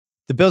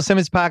The Bill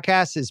Simmons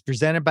podcast is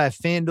presented by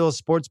FanDuel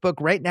Sportsbook.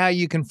 Right now,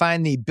 you can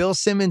find the Bill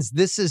Simmons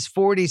This Is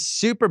 40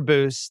 Super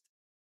Boost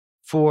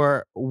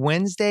for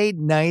Wednesday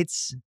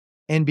night's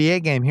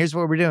NBA game. Here's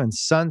what we're doing.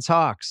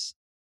 Suns-Hawks.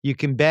 You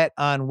can bet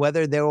on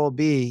whether there will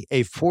be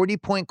a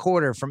 40-point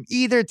quarter from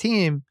either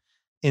team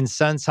in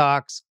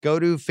Suns-Hawks. Go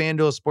to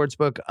FanDuel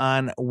Sportsbook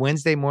on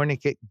Wednesday morning,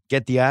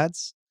 get the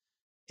odds,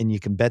 and you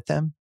can bet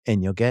them,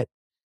 and you'll get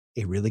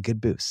a really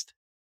good boost.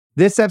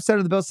 This episode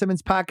of the Bill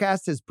Simmons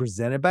podcast is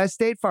presented by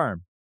State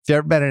Farm. If you've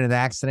ever been in an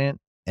accident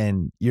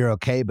and you're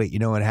okay, but you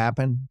know what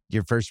happened,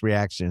 your first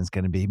reaction is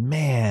going to be,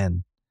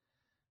 man,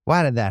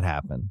 why did that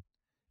happen?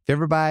 If you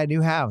ever buy a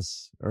new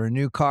house or a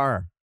new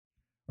car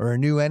or a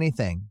new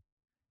anything,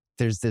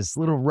 there's this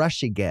little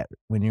rush you get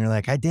when you're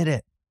like, I did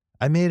it.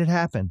 I made it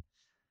happen.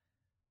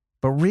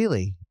 But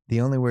really, the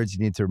only words you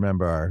need to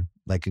remember are,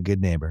 like a good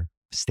neighbor,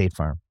 State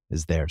Farm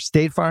is there.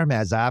 State Farm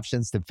has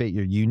options to fit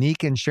your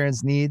unique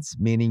insurance needs,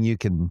 meaning you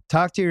can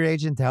talk to your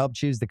agent to help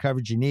choose the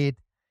coverage you need,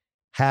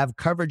 have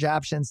coverage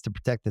options to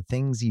protect the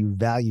things you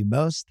value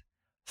most,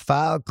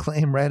 file a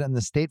claim right on the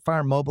State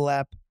Farm mobile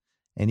app,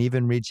 and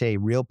even reach a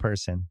real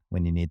person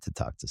when you need to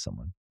talk to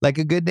someone. Like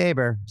a good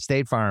neighbor,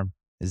 State Farm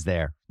is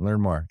there.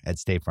 Learn more at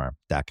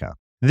statefarm.com.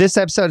 This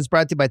episode is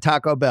brought to you by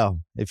Taco Bell.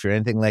 If you're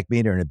anything like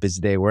me during a busy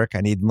day at work,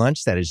 I need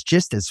lunch that is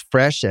just as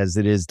fresh as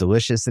it is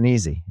delicious and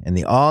easy. And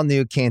the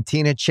all-new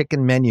Cantina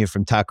chicken menu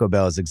from Taco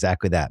Bell is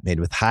exactly that, made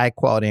with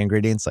high-quality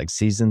ingredients like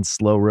seasoned,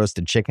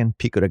 slow-roasted chicken,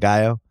 pico de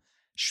gallo,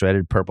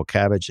 shredded purple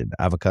cabbage, and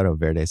avocado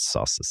verde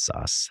salsa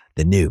sauce.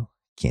 The new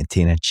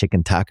Cantina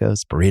chicken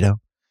tacos, burrito,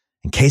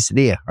 and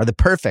quesadilla are the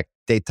perfect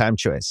daytime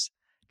choice.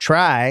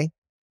 Try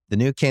the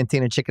new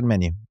Cantina chicken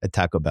menu at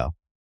Taco Bell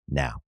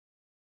now.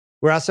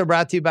 We're also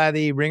brought to you by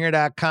the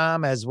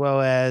ringer.com as well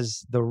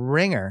as the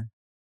Ringer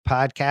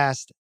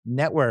Podcast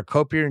Network.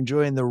 Hope you're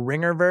enjoying the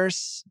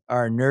Ringerverse,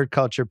 our nerd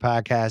culture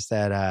podcast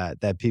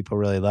that people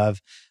really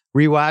love.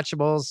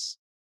 Rewatchables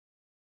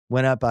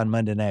went up on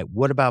Monday night.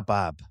 What About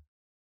Bob?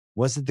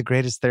 Was it the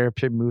greatest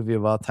therapy movie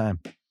of all time?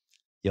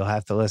 You'll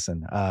have to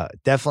listen.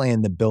 Definitely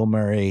in the Bill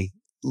Murray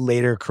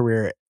later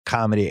career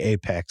comedy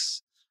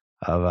apex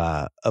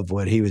of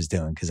what he was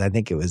doing, because I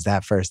think it was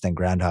that first and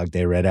Groundhog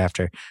Day right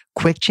after.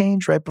 Quick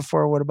Change right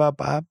before What About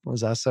Bob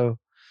was also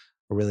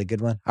a really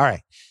good one. All right.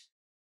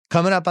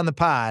 Coming up on the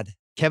pod,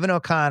 Kevin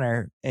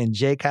O'Connor and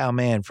J. Kyle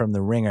Mann from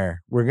The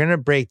Ringer. We're going to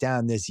break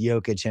down this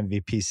Jokic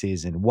MVP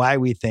season, why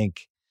we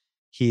think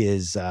he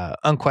is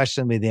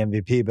unquestionably the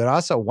MVP, but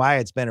also why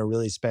it's been a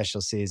really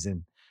special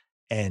season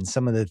and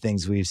some of the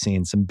things we've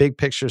seen, some big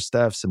picture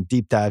stuff, some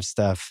deep dive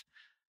stuff.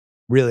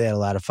 Really had a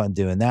lot of fun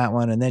doing that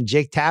one. And then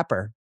Jake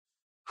Tapper,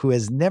 who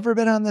has never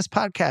been on this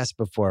podcast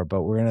before,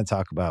 but we're going to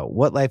talk about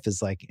what life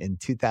is like in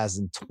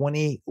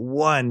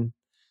 2021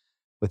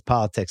 with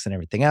politics and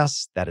everything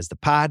else. That is the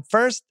pod.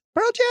 First,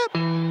 Pearl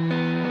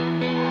Jam.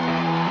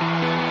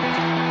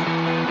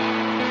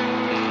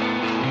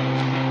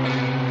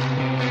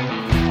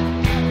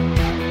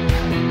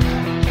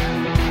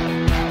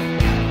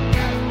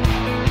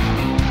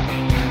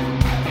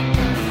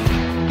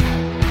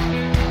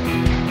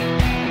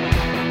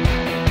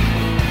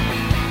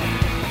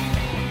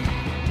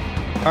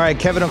 All right,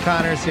 Kevin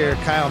O'Connor's here.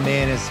 Kyle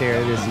Mann is here.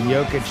 It is the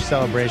Jokic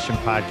Celebration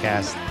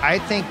Podcast. I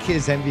think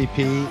his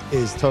MVP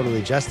is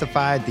totally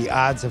justified. The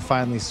odds have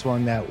finally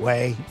swung that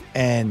way.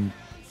 And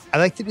I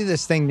like to do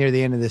this thing near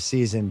the end of the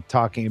season,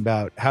 talking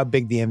about how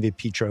big the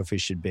MVP trophy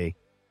should be.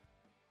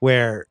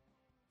 Where,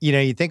 you know,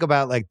 you think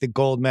about like the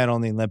gold medal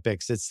in the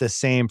Olympics, it's the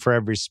same for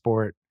every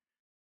sport.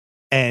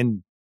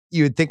 And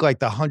you would think like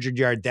the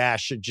 100-yard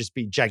dash should just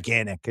be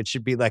gigantic. It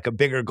should be like a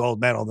bigger gold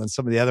medal than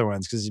some of the other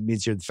ones because it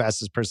means you're the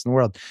fastest person in the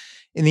world.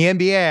 In the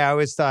NBA, I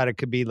always thought it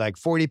could be like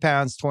 40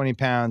 pounds, 20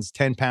 pounds,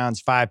 10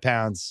 pounds, 5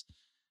 pounds.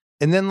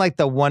 And then like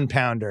the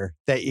 1-pounder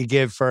that you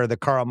give for the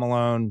Karl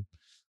Malone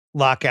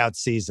lockout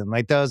season.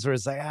 Like those where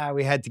it's like,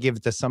 we had to give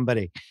it to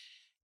somebody.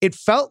 It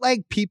felt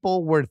like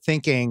people were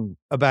thinking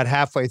about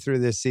halfway through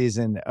this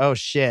season, oh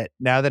shit,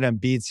 now that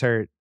Embiid's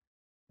hurt,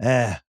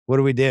 what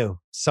do we do?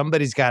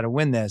 Somebody's got to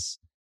win this.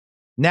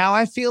 Now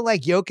I feel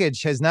like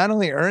Jokic has not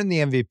only earned the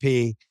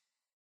MVP,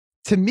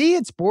 to me,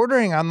 it's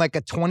bordering on like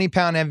a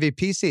 20-pound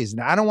MVP season.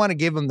 I don't want to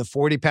give him the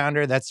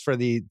 40-pounder. That's for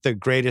the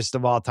greatest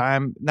of all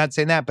time. Not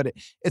saying that, but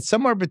it's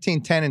somewhere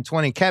between 10 and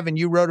 20. Kevin,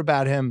 you wrote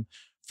about him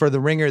for The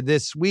Ringer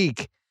this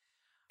week.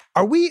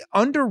 Are we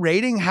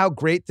underrating how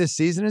great this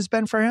season has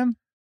been for him?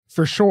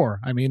 For sure.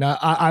 I mean,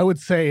 I would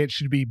say it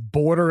should be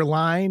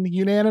borderline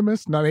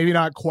unanimous. No, maybe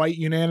not quite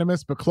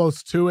unanimous, but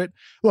close to it.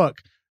 Look,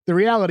 the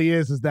reality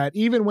is that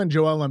even when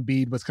Joel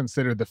Embiid was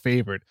considered the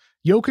favorite,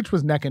 Jokic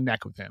was neck and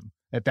neck with him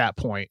at that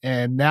point.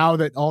 And now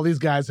that all these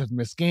guys have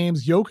missed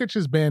games, Jokic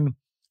has been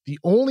the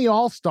only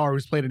all-star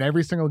who's played in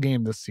every single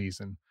game this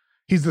season.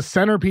 He's the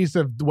centerpiece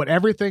of what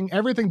everything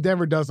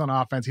Denver does on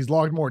offense. He's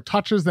logged more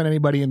touches than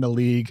anybody in the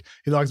league.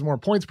 He logs more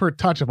points per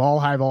touch of all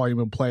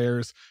high-volume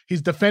players.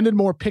 He's defended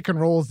more pick and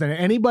rolls than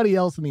anybody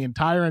else in the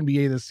entire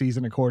NBA this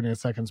season, according to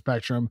Second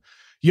Spectrum.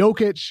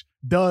 Jokic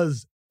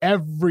does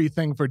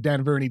everything for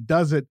Denver, and he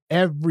does it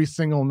every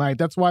single night.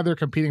 That's why they're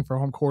competing for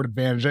home court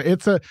advantage.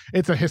 It's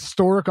a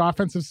historic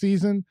offensive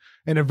season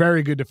and a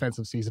very good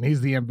defensive season.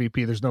 He's the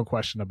MVP. There's no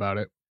question about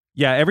it.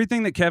 Yeah,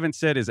 everything that Kevin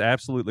said is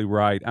absolutely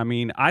right. I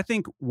mean, I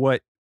think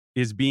what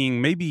is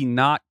being maybe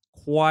not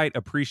quite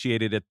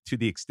appreciated to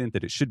the extent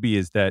that it should be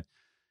is that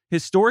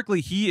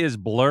historically, he is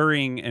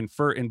blurring and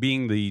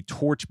being the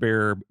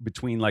torchbearer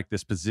between like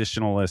this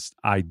positionalist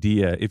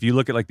idea. If you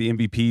look at like the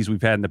MVPs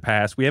we've had in the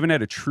past, we haven't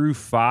had a true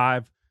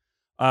five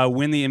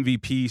win the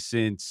MVP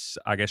since,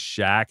 I guess,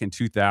 Shaq in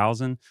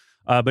 2000.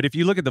 But if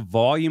you look at the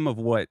volume of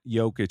what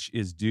Jokic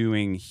is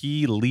doing,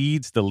 he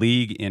leads the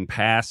league in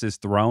passes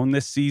thrown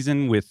this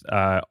season with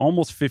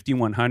almost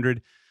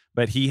 5,100.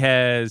 But he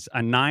has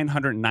a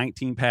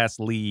 919 pass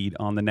lead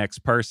on the next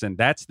person.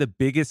 That's the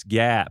biggest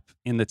gap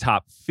in the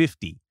top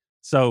 50.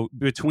 So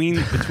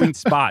between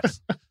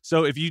spots.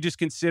 So if you just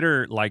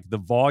consider like the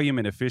volume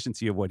and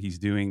efficiency of what he's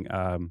doing,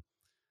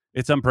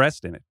 it's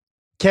unprecedented.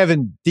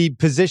 Kevin, the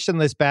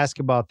positionless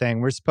basketball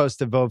thing, we're supposed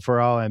to vote for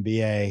all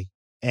NBA.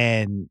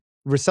 And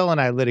Russell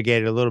and I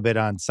litigated a little bit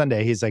on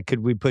Sunday. He's like,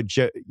 could we put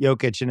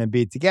Jokic and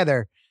Embiid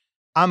together?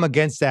 I'm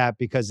against that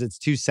because it's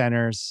two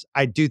centers.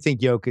 I do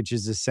think Jokic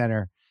is a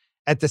center.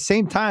 At the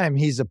same time,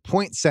 he's a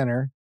point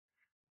center.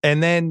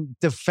 And then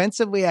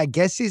defensively, I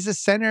guess he's a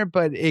center,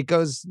 but it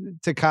goes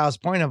to Kyle's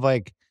point of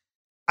like,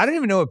 I don't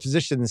even know what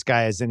position this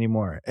guy is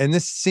anymore. And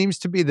this seems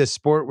to be the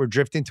sport we're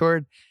drifting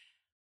toward.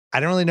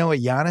 I don't really know what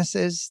Giannis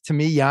is. To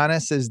me,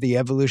 Giannis is the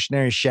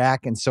evolutionary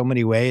Shaq in so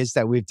many ways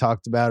that we've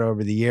talked about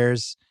over the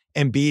years.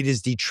 Embiid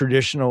is the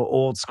traditional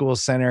old school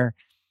center.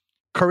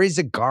 Curry's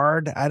a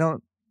guard. I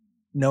don't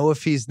know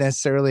if he's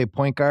necessarily a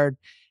point guard.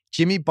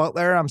 Jimmy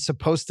Butler, I'm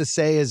supposed to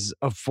say, is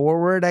a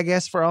forward, I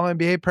guess, for all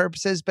NBA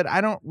purposes, but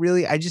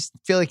I just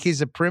feel like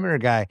he's a perimeter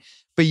guy.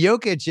 But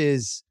Jokic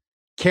is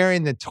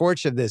carrying the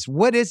torch of this.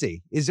 What is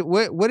he?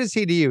 What is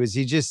he to you? Is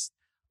he just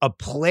a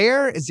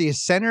player? Is he a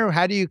center?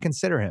 How do you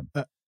consider him?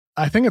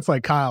 I think it's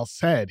like Kyle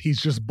said,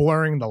 he's just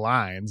blurring the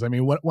lines. I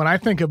mean, when I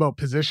think about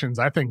positions,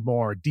 I think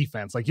more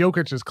defense. Like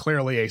Jokic is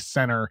clearly a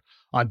center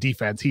on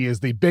defense. He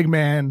is the big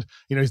man.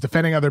 He's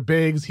defending other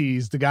bigs.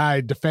 He's the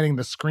guy defending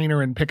the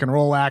screener and pick and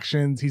roll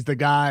actions. He's the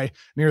guy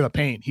near the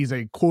paint. He's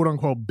a quote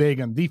unquote big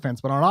on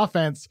defense, but on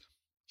offense,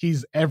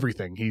 he's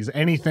everything. He's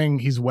anything.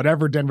 He's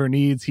whatever Denver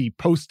needs. He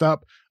posts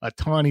up a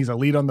ton. He's a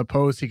lead on the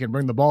post. He can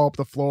bring the ball up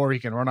the floor. He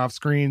can run off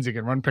screens. He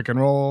can run pick and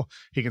roll.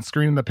 He can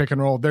screen in the pick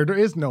and roll. There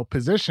is no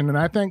position. And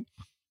I think,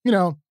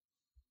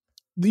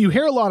 you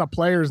hear a lot of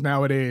players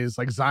nowadays,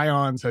 like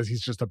Zion says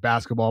he's just a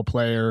basketball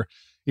player.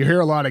 You hear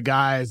a lot of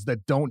guys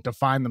that don't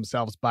define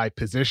themselves by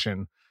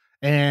position.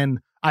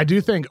 And I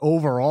do think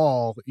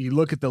overall, you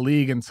look at the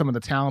league and some of the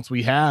talents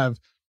we have,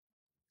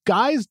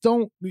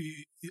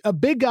 a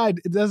big guy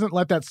doesn't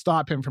let that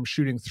stop him from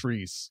shooting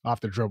threes off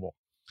the dribble.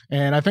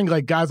 And I think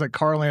like guys like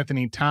Karl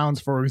Anthony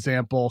Towns, for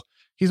example,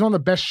 he's one of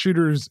the best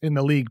shooters in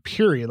the league,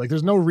 period. Like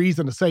there's no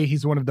reason to say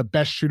he's one of the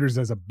best shooters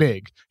as a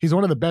big. He's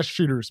one of the best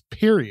shooters,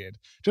 period.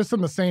 Just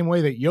in the same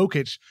way that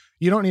Jokic,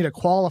 you don't need to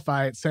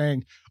qualify it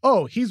saying,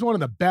 oh, he's one of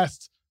the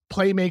best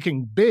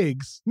playmaking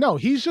bigs. No,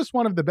 he's just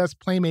one of the best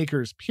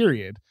playmakers,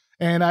 period.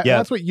 And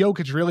that's what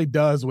Jokic really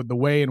does with the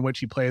way in which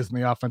he plays in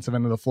the offensive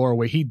end of the floor,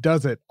 where he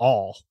does it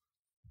all.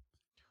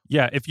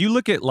 Yeah, if you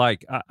look at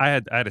like I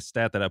had a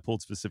stat that I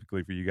pulled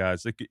specifically for you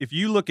guys. Like if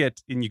you look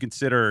at and you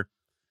consider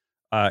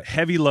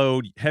heavy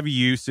load, heavy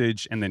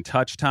usage, and then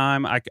touch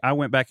time, I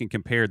went back and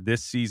compared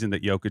this season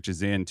that Jokic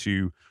is in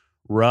to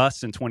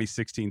Russ in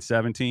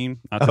 2016-17.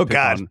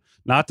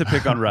 Not to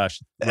pick on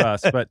Russ,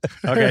 but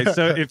okay.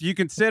 So if you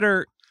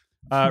consider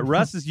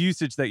Russ's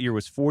usage that year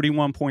was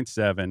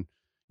 41.7.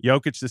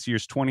 Jokic this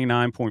year's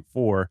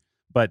 29.4,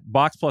 but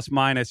box plus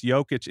minus,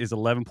 Jokic is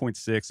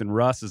 11.6 and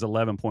Russ is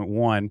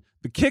 11.1.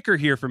 The kicker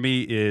here for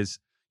me is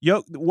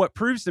what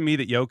proves to me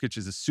that Jokic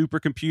is a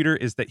supercomputer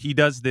is that he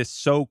does this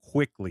so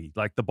quickly.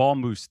 Like the ball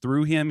moves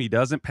through him. He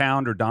doesn't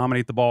pound or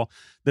dominate the ball.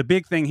 The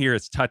big thing here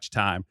is touch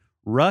time.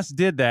 Russ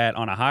did that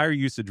on a higher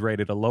usage rate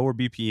at a lower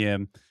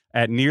BPM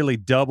at nearly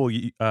double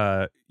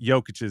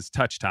Jokic's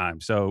touch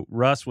time. So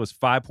Russ was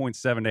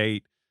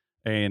 5.78.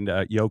 And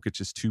Jokic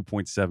is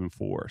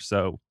 2.74.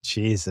 So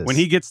Jesus, when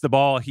he gets the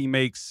ball, he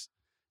makes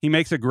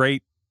a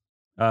great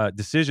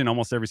decision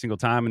almost every single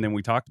time. And then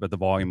we talked about the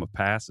volume of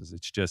passes.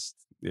 It's just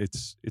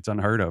it's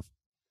unheard of.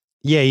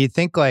 Yeah, you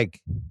think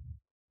like,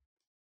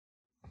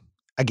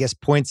 I guess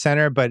point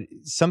center, but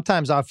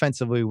sometimes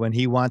offensively when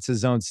he wants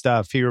his own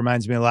stuff, he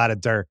reminds me a lot of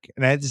Dirk.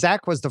 And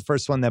Zach was the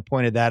first one that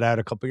pointed that out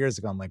a couple years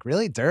ago. I'm like,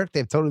 really, Dirk? They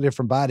have totally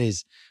different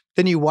bodies.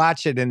 Then you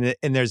watch it and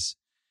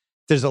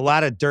there's a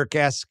lot of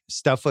Dirk-esque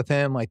stuff with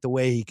him, like the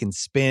way he can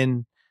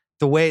spin,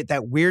 the way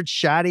that weird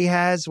shot he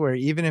has where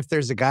even if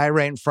there's a guy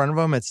right in front of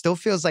him, it still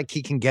feels like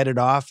he can get it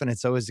off and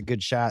it's always a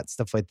good shot,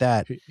 stuff like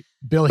that.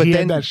 Bill, he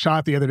had that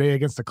shot the other day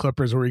against the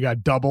Clippers where he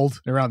got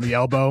doubled around the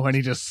elbow and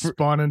he just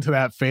spun into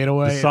that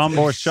fadeaway. The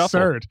sophomore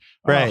shuffle.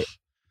 Right. Oh.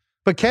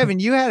 But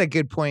Kevin, you had a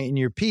good point in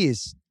your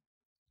piece.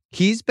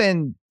 He's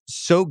been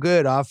so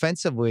good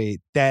offensively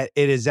that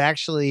it is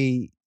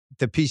actually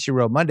the piece you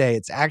wrote Monday,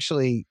 it's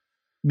actually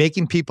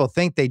making people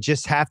think they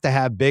just have to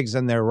have bigs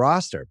on their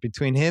roster.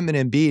 Between him and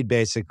Embiid,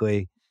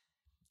 basically,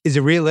 is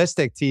it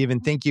realistic to even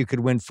think you could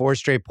win 4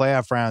 straight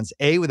playoff rounds,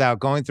 A, without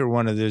going through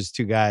one of those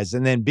two guys,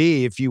 and then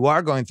B, if you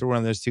are going through one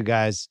of those two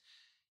guys,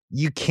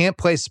 you can't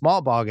play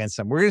small ball against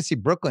them. We're going to see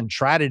Brooklyn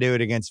try to do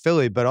it against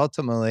Philly, but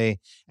ultimately,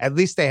 at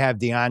least they have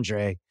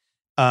DeAndre.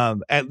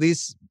 At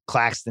least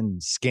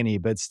Claxton skinny,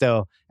 but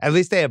still, at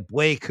least they have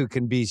Blake who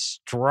can be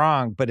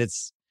strong, but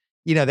it's,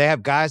 they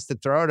have guys to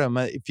throw at him.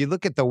 If you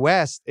look at the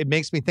West, it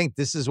makes me think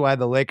this is why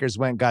the Lakers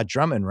went and got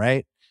Drummond,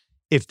 right?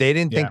 If they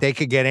didn't think they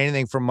could get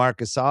anything from Marc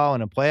Gasol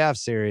in a playoff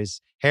series,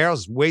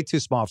 Harrell's way too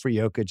small for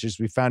Jokic, as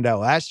we found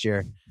out last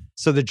year.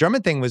 So the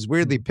Drummond thing was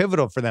weirdly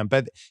pivotal for them.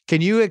 But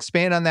can you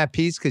expand on that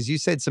piece? Because you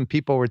said some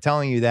people were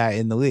telling you that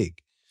in the league.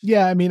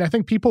 Yeah, I mean, I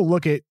think people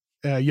look at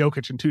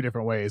Jokic in 2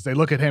 different ways. They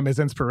look at him as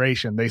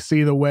inspiration. They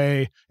see the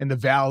way and the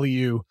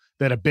value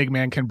that a big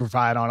man can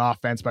provide on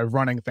offense by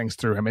running things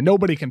through him. And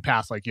nobody can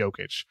pass like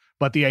Jokic.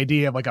 But the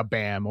idea of like a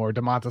Bam or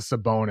Domantas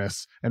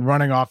Sabonis and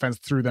running offense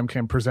through them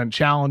can present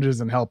challenges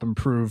and help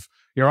improve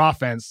your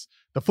offense.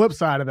 The flip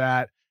side of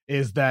that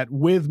is that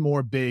with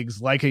more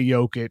bigs like a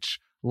Jokic,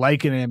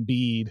 like an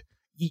Embiid,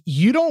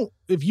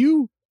 if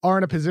you are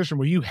in a position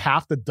where you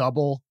have to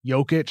double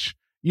Jokic,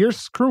 you're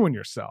screwing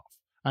yourself.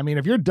 I mean,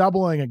 if you're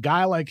doubling a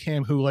guy like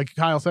him who, like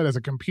Kyle said, has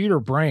a computer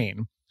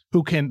brain,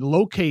 who can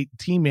locate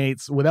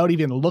teammates without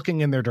even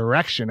looking in their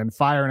direction and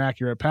fire an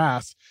accurate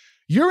pass,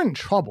 you're in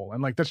trouble.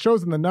 And like that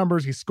shows in the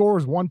numbers. He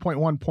scores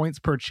 1.1 points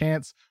per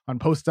chance on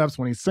post-ups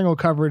when he's single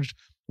coverage,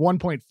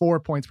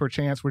 1.4 points per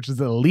chance, which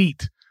is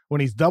elite when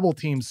he's double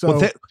teamed.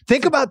 So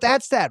think about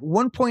that stat,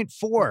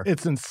 1.4.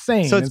 It's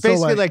insane. So it's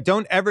basically like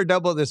don't ever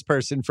double this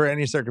person for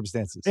any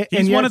circumstances.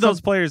 He's one of those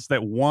players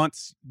that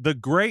wants the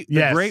great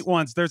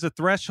ones. There's a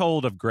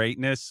threshold of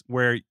greatness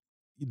where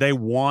they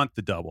want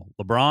the double.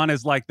 LeBron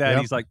is like that.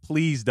 Yep. He's like,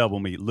 please double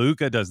me.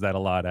 Luka does that a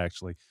lot,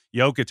 actually.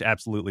 Jokic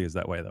absolutely is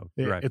that way, though.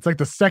 Right. It's like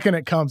the second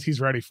it comes,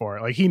 he's ready for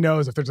it. Like he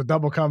knows if there's a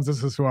double comes,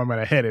 this is who I'm going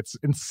to hit. It's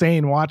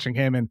insane watching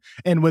him.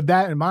 And with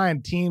that in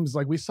mind, teams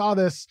like we saw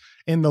this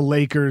in the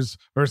Lakers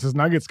versus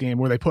Nuggets game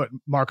where they put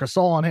Marc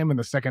Gasol on him in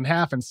the second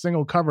half and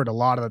single covered a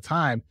lot of the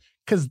time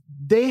because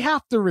they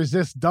have to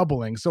resist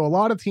doubling. So a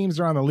lot of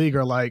teams around the league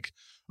are like,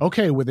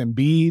 okay, with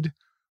Embiid,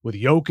 with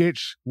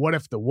Jokic, what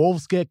if the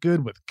Wolves get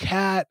good with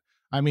Cat?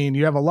 I mean,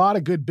 you have a lot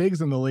of good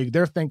bigs in the league.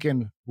 They're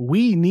thinking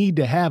we need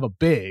to have a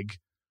big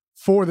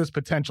for this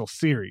potential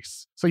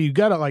series. So you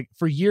got to like,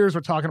 for years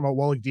we're talking about,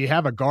 well, do you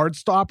have a guard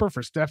stopper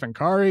for Stephen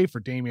Curry, for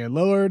Damian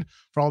Lillard,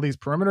 for all these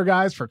perimeter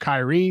guys, for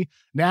Kyrie?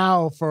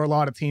 Now for a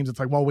lot of teams, it's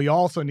like, well, we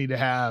also need to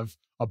have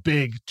a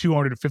big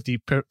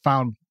 250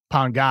 pound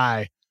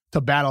guy to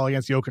battle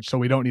against Jokic so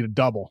we don't need a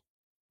double.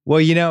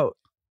 Well,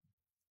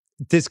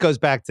 this goes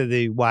back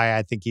to why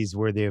I think he's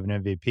worthy of an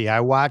MVP. I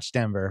watched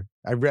Denver.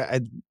 I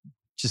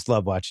just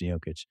love watching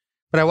Jokic,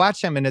 but I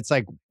watch him and it's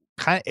like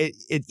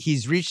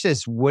he's reached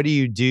this what do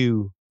you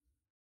do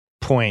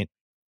point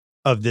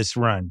of this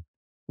run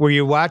where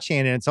you're watching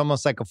it and it's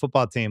almost like a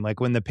football team, like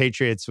when the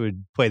Patriots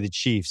would play the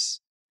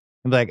Chiefs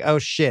and be like, oh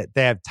shit,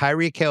 they have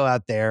Tyreek Hill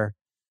out there,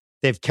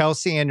 they have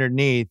Kelsey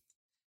underneath.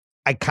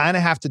 I kind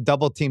of have to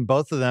double team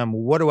both of them.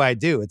 What do I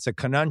do? It's a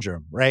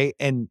conundrum, right?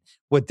 And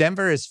what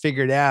Denver has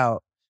figured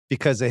out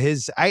because of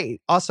I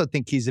also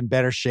think he's in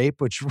better shape,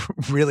 which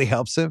really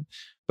helps him.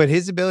 But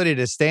his ability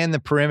to stay in the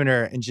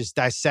perimeter and just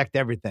dissect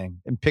everything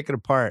and pick it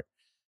apart.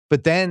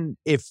 But then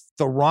if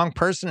the wrong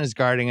person is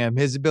guarding him,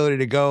 his ability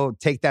to go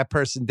take that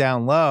person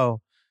down low.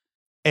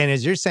 And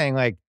as you're saying,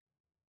 like,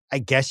 I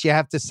guess you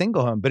have to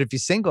single him. But if you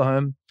single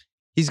him,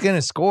 he's going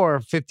to score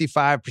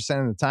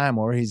 55% of the time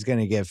or he's going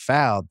to get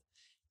fouled.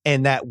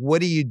 And that what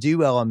do you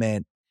do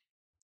element,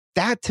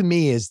 that to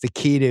me is the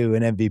key to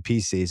an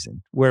MVP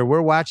season where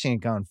we're watching it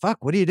going,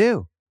 fuck, what do you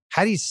do?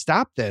 How do you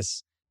stop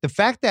this? The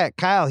fact that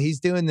Kyle, he's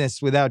doing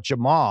this without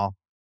Jamal.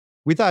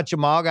 We thought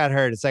Jamal got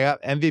hurt. It's like, oh,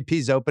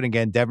 MVP's open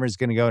again. Denver's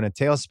going to go in a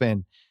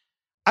tailspin.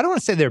 I don't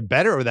want to say they're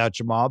better without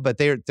Jamal, but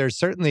they're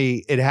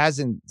certainly, it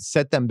hasn't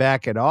set them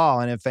back at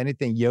all. And if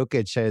anything,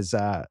 Jokic has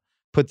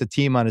put the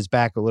team on his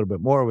back a little bit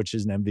more, which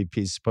is an MVP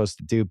is supposed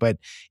to do. But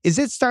is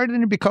it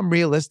starting to become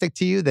realistic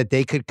to you that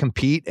they could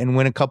compete and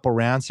win a couple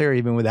rounds here,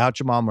 even without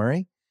Jamal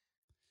Murray?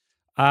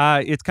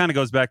 It kind of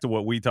goes back to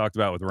what we talked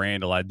about with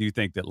Randall. I do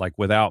think that like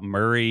without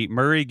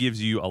Murray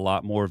gives you a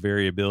lot more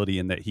variability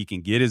in that he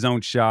can get his own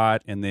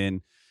shot. And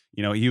then,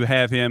 you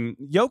have him.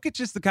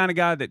 Jokic is the kind of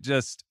guy that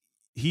just,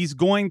 he's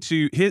going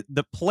to hit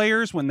the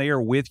players when they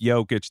are with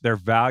Jokic, their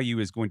value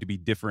is going to be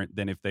different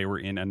than if they were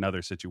in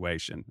another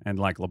situation. And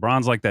like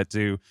LeBron's like that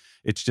too.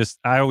 It's just,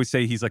 I always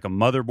say he's like a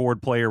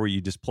motherboard player where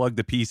you just plug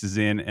the pieces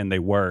in and they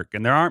work.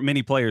 And there aren't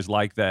many players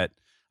like that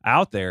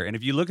out there. And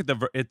if you look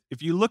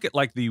at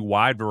like the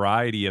wide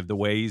variety of the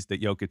ways that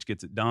Jokic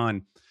gets it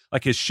done,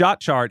 like his shot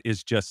chart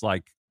is just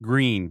like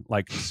green,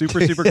 like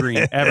super, super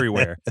green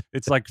everywhere.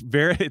 It's like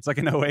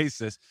an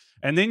oasis.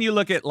 And then you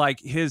look at like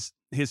his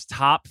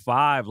top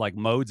 5 like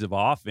modes of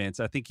offense.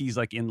 I think he's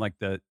like in like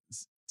the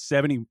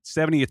 70th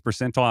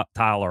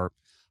percentile or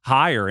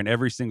higher in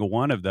every single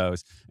one of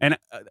those. And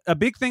a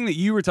big thing that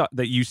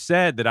you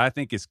said that I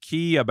think is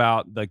key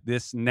about like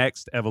this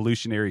next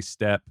evolutionary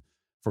step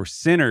for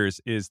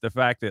centers is the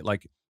fact that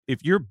like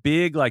if you're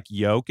big like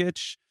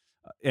Jokic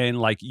and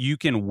like you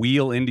can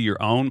wheel into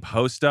your own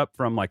post up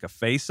from like a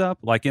face up,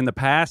 like in the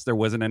past there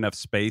wasn't enough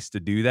space to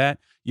do that.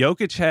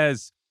 Jokic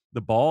has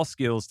the ball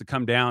skills to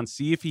come down,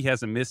 see if he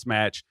has a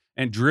mismatch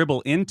and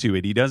dribble into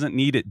it. He doesn't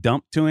need it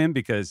dumped to him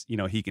because, you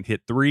know, he can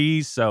hit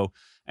threes. So,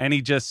 and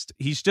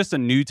he's just a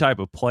new type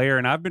of player.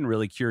 And I've been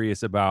really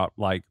curious about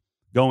like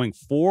going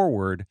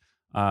forward.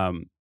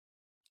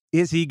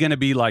 Is he going to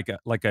be like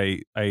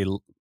a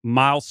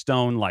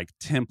milestone like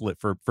template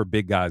for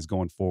big guys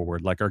going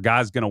forward? Like, are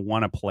guys going to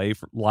want to play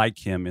like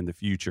him in the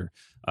future?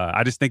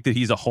 I just think that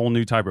he's a whole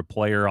new type of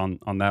player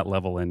on that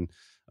level and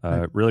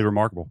really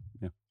remarkable.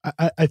 Yeah.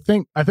 I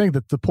think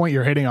that the point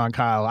you're hitting on,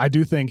 Kyle, I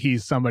do think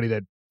he's somebody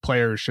that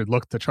players should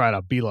look to try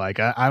to be like.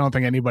 I don't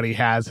think anybody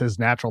has his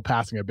natural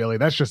passing ability.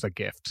 That's just a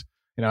gift.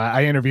 You know,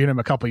 I interviewed him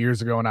a couple of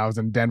years ago when I was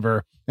in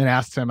Denver and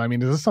asked him, I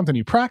mean, is this something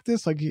you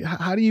practice? Like,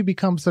 how do you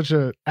become such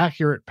an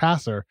accurate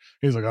passer?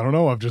 He's like, I don't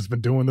know. I've just been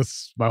doing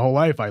this my whole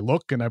life. I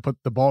look and I put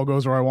the ball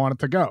goes where I want it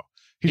to go.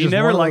 He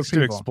never likes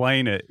to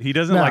explain it. He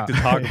doesn't like to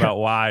talk about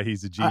why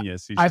he's a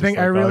genius. I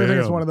really think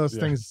it's one of those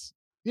things.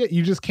 Yeah,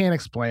 you just can't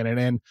explain it.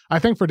 And I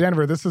think for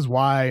Denver, this is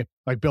why,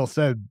 like Bill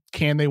said,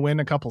 can they win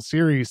a couple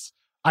series?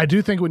 I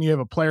do think when you have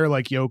a player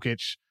like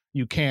Jokic,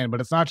 you can,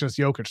 but it's not just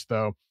Jokic,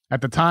 though.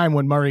 At the time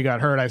when Murray got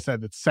hurt, I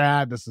said, it's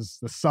sad. This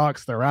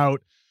sucks. They're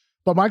out.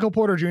 But Michael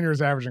Porter Jr.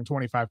 is averaging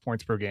 25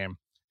 points per game,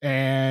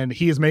 and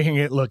he is making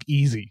it look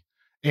easy.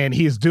 And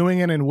he is doing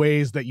it in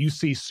ways that you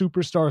see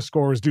superstar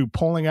scorers do,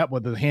 pulling up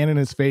with his hand in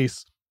his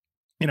face,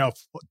 you know,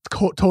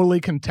 totally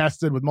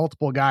contested with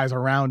multiple guys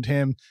around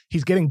him.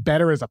 He's getting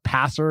better as a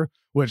passer,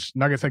 which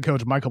Nuggets head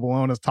coach Michael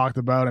Malone has talked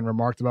about and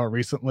remarked about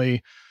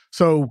recently.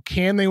 So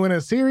can they win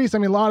a series? I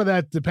mean, a lot of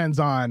that depends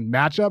on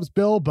matchups,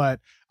 Bill, but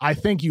I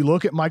think you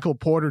look at Michael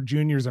Porter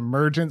Jr.'s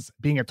emergence,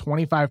 being a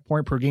 25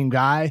 point per game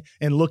guy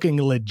and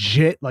looking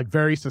legit, like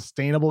very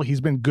sustainable.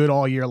 He's been good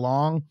all year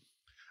long.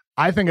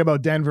 I think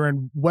about Denver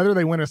and whether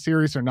they win a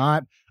series or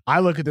not, I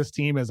look at this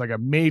team as like a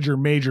major,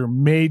 major,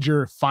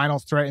 major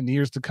finals threat in the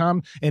years to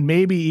come, and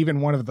maybe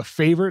even one of the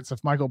favorites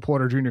if Michael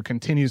Porter Jr.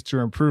 continues to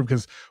improve,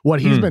 because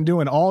what he's been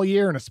doing all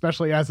year, and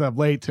especially as of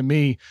late, to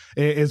me,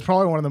 is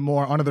probably one of the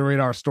more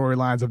under-the-radar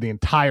storylines of the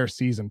entire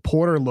season.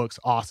 Porter looks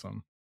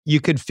awesome.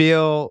 You could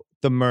feel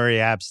the Murray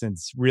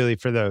absence really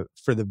for the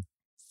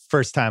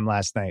first time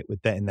last night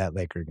in that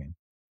Laker game,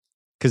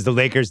 because the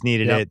Lakers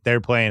needed it.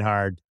 They're playing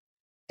hard,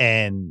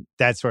 and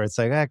that's where it's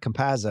like,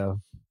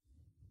 Campazzo.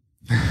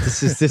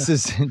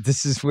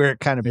 This is where it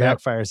kind of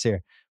backfires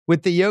here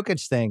with the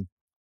Jokic thing.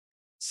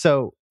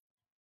 So,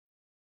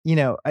 you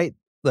know,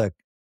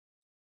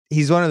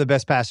 he's one of the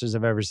best passers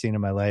I've ever seen in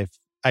my life.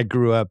 I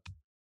grew up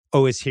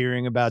always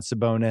hearing about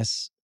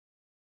Sabonis,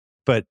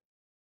 but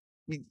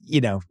you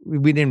know,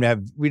 we didn't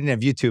have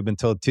YouTube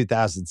until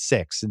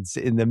 2006. And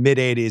in the mid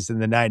 80s and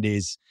the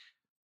 90s,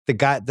 the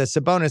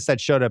Sabonis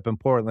that showed up in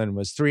Portland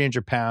was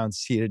 300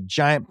 pounds. He had a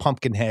giant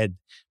pumpkin head,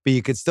 but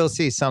you could still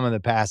see some of the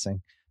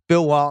passing.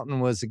 Bill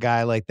Walton was a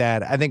guy like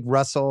that. I think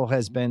Russell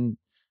has been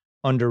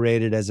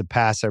underrated as a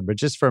passer, but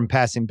just from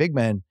passing big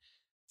men,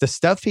 the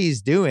stuff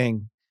he's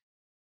doing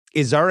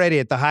is already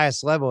at the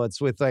highest level. It's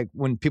with like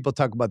when people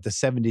talk about the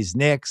 70s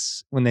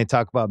Knicks, when they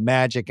talk about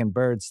Magic and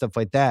Bird, stuff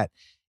like that.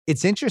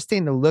 It's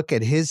interesting to look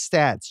at his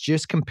stats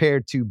just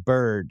compared to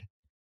Bird.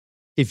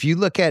 If you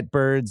look at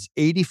Bird's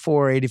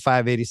 84,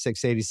 85,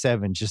 86,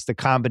 87, just the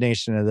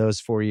combination of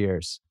those 4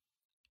 years,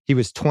 he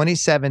was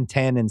 27,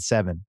 10, and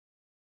 7.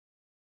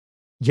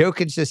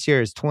 Jokic this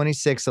year is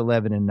 26,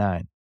 11, and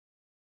 9.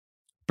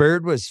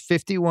 Bird was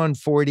 51,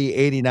 40,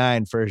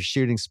 89 for his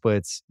shooting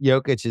splits.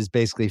 Jokic is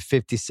basically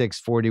 56,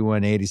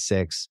 41,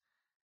 86.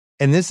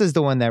 And this is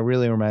the one that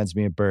really reminds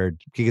me of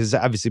Bird, because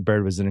obviously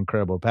Bird was an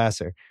incredible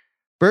passer.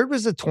 Bird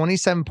was a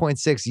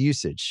 27.6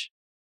 usage.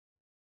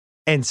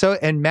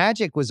 And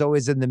Magic was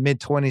always in the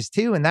mid-20s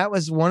too. And that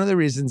was one of the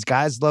reasons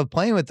guys loved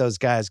playing with those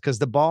guys, because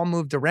the ball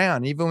moved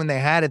around. Even when they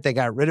had it, they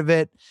got rid of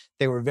it.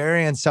 They were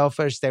very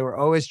unselfish. They were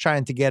always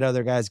trying to get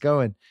other guys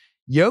going.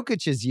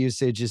 Jokic's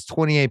usage is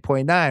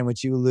 28.9,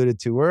 which you alluded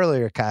to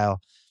earlier,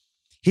 Kyle.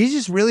 He's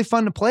just really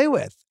fun to play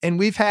with. And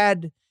we've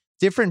had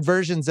different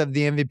versions of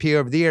the MVP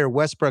over the year,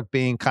 Westbrook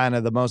being kind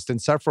of the most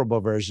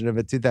insufferable version of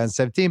it,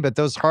 2017. But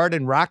those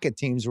Harden Rocket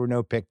teams were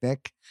no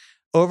picnic.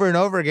 Over and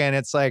over again,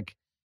 it's like,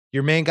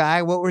 your main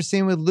guy, what we're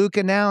seeing with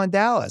Luka now in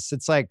Dallas.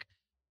 It's like,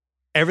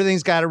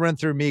 everything's got to run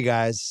through me,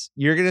 guys.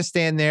 You're going to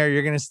stand there.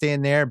 You're going to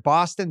stand there.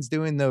 Boston's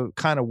doing the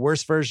kind of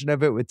worst version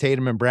of it with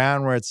Tatum and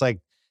Brown, where it's like,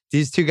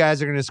 these two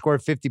guys are going to score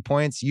 50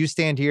 points. You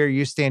stand here,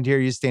 you stand here,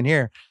 you stand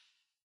here.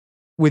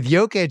 With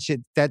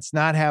Jokic, that's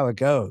not how it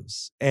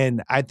goes.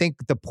 And I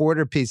think the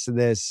Porter piece of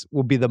this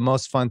will be the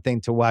most fun thing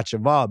to watch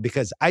evolve,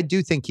 because I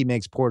do think he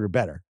makes Porter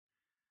better.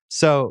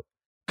 So,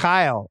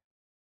 Kyle,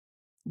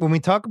 when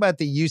we talk about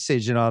the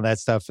usage and all that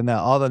stuff and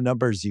all the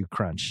numbers you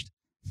crunched,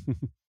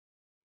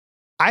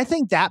 I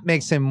think that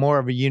makes him more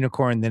of a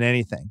unicorn than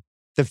anything.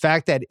 The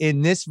fact that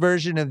in this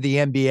version of the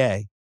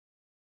NBA,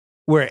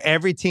 where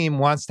every team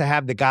wants to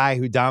have the guy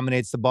who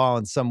dominates the ball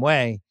in some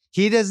way,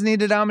 he doesn't need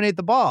to dominate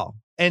the ball.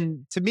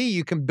 And to me,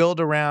 you can build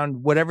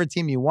around whatever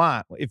team you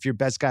want if your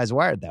best guy's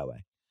wired that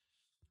way.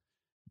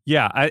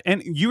 Yeah,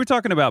 and you were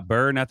talking about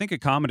Bird, and I think a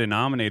common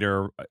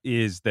denominator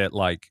is that,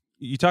 like,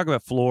 you talk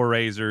about floor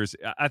raisers.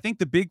 I think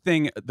the big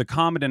thing, the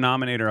common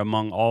denominator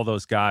among all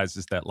those guys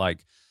is that,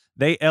 like,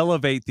 they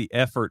elevate the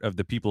effort of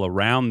the people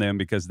around them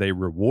because they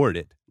reward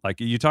it. Like,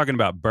 you're talking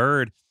about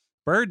Bird.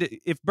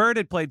 If Bird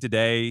had played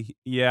today,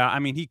 yeah, I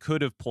mean, he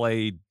could have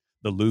played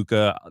the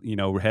Luka,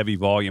 heavy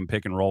volume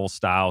pick and roll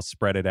style,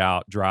 spread it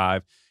out,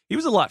 drive. He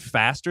was a lot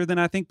faster than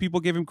I think people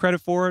give him credit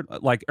for.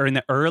 Like, or in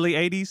the early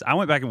 80s, I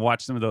went back and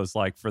watched some of those,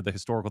 like, for the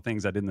historical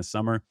things I did in the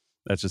summer.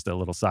 That's just a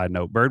little side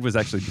note. Bird was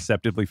actually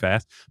deceptively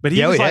fast. But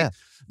he was like,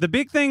 the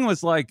big thing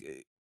was like,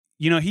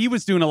 he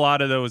was doing a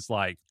lot of those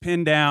like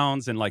pin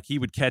downs, and like he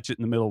would catch it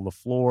in the middle of the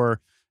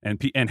floor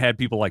and had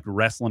people like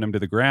wrestling him to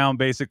the ground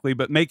basically,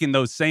 but making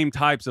those same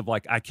types of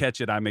like, I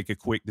catch it, I make a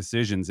quick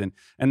decisions. And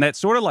that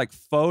sort of like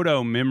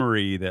photo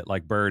memory that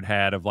like Bird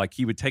had of like,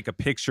 he would take a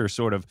picture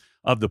sort of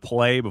the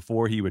play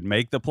before he would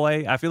make the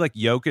play. I feel like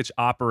Jokic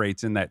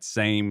operates in that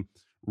same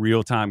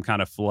real-time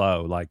kind of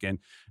flow. Like,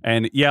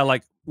 and yeah,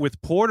 like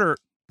with Porter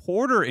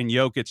and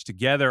Jokic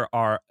together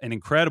are an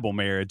incredible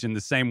marriage in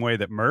the same way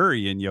that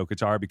Murray and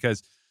Jokic are,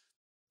 because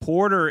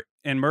Porter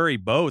and Murray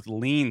both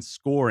lean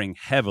scoring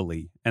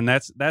heavily, and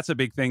that's a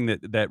big thing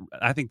that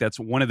I think that's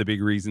one of the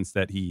big reasons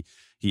that he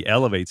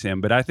elevates him.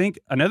 But I think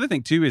another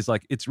thing too is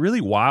like, it's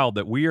really wild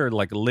that we are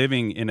like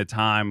living in a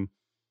time.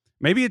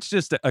 Maybe it's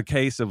just a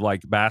case of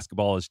like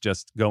basketball is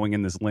just going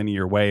in this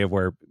linear way of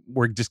where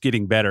we're just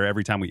getting better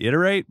every time we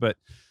iterate. But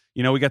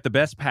we got the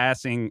best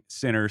passing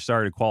center.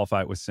 Sorry to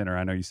qualify it with center.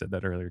 I know you said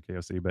that earlier,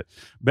 KOC, but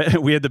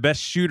we had the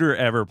best shooter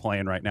ever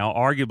playing right now,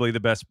 arguably the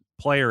best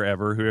player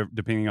ever, who,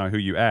 depending on who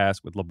you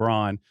ask, with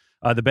LeBron,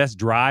 the best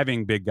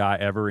driving big guy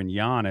ever in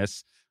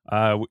Giannis.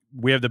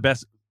 We have the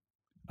best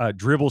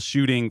dribble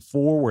shooting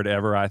forward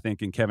ever, I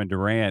think, in Kevin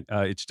Durant.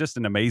 It's just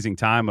an amazing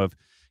time of,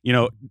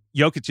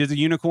 Jokic is a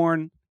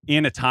unicorn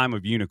in a time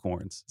of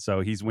unicorns.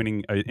 So he's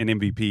winning an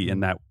MVP in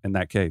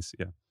that case.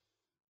 Yeah.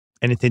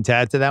 Anything to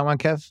add to that one,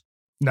 Kev?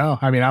 No,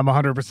 I mean, I'm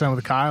 100%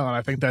 with Kyle, and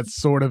I think that's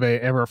sort of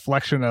a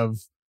reflection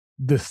of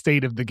the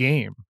state of the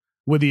game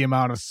with the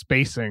amount of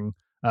spacing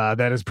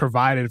that is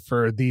provided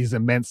for these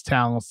immense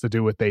talents to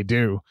do what they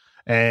do.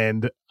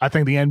 And I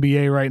think the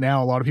NBA right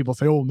now, a lot of people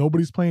say, oh,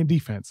 nobody's playing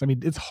defense. I mean,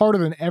 it's harder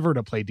than ever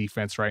to play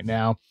defense right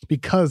now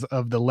because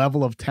of the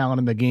level of talent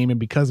in the game and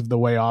because of the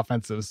way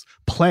offenses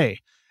play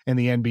in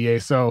the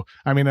NBA. So,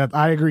 I mean,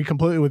 I agree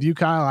completely with you,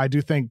 Kyle. I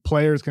do think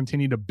players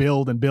continue to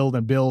build and build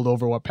and build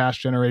over what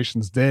past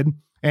generations did.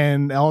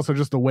 And also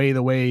just the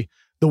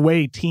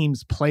way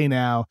teams play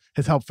now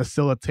has helped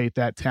facilitate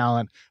that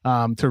talent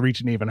to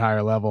reach an even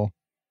higher level.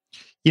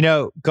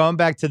 Going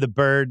back to the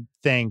Bird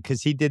thing,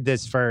 because he did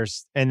this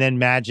first and then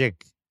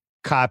Magic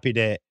copied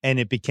it, and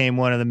it became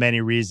one of the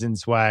many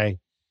reasons why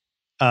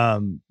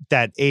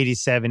that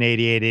 87,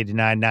 88,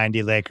 89,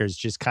 90 Lakers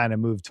just kind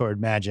of moved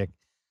toward Magic.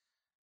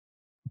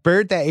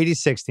 Bird, that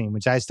 86 team,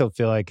 which I still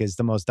feel like is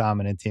the most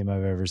dominant team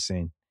I've ever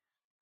seen,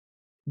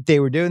 they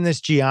were doing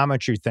this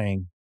geometry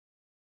thing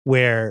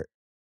where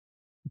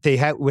they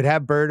would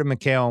have Bird and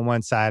McHale on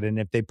one side, and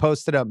if they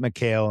posted up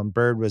McHale and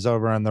Bird was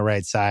over on the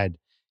right side,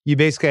 you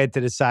basically had to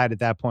decide at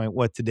that point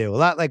what to do. A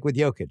lot like with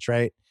Jokic,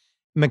 right?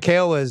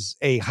 McHale was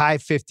a high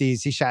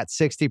 50s. He shot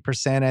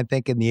 60%, I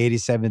think, in the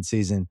 87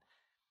 season.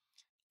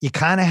 You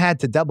kind of had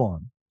to double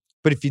him.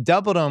 But if you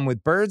doubled him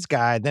with Bird's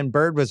guy, then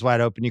Bird was wide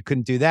open. You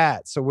couldn't do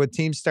that. So what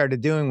teams started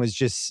doing was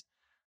just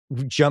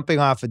jumping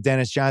off of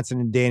Dennis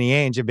Johnson and Danny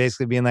Ainge and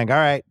basically being like, all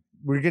right,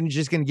 we're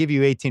just going to give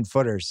you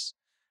 18-footers.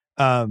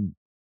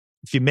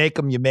 If you make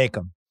them, you make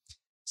them.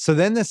 So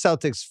then the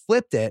Celtics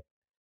flipped it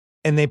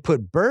and they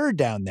put Bird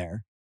down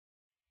there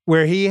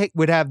where he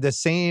would have the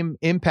same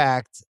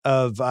impact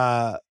of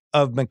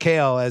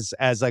McHale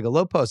as like a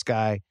low post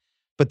guy,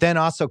 but then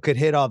also could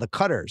hit all the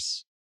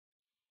cutters.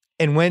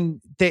 And when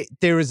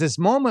there was this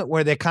moment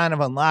where they kind of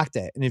unlocked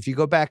it. And if you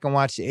go back and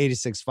watch the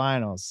 86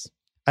 finals,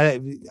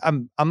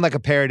 I'm like a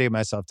parody of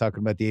myself talking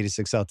about the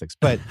 86 Celtics,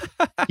 but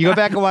you go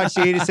back and watch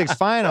the 86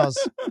 finals,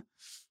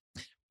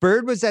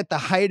 Bird was at the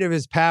height of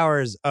his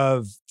powers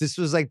of, this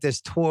was like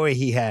this toy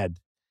he had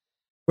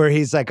where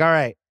he's like, all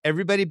right,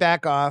 everybody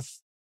back off.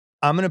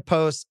 I'm going to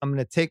post. I'm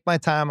going to take my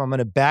time. I'm going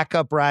to back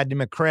up Rodney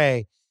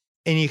McRae.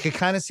 And you could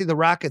kind of see the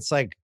Rockets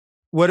like,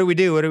 what do we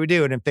do? What do we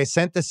do? And if they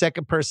sent the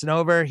second person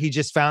over, he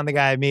just found the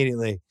guy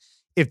immediately.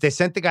 If they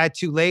sent the guy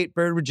too late,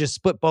 Bird would just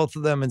split both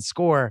of them and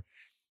score.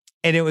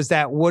 And it was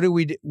that, what do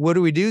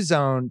we do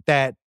zone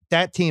that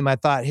team I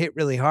thought hit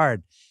really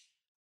hard.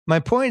 My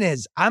point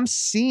is, I'm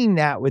seeing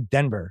that with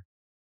Denver.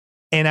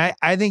 And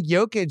I think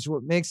Jokic,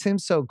 what makes him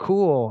so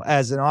cool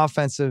as an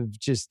offensive,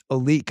 just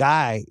elite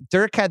guy,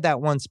 Dirk had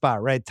that one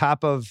spot, right?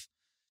 Top of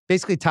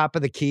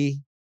the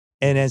key.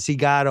 And as he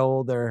got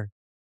older,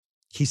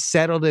 he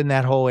settled in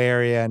that whole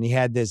area, and he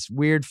had this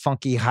weird,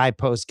 funky high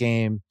post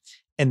game,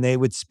 and they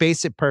would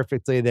space it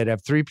perfectly. They'd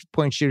have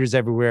 3-point shooters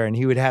everywhere, and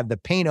he would have the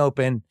paint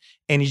open,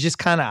 and he just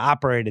kind of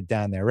operated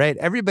down there, right?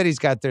 Everybody's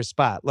got their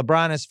spot.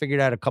 LeBron has figured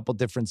out a couple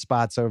different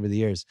spots over the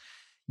years.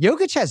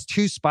 Jokic has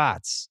 2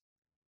 spots.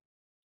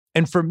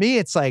 And for me,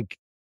 it's like,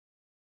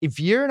 if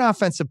you're an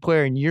offensive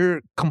player and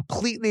you're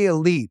completely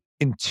elite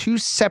in 2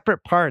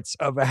 separate parts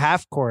of a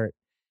half court,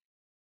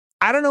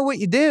 I don't know what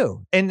you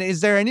do. And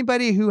is there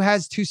anybody who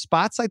has 2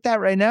 spots like that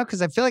right now?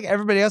 Because I feel like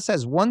everybody else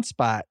has 1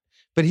 spot,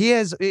 but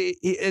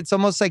it's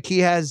almost like he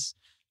has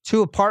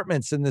 2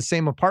 apartments in the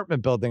same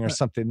apartment building or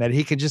something that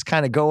he can just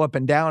kind of go up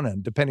and down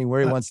on, depending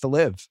where he wants to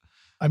live.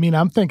 I mean,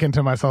 I'm thinking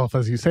to myself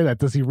as you say that,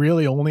 does he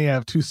really only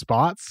have 2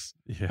 spots?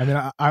 Yeah. I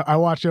mean, I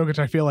watch Jokic.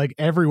 I feel like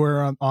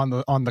everywhere on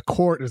the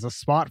court is a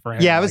spot for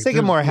him. Yeah, I was like,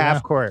 thinking more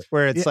half court,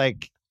 where it's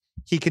like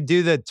he could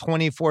do the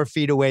 24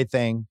 feet away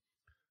thing,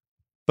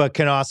 but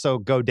can also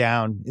go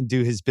down and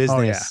do his business.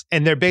 Oh, yeah.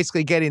 And they're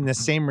basically getting the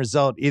same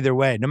result either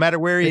way, no matter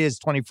where he is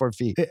 24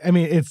 feet.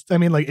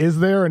 Is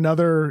there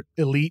another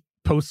elite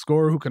post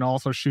scorer who can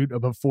also shoot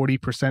above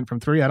 40% from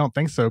 3? I don't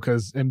think so,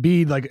 because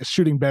Embiid is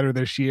shooting better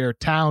this year.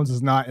 Towns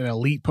is not an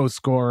elite post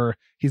scorer.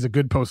 He's a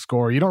good post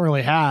scorer. You don't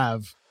really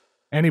have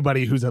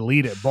anybody who's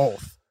elite at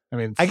both. I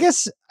mean, I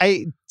guess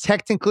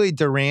technically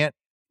Durant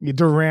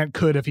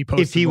could if he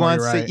posted if he more,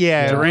 wants right? to.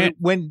 Yeah, Durant,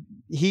 when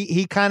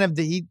he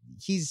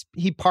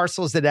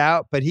parcels it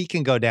out, but he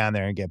can go down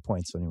there and get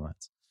points when he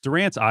wants.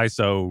 Durant's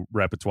ISO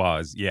repertoire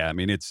is,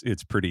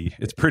 it's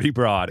pretty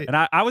broad. And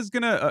I was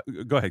gonna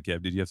go ahead,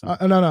 Kev. Did you have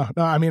something? No.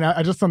 I mean,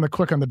 I just on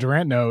the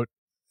Durant note,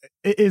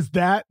 is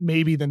that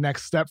maybe the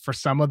next step for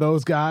some of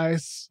those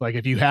guys? Like,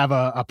 if you have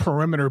a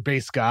perimeter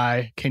based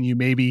guy, can you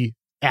maybe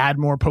add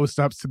more post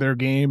ups to their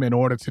game in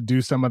order to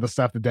do some of the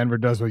stuff that Denver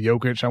does with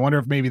Jokic? I wonder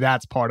if maybe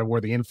that's part of where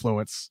the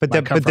influence. But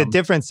the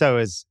difference though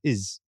is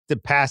the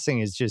passing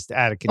is just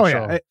out of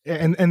control. Oh yeah,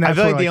 and that's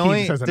I feel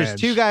like there's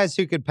edge. 2 guys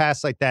who could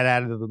pass like that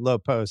out of the low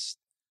post.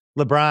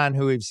 LeBron,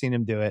 who we've seen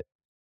him do it.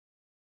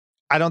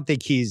 I don't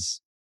think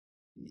he's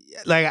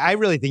I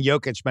really think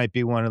Jokic might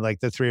be one of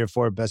the 3 or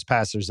 4 best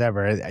passers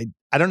ever.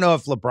 I don't know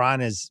if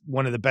LeBron is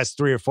one of the best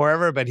 3 or 4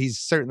 ever, but he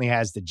certainly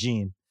has the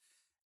gene.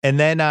 And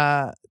then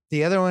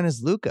the other one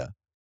is Luka.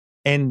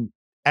 And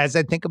as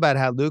I think about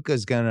how Luka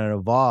is going to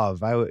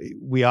evolve,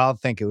 we all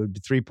think it would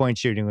be 3-point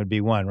shooting would be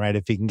one, right?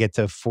 If he can get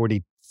to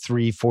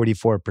 43,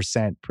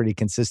 44% pretty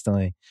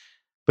consistently.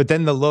 But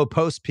then the low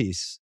post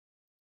piece,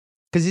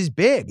 because he's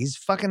big, he's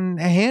fucking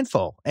a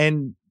handful.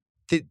 And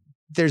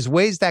there's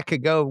ways that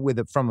could go with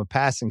it from a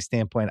passing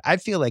standpoint. I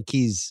feel like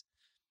he's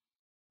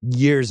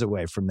years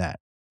away from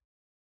that.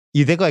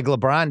 You think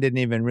LeBron didn't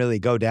even really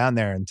go down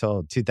there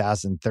until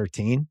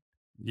 2013?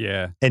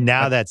 Yeah. And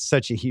now that's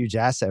such a huge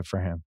asset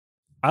for him.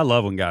 I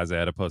love when guys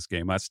add a post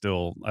game.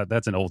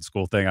 That's an old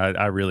school thing.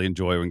 I really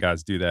enjoy when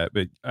guys do that.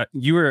 But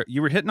you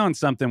were hitting on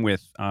something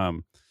with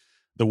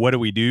the what do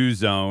we do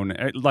zone.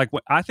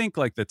 I think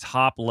the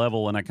top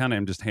level, and I kind of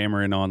am just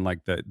hammering on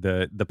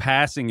the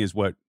passing is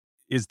what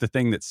is the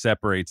thing that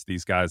separates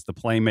these guys. The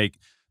playmaking,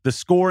 the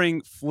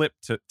scoring flip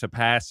to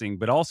passing,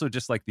 but also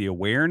just the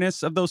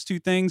awareness of those 2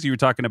 things. You were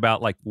talking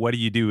about what do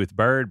you do with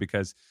Bird,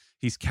 because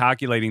he's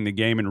calculating the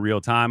game in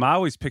real time. I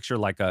always picture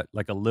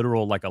a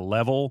literal a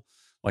level,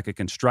 like a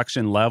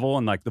construction level,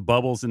 and the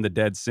bubbles in the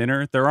dead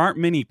center. There aren't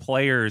many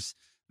players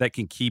that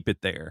can keep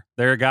it there.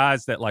 There are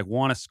guys that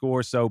want to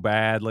score so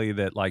badly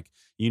that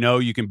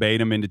you can bait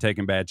them into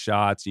taking bad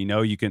shots.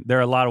 You can. There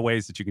are a lot of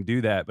ways that you can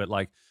do that, but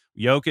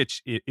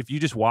Jokic, if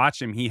you just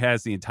watch him, he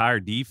has the entire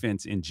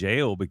defense in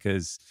jail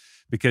because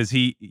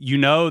he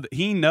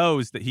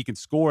knows that he can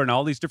score in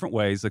all these different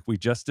ways, like we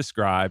just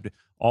described,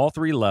 all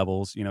 3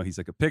 levels. He's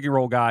a pick and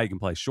roll guy. He can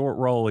play short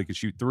roll. He can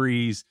shoot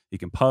threes. He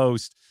can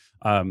post.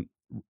 He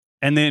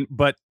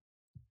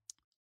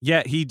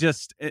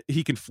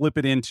can flip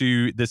it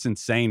into this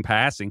insane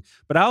passing.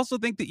 But I also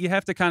think that you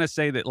have to kind of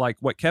say that,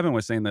 what Kevin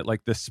was saying, that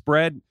the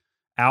spread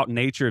out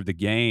nature of the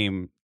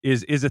game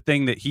is a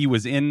thing that he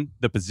was in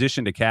the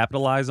position to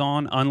capitalize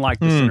on, unlike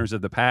the centers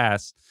of the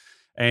past.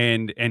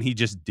 And he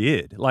just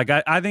did.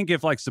 I think if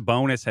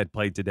Sabonis had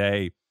played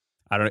today,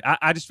 I don't know.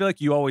 I just feel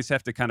like you always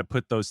have to kind of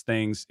put those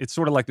things. It's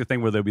sort of like the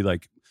thing where they'll be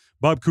like,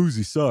 Bob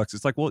Cousy sucks.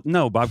 It's well,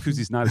 no, Bob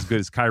Cousy's not as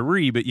good as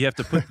Kyrie, but you have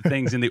to put the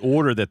things in the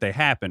order that they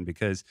happen,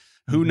 because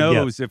who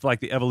knows if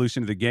the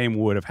evolution of the game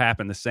would have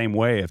happened the same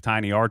way if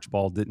Tiny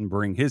Archibald didn't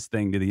bring his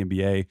thing to the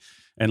NBA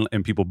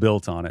and people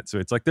built on it. So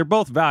it's they're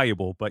both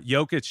valuable, but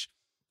Jokic,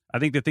 I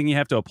think the thing you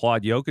have to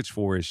applaud Jokic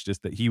for is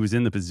just that he was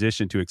in the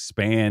position to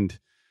expand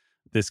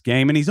this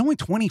game, and he's only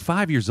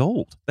 25 years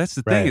old. That's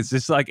the thing. It's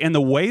just and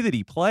the way that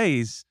he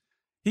plays,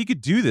 he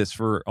could do this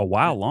for a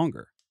while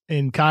longer.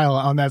 And Kyle,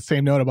 on that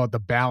same note about the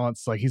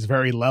balance, he's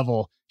very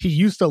level. He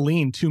used to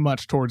lean too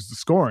much towards the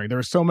scoring. There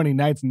were so many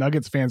nights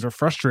Nuggets fans were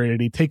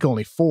frustrated. He'd take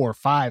only 4,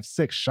 5,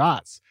 6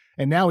 shots.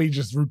 And now he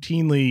just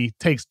routinely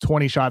takes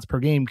 20 shots per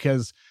game,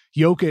 because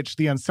Jokic,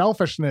 the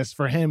unselfishness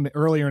for him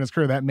earlier in his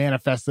career, that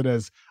manifested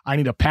as, I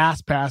need to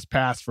pass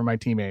for my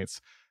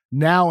teammates.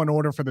 Now, in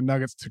order for the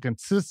Nuggets to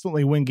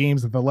consistently win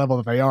games at the level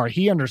that they are,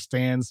 he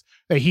understands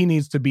that he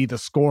needs to be the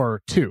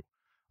scorer too,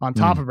 on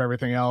top of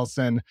everything else.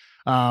 And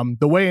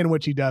the way in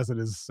which he does it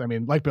is, I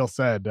mean, like Bill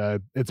said,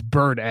 it's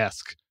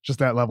Bird-esque, just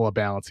that level of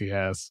balance he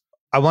has.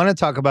 I want to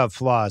talk about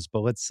flaws,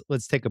 but let's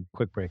take a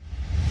quick break.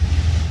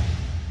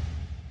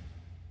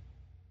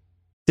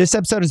 This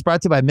episode is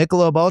brought to you by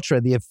Michelob Ultra,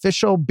 the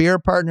official beer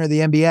partner of the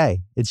NBA.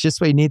 It's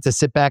just what you need to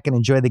sit back and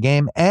enjoy the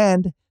game,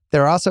 and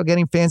they're also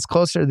getting fans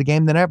closer to the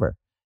game than ever.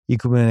 You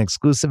can win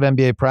exclusive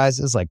NBA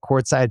prizes like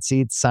courtside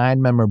seats,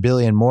 signed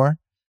memorabilia, and more.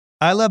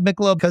 I love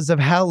Michelob because of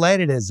how light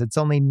it is. It's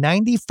only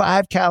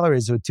 95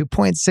 calories with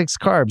 2.6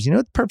 carbs. You know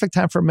what the perfect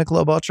time for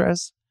Michelob Ultra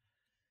is?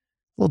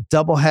 A little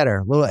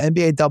doubleheader, little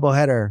NBA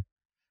doubleheader.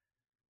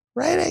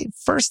 Right,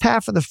 first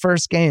half of the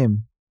first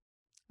game.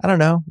 I don't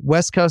know,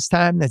 West Coast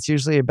time. That's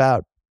usually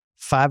about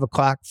 5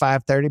 o'clock,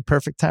 5:30.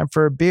 Perfect time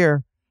for a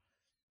beer.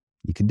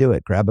 You can do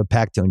it. Grab a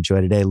pack to enjoy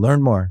today.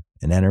 Learn more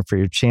and enter for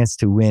your chance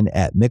to win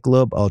at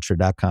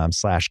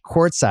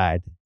MichelobUltra.com/courtside.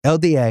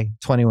 LDA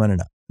 21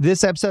 and up.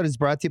 This episode is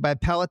brought to you by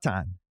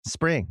Peloton.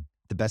 Spring,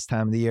 the best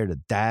time of the year to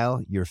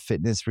dial your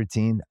fitness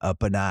routine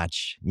up a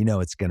notch. You know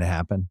what's going to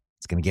happen.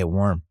 It's going to get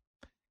warm.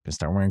 You're going to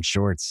start wearing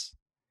shorts.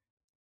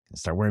 You're going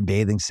to start wearing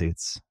bathing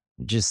suits.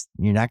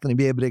 You're not going to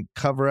be able to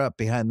cover up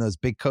behind those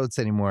big coats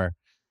anymore.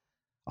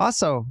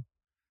 Also,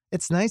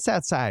 it's nice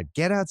outside.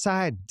 Get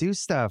outside, do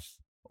stuff.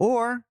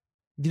 Or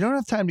if you don't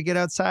have time to get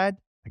outside,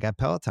 I got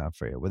Peloton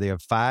for you. Whether you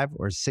have 5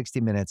 or 60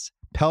 minutes,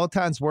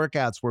 Peloton's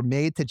workouts were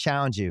made to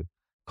challenge you.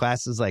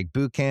 Classes like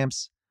boot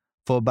camps,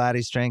 full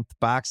body strength,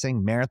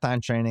 boxing,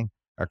 marathon training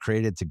are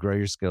created to grow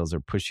your skills or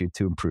push you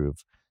to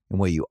improve in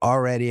what you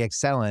already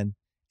excel in,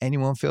 and you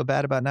won't feel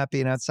bad about not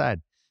being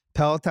outside.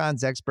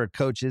 Peloton's expert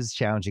coaches,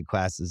 challenging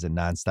classes, and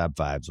nonstop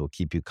vibes will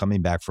keep you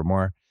coming back for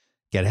more.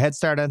 Get a head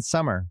start on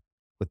summer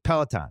with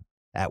Peloton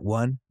at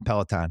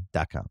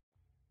onepeloton.com.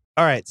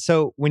 All right,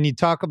 so when you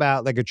talk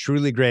about like a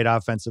truly great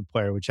offensive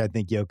player, which I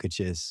think Jokic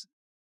is,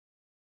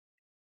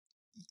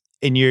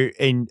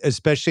 and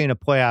especially in a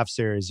playoff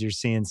series, you're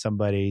seeing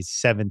somebody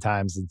 7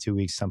 times in 2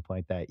 weeks, something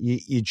like that.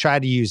 You try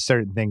to use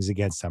certain things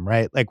against them,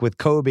 right? Like with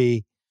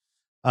Kobe,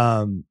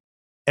 and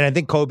I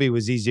think Kobe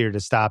was easier to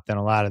stop than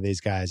a lot of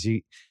these guys.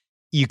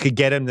 You could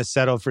get him to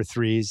settle for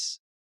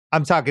threes.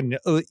 I'm talking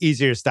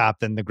easier to stop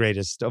than the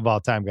greatest of all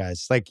time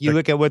guys. Like you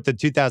look at what the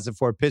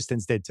 2004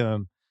 Pistons did to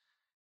him.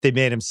 They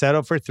made him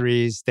settle for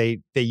threes.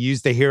 They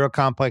used the hero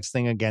complex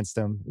thing against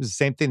him. It was the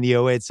same thing the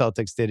 08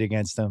 Celtics did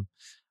against him.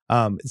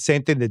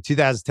 Same thing the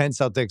 2010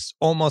 Celtics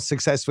almost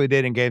successfully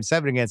did in Game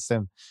 7 against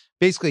him.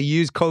 Basically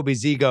use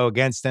Kobe's ego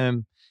against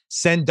him,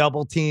 send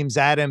double teams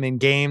at him in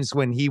games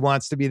when he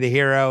wants to be the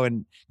hero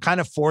and kind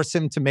of force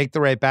him to make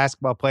the right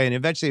basketball play. And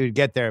eventually he would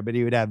get there, but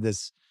he would have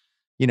this,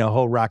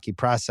 whole rocky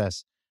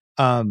process.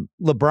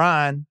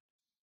 LeBron,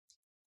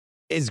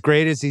 as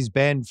great as he's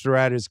been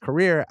throughout his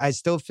career, I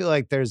still feel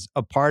like there's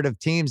a part of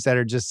teams that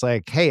are just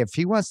like, hey, if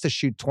he wants to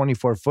shoot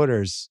 24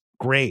 footers,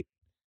 great.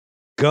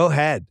 Go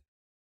ahead.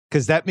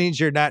 Because that means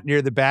you're not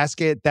near the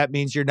basket. That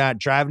means you're not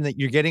driving it.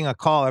 You're getting a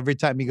call every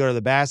time you go to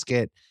the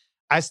basket.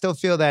 I still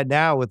feel that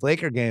now with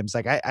Laker games.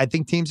 Like I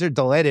think teams are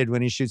delighted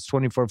when he shoots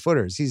 24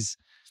 footers. He's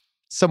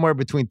somewhere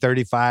between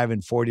 35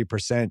 and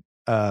 40%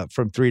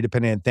 from three,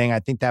 depending on thing.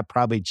 I think that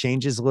probably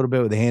changes a little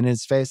bit with the hand in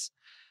his face.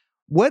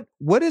 What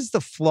is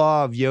the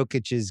flaw of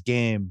Jokic's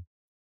game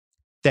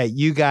that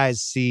you guys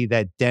see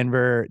that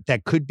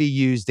could be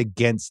used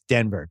against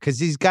Denver? Because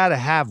he's got to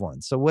have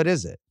one. So what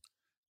is it?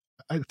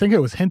 I think it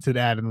was hinted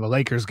at in the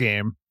Lakers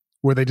game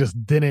where they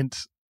just didn't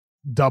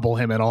double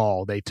him at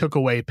all. They took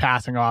away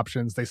passing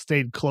options. They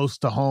stayed close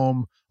to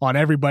home on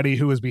everybody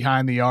who was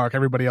behind the arc,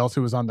 everybody else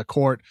who was on the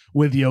court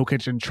with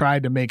Jokic, and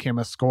tried to make him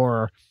a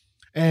scorer.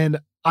 And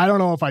I don't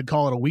know if I'd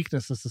call it a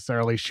weakness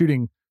necessarily,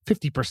 shooting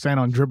 50%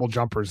 on dribble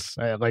jumpers.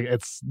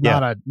 It's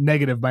not a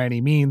negative by any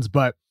means,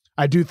 but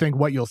I do think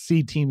what you'll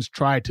see teams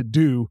try to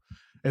do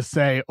is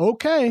say,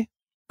 okay,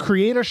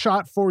 create a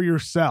shot for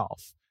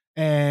yourself.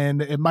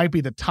 And it might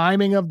be the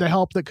timing of the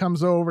help that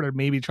comes over to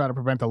maybe try to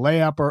prevent the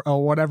layup or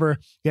whatever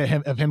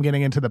of him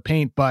getting into the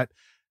paint, but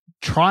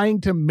trying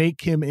to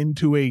make him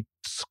into a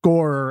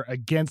scorer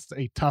against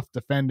a tough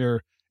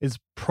defender is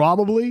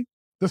probably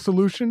the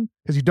solution,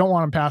 because you don't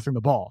want him passing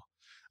the ball.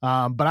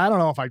 But I don't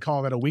know if I'd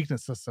call that a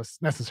weakness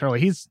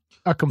necessarily. He's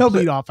a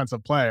complete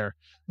offensive player.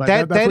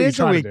 But that is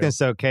a weakness,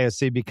 though,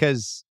 KSC,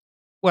 because,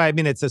 well, I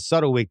mean, it's a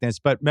subtle weakness.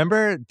 But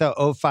remember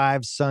the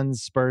 05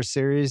 Suns Spurs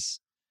series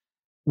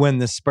when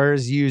the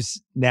Spurs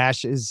used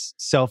Nash's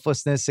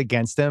selflessness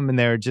against him, and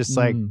they were just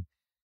like,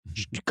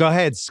 go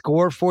ahead,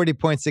 score 40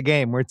 points a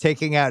game. We're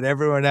taking out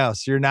everyone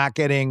else. You're not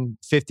getting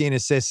 15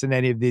 assists in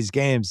any of these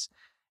games.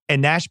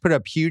 And Nash put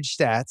up huge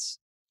stats.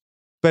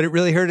 But it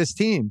really hurt his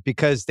team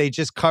because they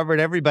just covered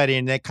everybody,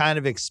 and they kind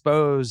of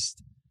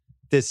exposed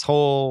this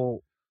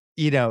whole,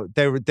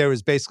 there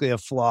was basically a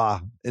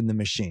flaw in the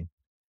machine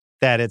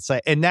that it's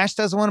like, and Nash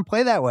doesn't want to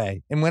play that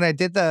way. And when I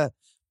did the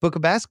Book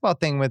of Basketball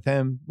thing with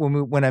him,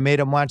 when I made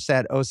him watch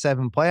that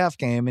 07 playoff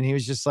game, and he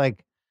was just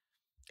like,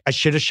 I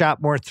should have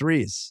shot more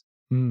threes.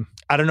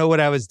 I don't know what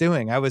I was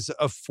doing. I was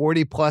a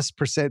 40+%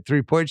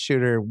 3-point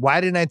shooter.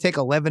 Why didn't I take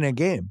 11 a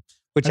game?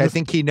 Which I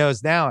think he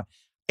knows now.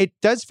 It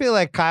does feel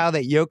like, Kyle,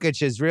 that Jokic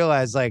has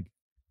realized, like,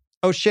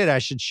 oh shit, I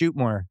should shoot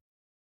more.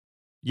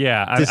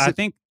 Yeah, I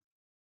think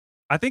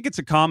it's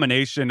a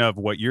combination of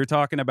what you're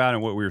talking about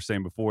and what we were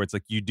saying before. It's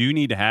like you do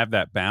need to have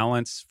that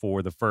balance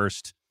for the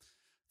first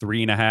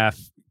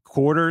 3.5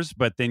 quarters,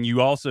 but then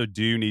you also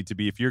do need to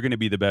be, if you're going to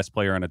be the best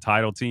player on a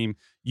title team,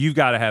 you've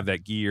got to have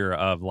that gear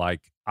of like,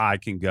 I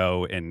can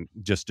go and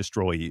just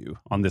destroy you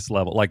on this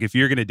level. Like if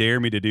you're going to dare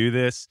me to do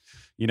this,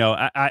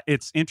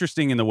 it's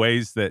interesting in the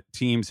ways that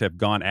teams have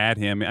gone at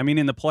him. I mean,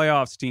 in the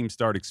playoffs, teams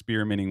start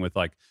experimenting with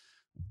like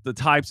the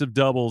types of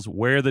doubles,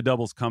 where the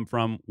doubles come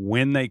from,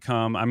 when they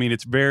come. I mean,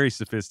 it's very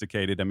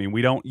sophisticated. I mean,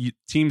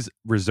 teams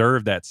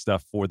reserve that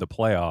stuff for the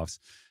playoffs.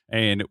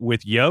 And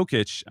with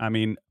Jokic, I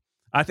mean,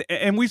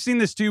 and we've seen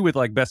this too with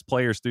like best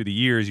players through the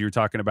years. You were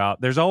talking about,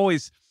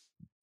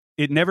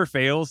 it never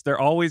fails. There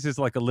always is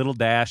like a little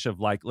dash of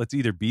like, let's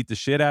either beat the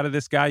shit out of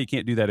this guy. You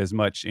can't do that as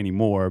much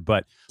anymore,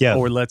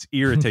 or let's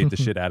irritate the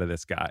shit out of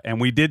this guy. And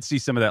we did see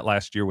some of that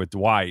last year with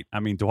Dwight. I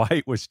mean,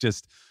 Dwight was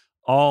just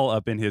all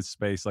up in his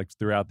space like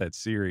throughout that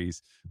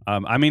series.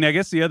 I mean, I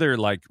guess the other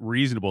like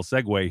reasonable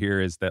segue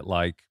here is that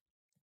like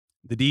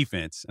the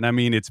defense. And I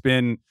mean, it's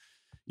been,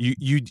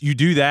 you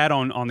do that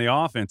on the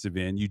offensive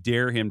end. You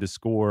dare him to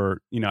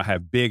score,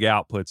 have big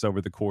outputs over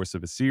the course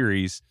of a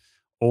series,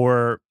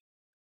 or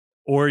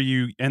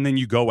then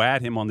you go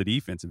at him on the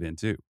defensive end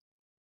too.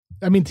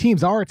 I mean,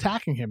 teams are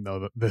attacking him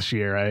though this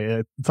year.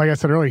 It's like I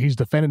said earlier, he's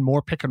defended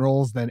more pick and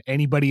rolls than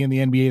anybody in the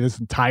NBA this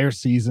entire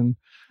season.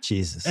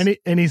 Jesus,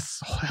 and he's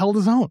held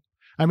his own.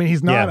 I mean,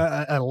 he's not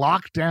a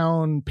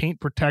lockdown paint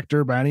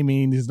protector by any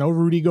means. He's no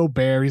Rudy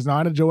Gobert. He's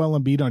not a Joel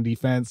Embiid on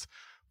defense,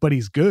 but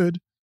he's good.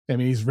 I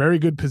mean, he's very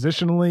good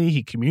positionally.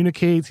 He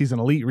communicates. He's an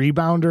elite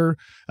rebounder.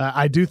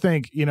 I do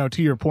think,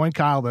 to your point,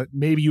 Kyle, that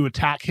maybe you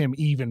attack him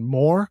even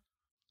more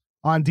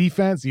on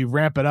defense. You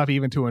ramp it up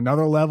even to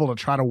another level to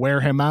try to wear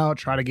him out,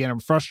 try to get him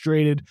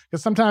frustrated.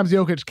 Because sometimes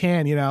Jokic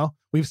can,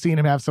 we've seen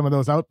him have some of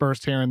those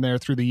outbursts here and there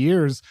through the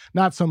years.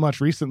 Not so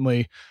much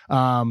recently,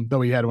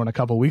 though he had one a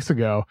couple weeks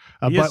ago.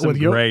 He has some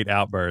great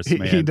outbursts,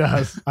 man. He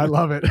does. I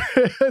love it.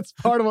 It's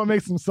part of what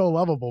makes him so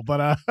lovable.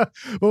 But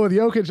with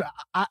Jokic,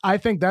 I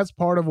think that's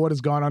part of what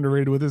has gone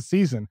underrated with this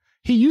season.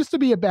 He used to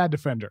be a bad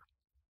defender.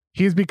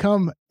 He's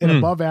become an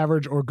above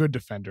average or good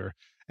defender.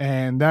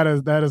 And that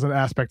is an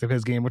aspect of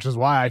his game, which is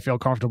why I feel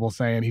comfortable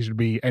saying he should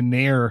be a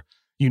near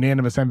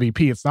unanimous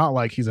MVP. It's not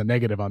like he's a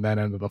negative on that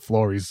end of the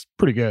floor. He's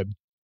pretty good.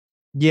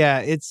 Yeah,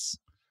 it's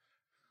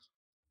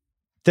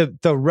the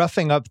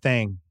roughing up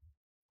thing.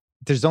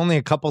 There's only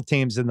a couple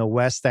teams in the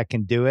West that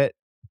can do it,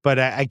 but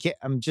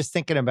I'm just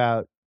thinking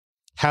about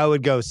how it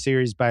would go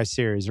series by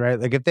series, right?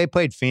 Like if they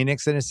played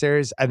Phoenix in a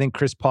series, I think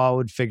Chris Paul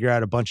would figure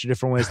out a bunch of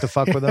different ways to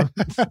fuck with them.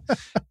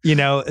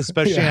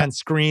 Especially on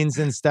screens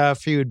and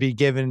stuff. He would be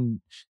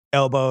given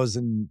elbows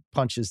and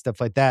punches,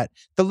 stuff like that.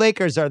 The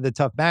Lakers are the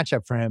tough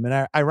matchup for him.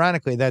 And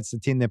ironically, that's the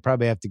team they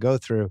probably have to go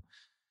through.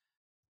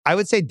 I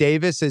would say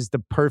Davis is the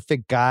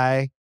perfect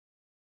guy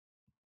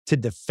to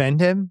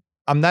defend him.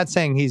 I'm not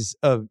saying he's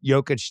a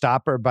Jokic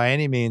stopper by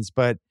any means,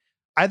 but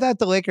I thought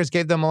the Lakers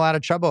gave them a lot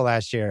of trouble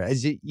last year.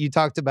 As you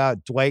talked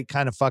about Dwight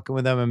kind of fucking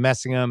with them and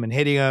messing them and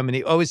hitting them. And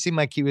he always seemed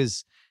like he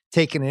was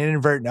taking an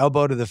inadvertent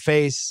elbow to the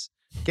face,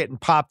 getting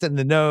popped in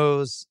the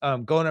nose,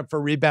 going up for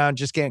a rebound,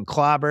 just getting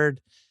clobbered.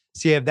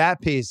 So you have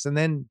that piece. And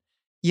then,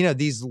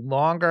 these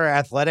longer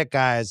athletic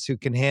guys who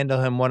can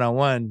handle him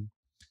one-on-one.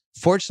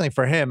 Fortunately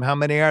for him, how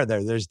many are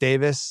there? There's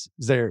Davis.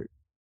 Is there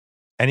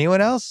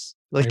anyone else?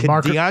 Like, could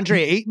DeAndre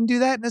Ayton do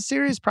that in a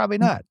series? Probably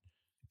not.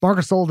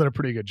 Marcus Gasol did a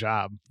pretty good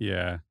job.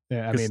 Yeah.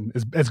 Yeah, I mean,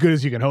 as good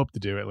as you can hope to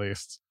do, at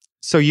least.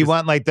 So you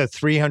want like the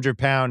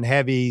 300-pound,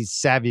 heavy,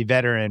 savvy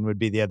veteran would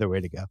be the other way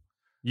to go.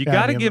 You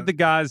got to give the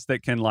guys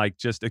that can like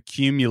just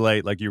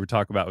accumulate, like you were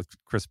talking about with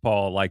Chris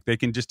Paul, like they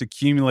can just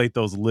accumulate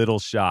those little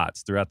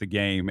shots throughout the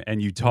game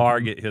and you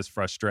target his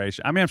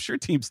frustration. I mean, I'm sure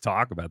teams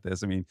talk about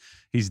this. I mean,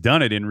 he's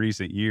done it in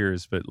recent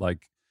years, but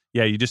like,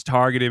 yeah, you just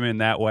target him in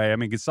that way. I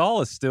mean,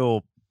 Gasol is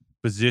still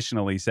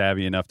positionally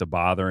savvy enough to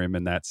bother him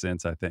in that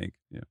sense, I think.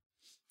 Yeah.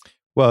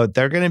 Well,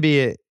 they're going to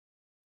be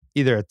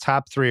either a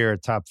top 3 or a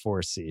top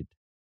 4 seed.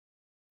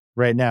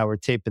 Right now, we're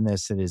taping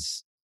this. It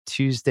is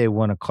Tuesday,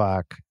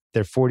 1:00.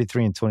 They're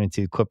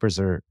 43-22. Clippers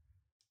are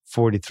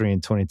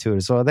 43-22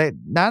 as well. They're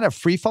not a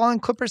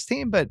free-falling Clippers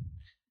team, but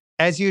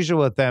as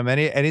usual with them,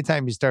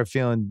 anytime you start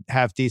feeling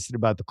half decent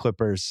about the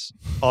Clippers,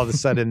 all of a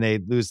sudden they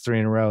lose 3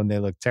 in a row and they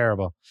look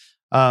terrible.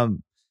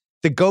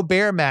 The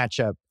Gobert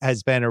matchup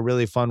has been a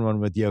really fun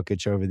one with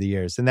Jokic over the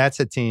years. And that's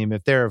a team,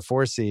 if they're a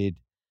 4 seed,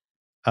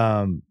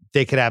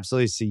 they could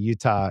absolutely see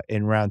Utah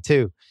in round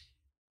 2.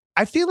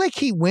 I feel like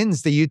he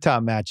wins the Utah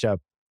matchup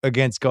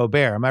against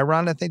Gobert. Am I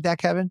wrong to think that,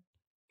 Kevin?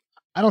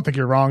 I don't think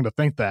you're wrong to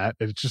think that.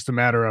 It's just a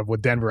matter of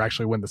would Denver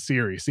actually win the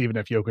series, even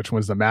if Jokic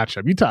wins the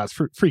matchup. Utah's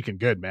freaking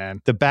good,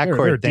 man. The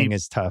backcourt thing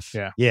is tough.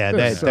 Yeah,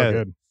 that's so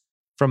good.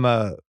 From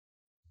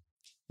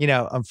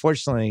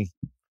unfortunately,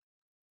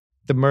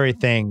 the Murray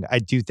thing, I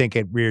do think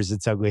it rears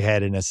its ugly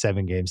head in a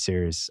 7-game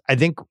series. I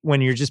think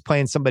when you're just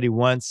playing somebody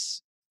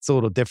once, it's a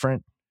little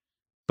different.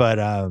 But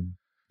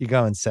you're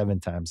going 7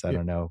 times. I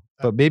don't know.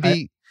 But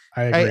maybe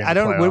I agree. I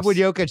don't. What would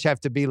Jokic have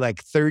to be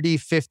like 30,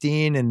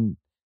 15, and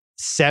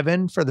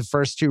 7 for the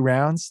first 2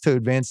 rounds to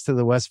advance to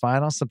the West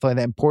Finals, something like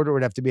that? And Porter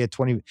would have to be at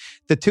 20.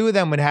 The two of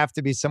them would have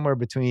to be somewhere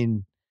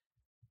between,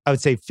 I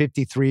would say,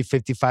 53,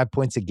 55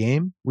 points a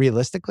game,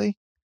 realistically.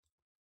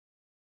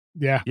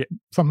 Yeah,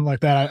 something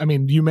like that. I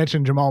mean, you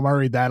mentioned Jamal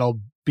Murray.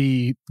 That'll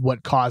be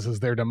what causes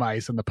their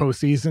demise in the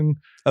postseason.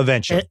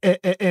 Eventually.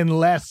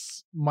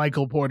 Unless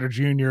Michael Porter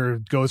Jr.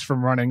 goes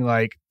from running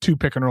like 2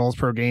 pick and rolls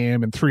per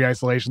game and 3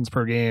 isolations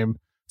per game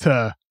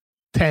to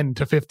 10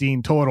 to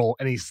 15 total,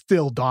 and he's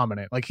still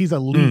dominant. Like, he's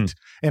elite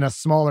in a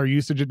smaller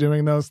usage of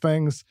doing those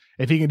things.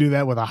 If he can do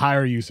that with a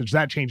higher usage,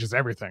 that changes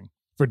everything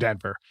for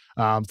Denver.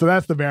 So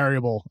that's the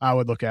variable I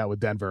would look at with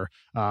Denver.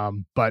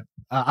 But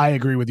I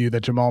agree with you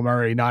that Jamal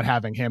Murray, not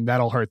having him,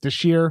 that'll hurt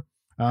this year.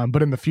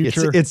 But in the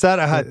future, it's not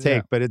a hot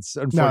take, but it's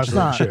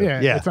unfortunately true.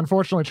 Yeah, it's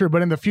unfortunately true.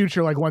 But in the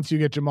future, like once you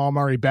get Jamal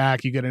Murray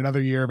back, you get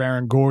another year of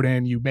Aaron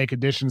Gordon. You make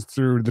additions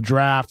through the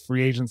draft,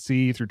 free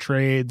agency, through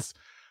trades.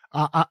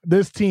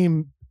 This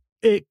team,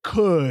 it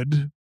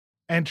could,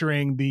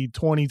 entering the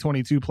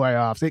 2022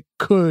 playoffs, it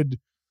could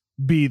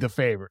be the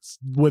favorites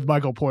with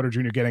Michael Porter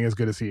Jr. getting as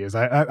good as he is.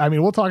 I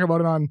mean, we'll talk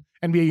about it on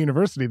NBA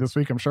University this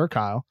week, I'm sure,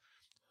 Kyle.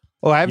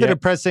 Oh, I have a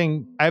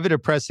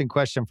depressing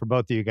question for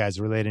both of you guys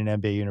relating to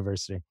NBA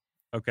University.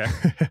 Okay.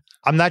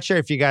 I'm not sure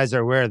if you guys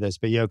are aware of this,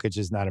 but Jokic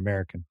is not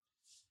American.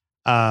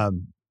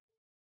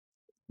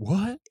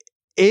 What?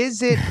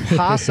 Is it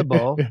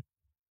possible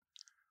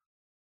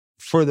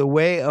for the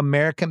way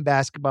American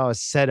basketball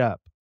is set up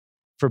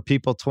for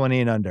people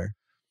 20 and under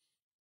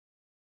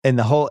and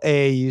the whole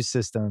AAU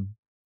system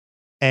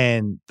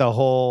and the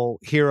whole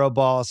hero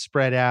ball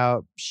spread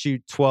out,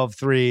 shoot 12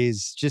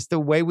 threes, just the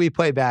way we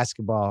play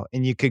basketball,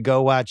 and you could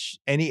go watch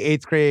any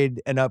 8th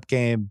grade and up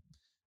game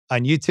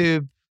on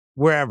YouTube,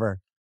 wherever.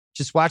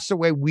 Just watch the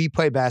way we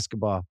play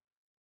basketball.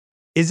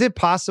 Is it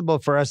possible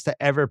for us to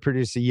ever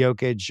produce a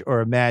Jokic or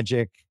a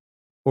Magic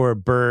or a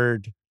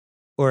Bird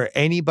or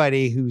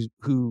anybody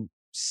who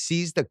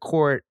sees the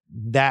court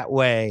that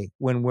way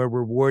when we're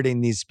rewarding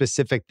these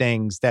specific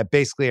things that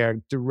basically are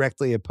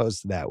directly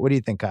opposed to that? What do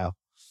you think, Kyle?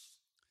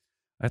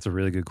 That's a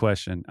really good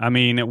question. I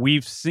mean,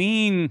 we've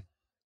seen,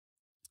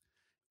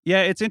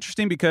 it's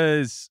interesting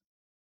because,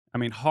 I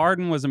mean,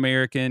 Harden was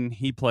American.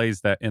 He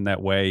plays that in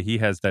that way. He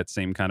has that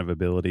same kind of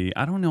ability.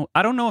 I don't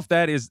know if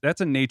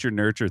that's a nature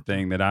nurture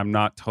thing that I'm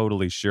not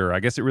totally sure. I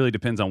guess it really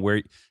depends on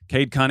where.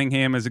 Cade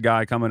Cunningham is a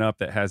guy coming up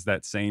that has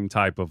that same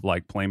type of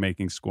like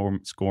playmaking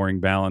scoring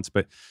balance.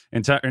 But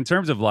in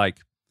terms of like,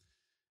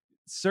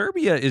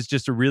 Serbia is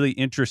just a really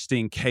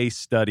interesting case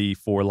study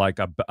for like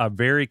a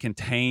very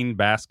contained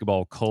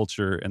basketball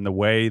culture and the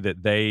way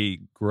that they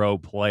grow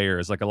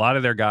players. Like a lot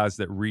of their guys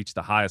that reach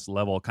the highest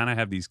level kind of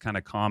have these kind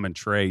of common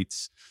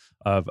traits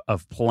of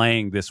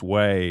playing this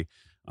way.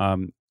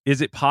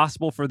 Is it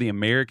possible for the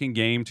American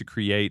game to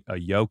create a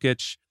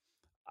Jokic?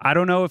 I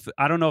don't know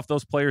if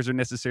those players are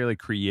necessarily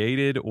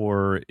created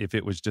or if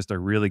it was just a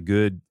really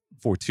good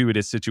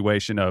fortuitous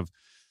situation of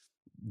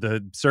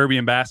the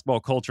Serbian basketball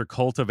culture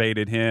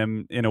cultivated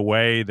him in a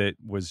way that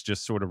was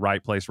just sort of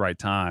right place, right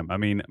time. I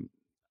mean,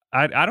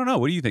 I don't know.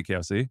 What do you think,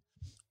 Kelsey?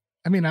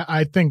 I mean,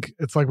 I think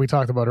it's like we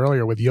talked about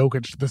earlier with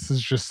Jokic. This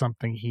is just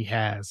something he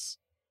has.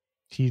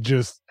 He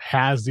just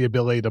has the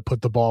ability to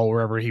put the ball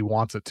wherever he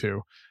wants it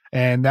to.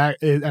 And that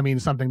is, I mean,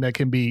 something that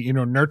can be,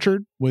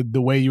 nurtured with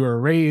the way you were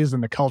raised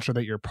and the culture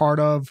that you're part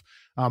of.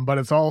 But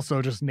it's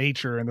also just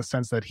nature in the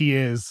sense that he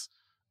is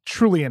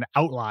truly an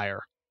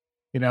outlier.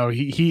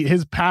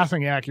 His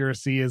passing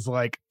accuracy is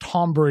like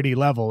Tom Brady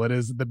level. It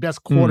is the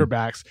best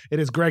quarterbacks. It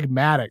is Greg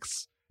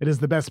Maddux. It is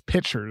the best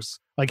pitchers.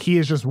 Like, he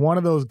is just one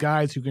of those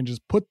guys who can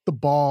just put the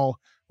ball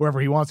wherever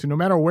he wants to, no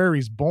matter where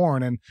he's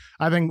born. And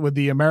I think with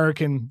the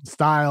American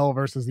style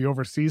versus the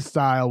overseas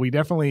style, we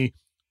definitely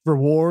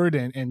reward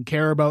and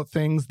care about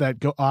things that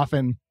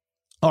often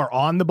are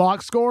on the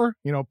box score,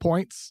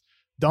 points,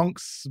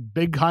 dunks,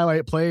 big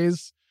highlight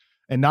plays,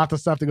 and not the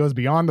stuff that goes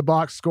beyond the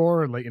box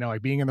score,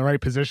 like being in the right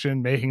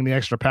position, making the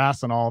extra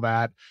pass and all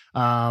that.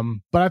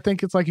 But I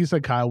think it's like you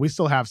said, Kyle, we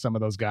still have some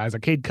of those guys.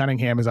 Like Cade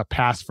Cunningham is a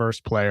pass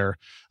first player.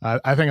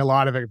 I think a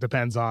lot of it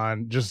depends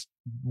on just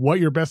what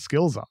your best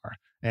skills are.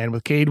 And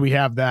with Cade, we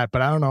have that,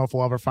 but I don't know if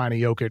we'll ever find a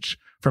Jokic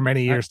for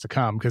many years to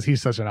come because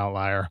he's such an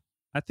outlier.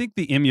 I think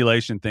the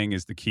emulation thing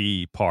is the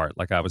key part,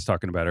 like I was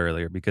talking about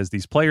earlier, because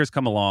these players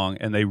come along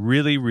and they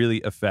really,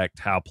 really affect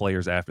how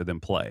players after them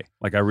play.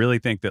 Like, I really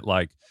think that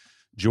like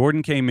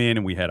Jordan came in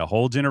and we had a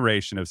whole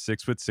generation of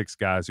 6'6"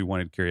 guys who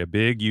wanted to carry a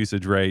big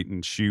usage rate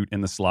and shoot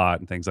in the slot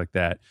and things like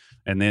that.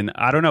 And then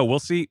I don't know, we'll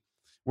see.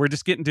 We're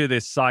just getting to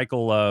this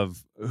cycle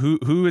of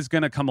who is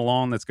going to come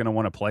along that's going to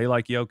want to play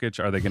like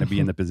Jokic. Are they going to be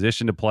in the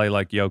position to play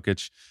like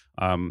Jokic?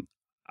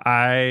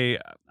 I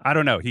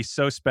don't know. He's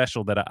so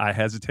special that I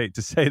hesitate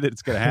to say that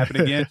it's going to happen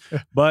again.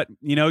 But,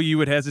 you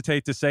would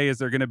hesitate to say, is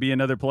there going to be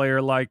another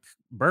player like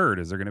Bird?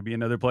 Is there going to be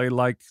another player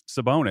like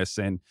Sabonis?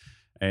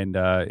 And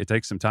it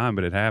takes some time,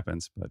 but it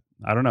happens. But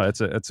I don't know.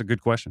 It's a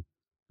good question.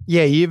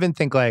 Yeah, you even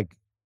think like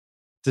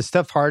the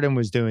stuff Harden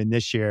was doing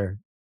this year,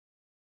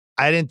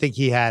 I didn't think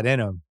he had in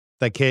him.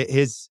 Like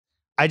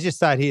I just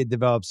thought he had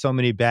developed so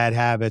many bad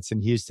habits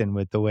in Houston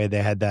with the way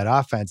they had that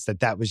offense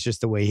that was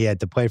just the way he had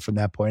to play from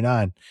that point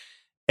on.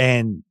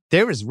 And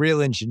there was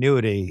real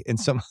ingenuity in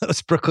some of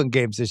those Brooklyn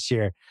games this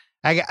year.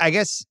 I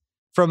guess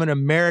from an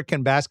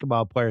American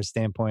basketball player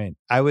standpoint,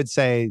 I would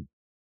say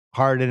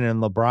Harden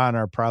and LeBron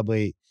are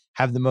probably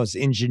have the most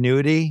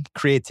ingenuity,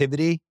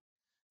 creativity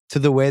to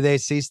the way they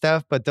see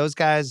stuff. But those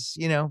guys,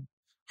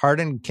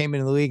 Harden came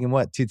into the league in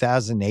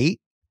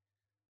 2008?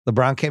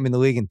 LeBron came in the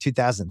league in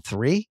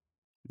 2003?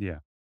 Yeah.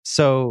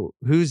 So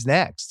who's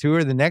next? Who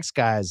are the next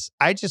guys?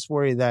 I just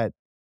worry that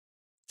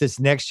this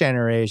next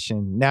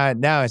generation,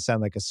 now I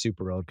sound like a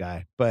super old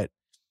guy, but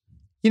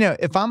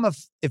if I'm a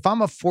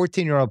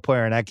 14-year-old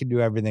player and I can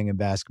do everything in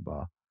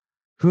basketball,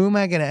 who am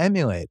I going to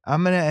emulate?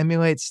 I'm going to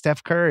emulate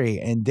Steph Curry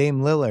and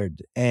Dame Lillard,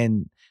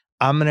 and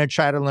I'm going to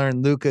try to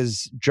learn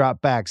Luka's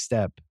drop back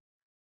step.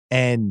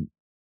 And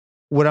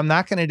what I'm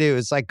not going to do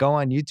is like go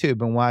on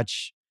YouTube and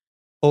watch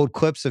old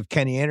clips of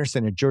Kenny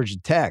Anderson at Georgia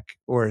Tech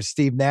or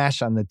Steve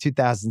Nash on the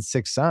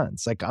 2006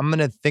 Suns. Like I'm going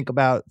to think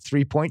about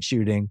 3-point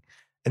shooting,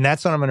 and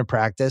that's what I'm going to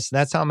practice.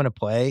 That's how I'm going to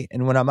play.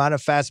 And when I'm on a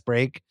fast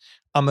break,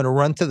 I'm going to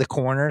run to the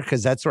corner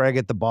because that's where I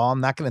get the ball.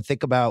 I'm not going to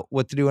think about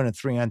what to do in a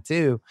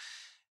 3-on-2.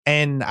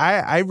 And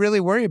I really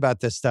worry about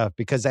this stuff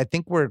because I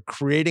think we're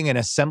creating an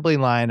assembly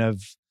line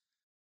of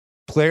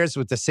players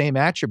with the same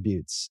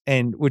attributes,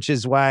 and which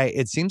is why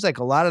it seems like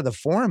a lot of the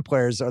foreign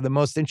players are the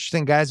most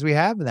interesting guys we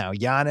have now.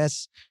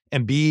 Giannis,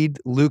 Embiid,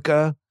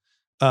 Luka,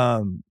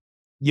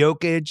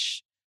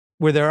 Jokic,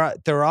 where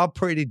they're all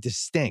pretty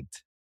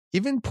distinct.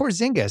 Even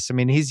Porzingis, I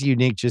mean, he's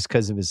unique just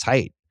because of his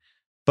height.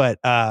 But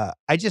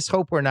I just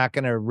hope we're not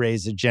going to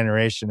raise a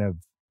generation of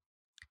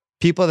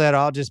people that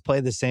all just play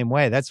the same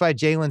way. That's why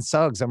Jalen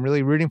Suggs, I'm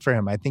really rooting for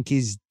him. I think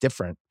he's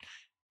different.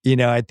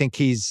 I think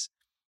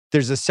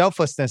there's a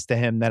selflessness to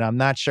him that I'm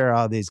not sure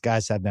all these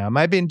guys have now. Am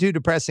I being too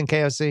depressing,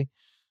 KOC?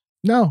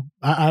 No,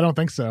 I don't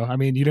think so. I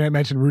mean, you didn't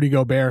mention Rudy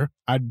Gobert.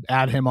 I'd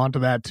add him onto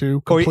that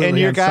too. And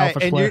your guy,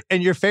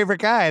 and your favorite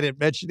guy, I didn't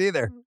mention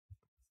either.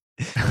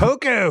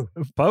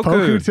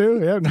 Poku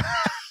too. Yeah.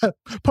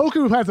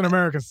 Poku has an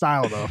American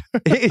style though.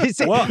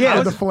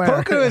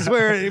 Poku is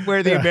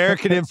where the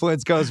American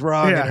influence goes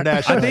wrong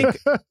internationally.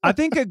 I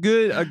think a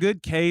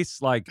good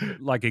case like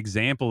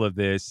example of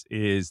this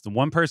is the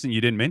one person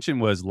you didn't mention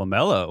was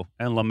LaMelo,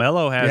 and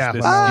LaMelo has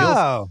this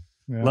skill.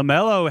 Yeah.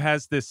 LaMelo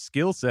has this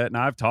skill set, and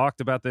I've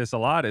talked about this a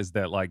lot. Is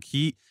that like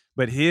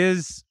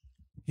his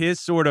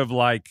sort of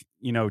like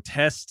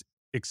test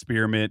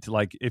experiment?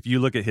 Like if you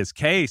look at his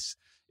case,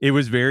 it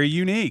was very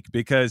unique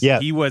because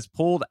he was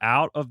pulled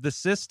out of the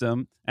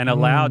system and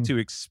allowed to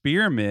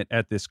experiment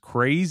at this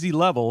crazy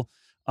level,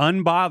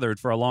 unbothered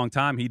for a long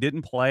time. He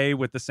didn't play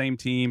with the same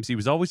teams. He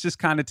was always just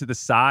kind of to the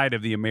side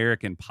of the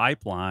American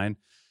pipeline,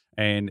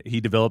 and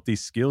he developed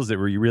these skills that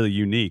were really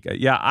unique.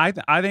 I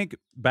think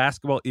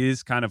basketball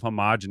is kind of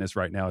homogenous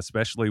right now,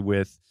 especially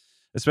with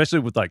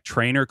like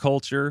trainer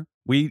culture.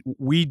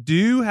 We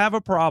do have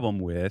a problem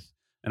with,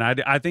 and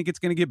I think it's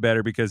going to get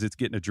better because it's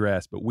getting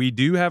addressed. But we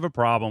do have a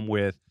problem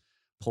with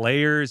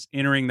players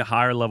entering the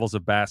higher levels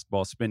of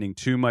basketball spending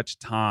too much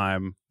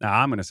time. Now,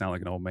 I'm going to sound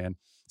like an old man.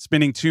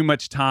 Spending too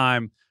much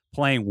time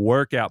playing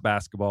workout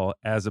basketball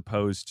as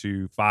opposed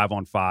to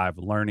 5-on-5,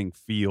 learning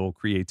feel,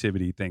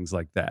 creativity, things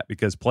like that.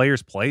 Because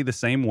players play the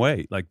same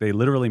way. Like they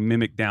literally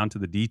mimic down to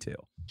the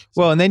detail.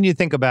 Well, and then you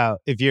think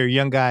about if you're a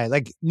young guy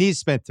like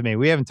Neesmith. To me,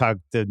 we haven't talked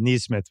the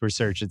Neesmith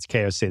research. It's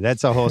KOC.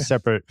 That's a whole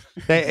separate.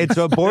 It's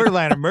a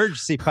borderline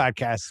emergency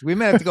podcast. We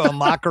may have to go in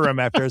locker room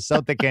after a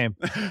Celtic game.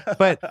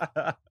 But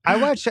I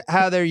watch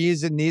how they're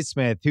using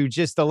Neesmith, who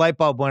just the light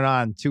bulb went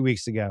on 2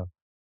 weeks ago,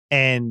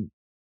 and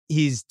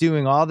he's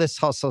doing all this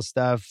hustle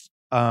stuff.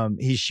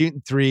 He's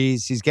shooting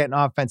threes. He's getting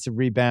offensive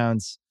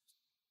rebounds,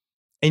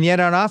 and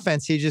yet on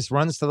offense, he just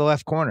runs to the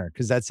left corner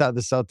because that's how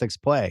the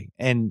Celtics play.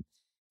 And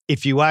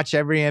if you watch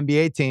every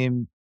NBA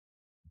team,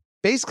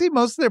 basically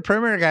most of their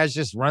perimeter guys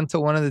just run to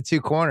one of the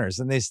two corners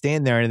and they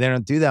stand there and they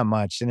don't do that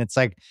much. And it's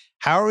like,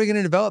 how are we going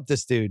to develop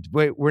this dude?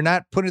 We're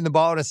not putting the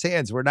ball in his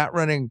hands. We're not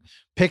running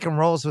pick and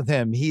rolls with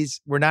him.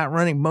 We're not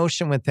running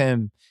motion with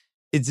him.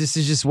 This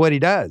is just what he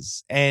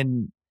does.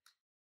 And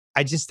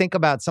I just think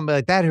about somebody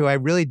like that who I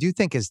really do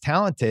think is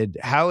talented.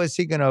 How is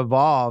he going to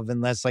evolve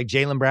unless like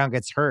Jaylen Brown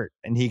gets hurt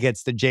and he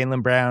gets the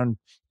Jaylen Brown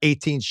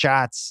 18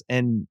 shots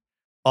and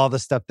all the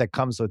stuff that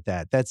comes with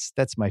that? That's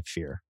my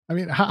fear. I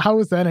mean, how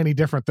is that any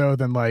different though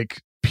than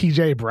like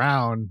PJ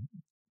Brown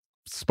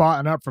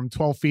spotting up from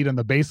 12 feet in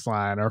the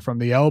baseline or from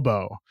the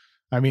elbow?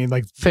 I mean,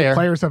 like Fair.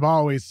 Players have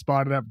always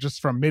spotted up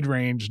just from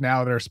mid-range.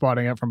 Now they're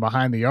spotting up from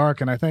behind the arc.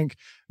 And I think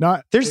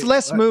there's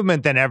less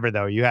movement than ever,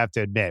 though. You have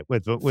to admit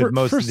with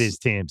most of these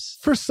teams.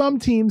 For some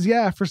teams,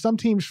 yeah. For some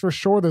teams, for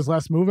sure, there's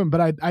less movement.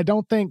 But I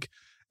don't think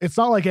it's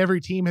not like every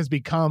team has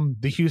become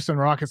the Houston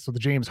Rockets with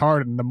James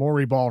Harden, the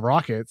Morey Ball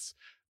Rockets.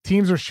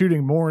 Teams are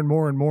shooting more and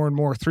more and more and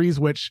more threes,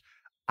 which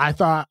I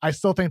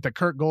still think the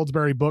Kirk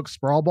Goldsberry book,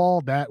 Sprawl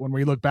Ball, that when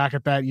we look back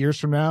at that years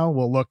from now,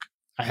 will look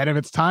ahead of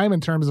its time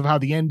in terms of how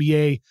the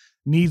NBA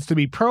needs to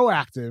be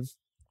proactive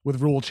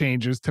with rule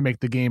changes to make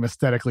the game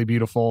aesthetically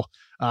beautiful,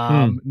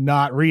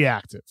 not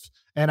reactive.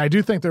 And I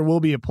do think there will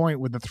be a point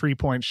with the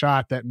 3-point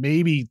shot that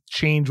maybe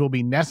change will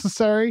be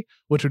necessary,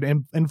 which would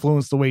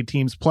influence the way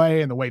teams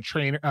play and the way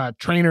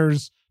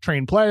trainers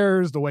train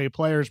players, the way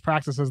players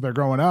practice as they're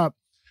growing up.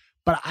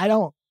 But I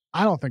don't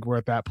think we're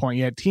at that point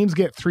yet. Teams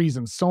get threes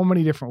in so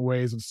many different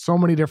ways with so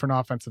many different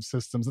offensive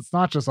systems. It's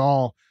not just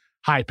all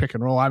high pick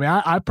and roll. I mean,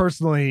 I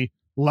personally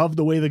love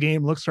the way the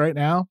game looks right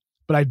now,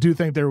 but I do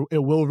think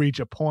it will reach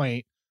a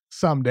point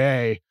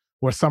someday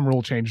where some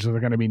rule changes are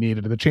going to be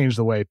needed to change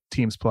the way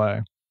teams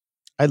play.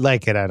 I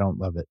like it. I don't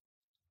love it.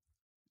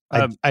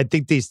 I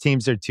think these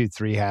teams are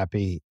 2-3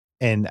 happy.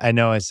 And I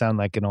know I sound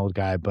like an old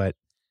guy, but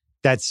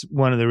that's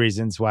one of the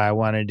reasons why I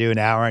want to do an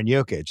hour on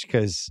Jokic,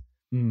 because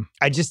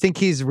I just think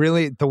he's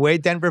really, the way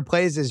Denver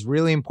plays is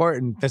really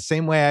important. The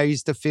same way I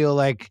used to feel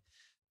like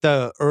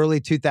the early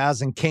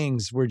 2000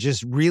 Kings were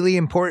just really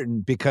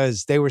important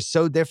because they were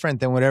so different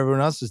than what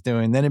everyone else was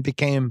doing. Then it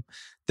became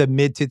the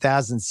mid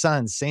 2000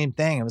 Suns, same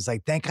thing. It was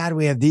like, thank God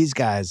we have these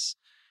guys.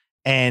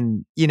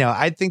 And,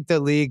 I think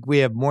the league, we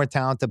have more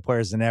talented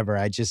players than ever.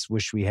 I just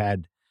wish we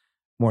had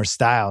more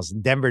styles.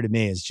 And Denver to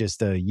me is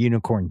just a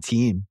unicorn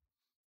team.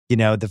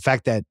 The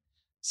fact that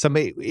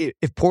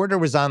if Porter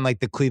was on like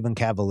the Cleveland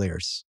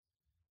Cavaliers,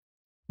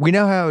 we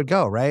know how it would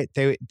go, right?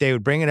 They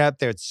would bring it up,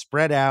 they would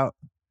spread out.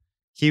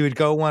 He would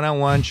go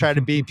one-on-one, try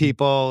to beat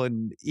people,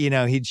 and,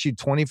 he'd shoot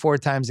 24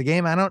 times a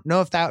game. I don't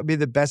know if that would be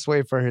the best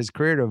way for his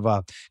career to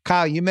evolve.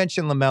 Kyle, you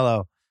mentioned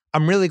LaMelo.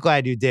 I'm really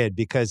glad you did,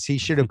 because he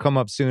should have come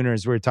up sooner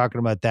as we were talking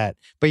about that.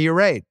 But you're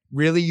right.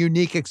 Really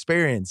unique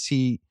experience.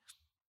 The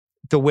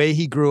way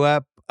he grew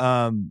up,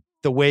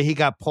 the way he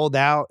got pulled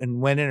out and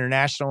went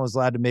international, was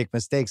allowed to make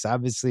mistakes,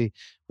 obviously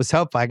was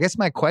helpful. I guess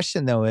my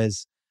question, though,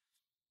 is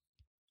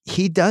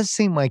he does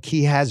seem like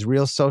he has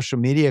real social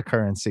media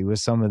currency with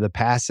some of the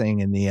passing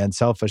and the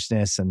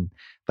unselfishness. And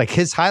like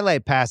his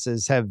highlight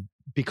passes have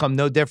become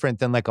no different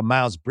than like a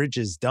Miles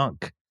Bridges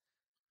dunk.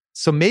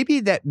 So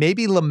maybe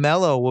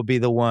LaMelo will be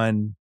the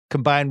one,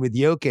 combined with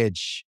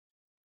Jokic,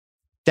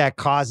 that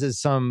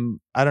causes some,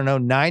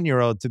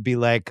 9-year-old to be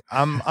like,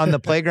 I'm on the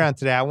playground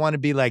today. I want to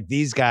be like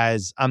these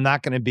guys. I'm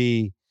not going to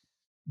be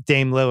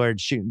Dame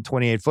Lillard shooting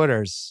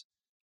 28-footers.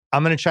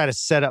 I'm going to try to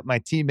set up my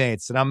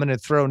teammates, and I'm going to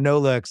throw no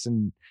looks.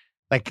 And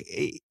like,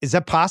 is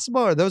that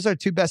possible? Or those are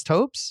two best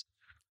hopes?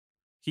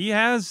 He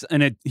has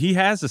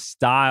a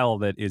style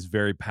that is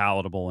very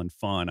palatable and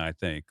fun, I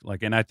think.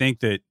 And I think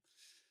that,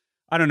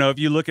 I don't know, if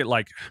you look at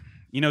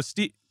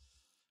Steve,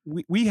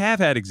 we have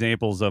had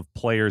examples of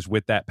players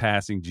with that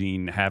passing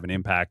gene have an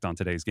impact on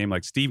today's game.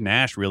 Like Steve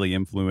Nash really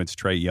influenced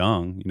Trae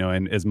Young,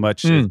 and as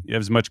much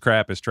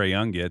crap as Trae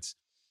Young gets,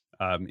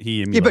 but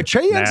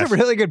Trae Young's a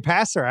really good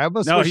passer.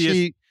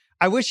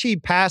 I wish he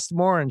passed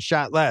more and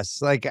shot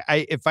less. Like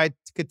if I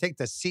could take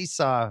the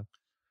seesaw,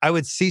 I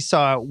would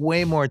seesaw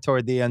way more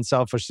toward the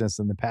unselfishness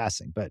than the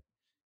passing. But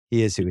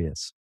he is who he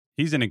is.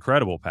 He's an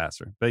incredible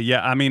passer. But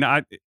yeah, I mean,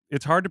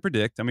 it's hard to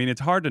predict. I mean,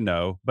 it's hard to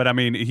know. But I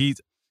mean,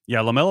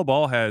 LaMelo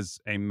Ball has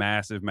a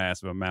massive,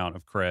 massive amount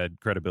of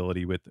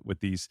credibility with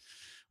these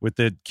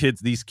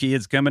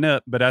kids coming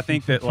up. But I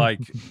think that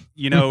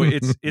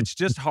it's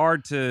just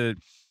hard to.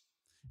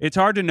 It's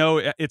hard to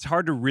know. It's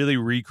hard to really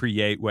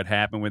recreate what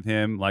happened with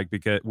him,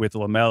 with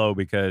LaMelo,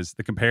 because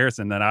the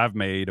comparison that I've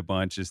made a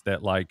bunch is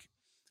that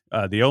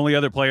the only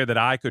other player that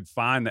I could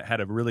find that had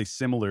a really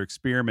similar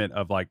experiment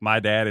of my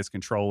dad is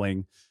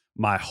controlling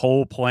my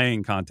whole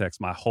playing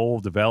context, my whole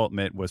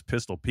development, was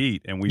Pistol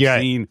Pete, and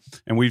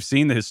we've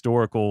seen the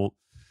historical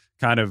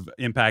kind of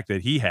impact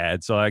that he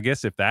had. So I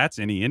guess if that's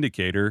any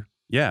indicator,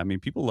 yeah, I mean,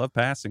 people love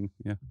passing,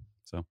 yeah.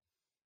 So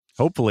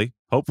hopefully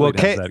it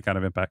has that kind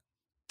of impact.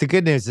 The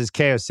good news is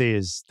KOC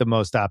is the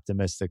most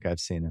optimistic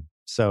I've seen him.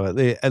 So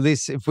at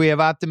least if we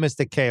have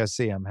optimistic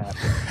KOC, I'm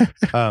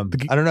happy.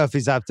 I don't know if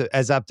he's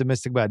as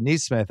optimistic about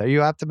Neesmith. Are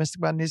you optimistic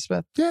about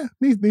Neesmith? Yeah,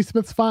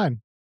 Neesmith's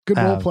fine. Good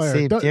role player.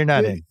 See, you're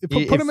not in.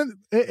 Put him in.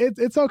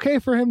 It's okay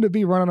for him to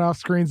be running off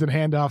screens and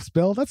handoffs,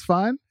 Bill. That's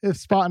fine. If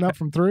spotting up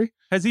from three.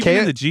 Has he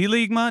been in the G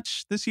League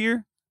much this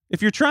year?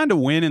 If you're trying to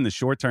win in the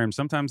short term,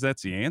 sometimes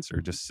that's the answer.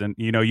 Just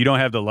you don't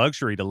have the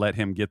luxury to let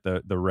him get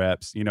the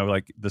reps.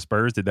 Like the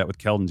Spurs did that with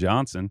Keldon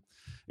Johnson.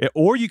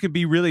 Or you could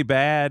be really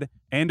bad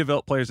and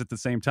develop players at the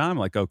same time,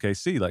 like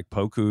OKC. Like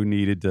Poku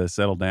needed to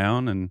settle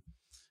down, and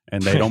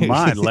they don't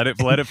mind. Let it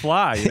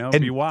fly.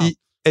 Be wild.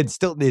 And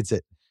still needs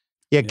it.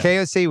 Yeah,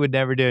 KOC would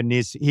never do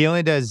it. He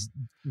only does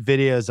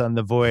videos on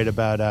The Void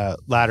about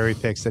lottery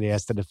picks that he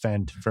has to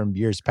defend from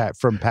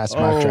past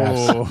mock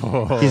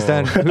drafts. He's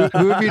done.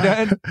 Who have you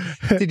done?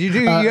 Did you do?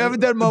 You haven't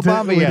done Mo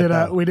Bamba yet.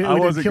 I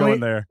wasn't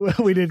going there.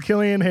 We did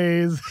Killian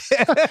Hayes.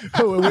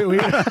 we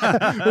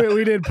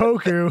did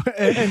Poku,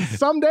 and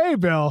someday,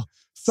 Bill.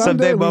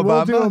 Someday we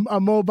will do a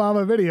Mo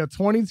Bamba video.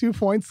 22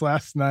 points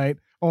last night.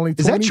 Only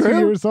 22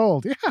 years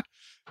old. Yeah.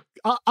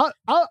 I'm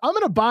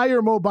going to buy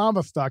your Mo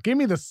Bamba stock. Give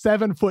me the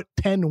 7'10"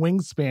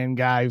 wingspan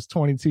guy who's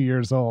 22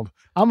 years old.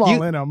 I'm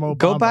all in on Mo Bamba.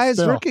 Go buy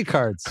his rookie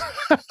cards.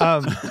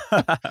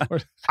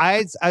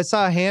 I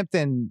saw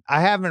Hampton.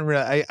 I haven't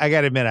really, I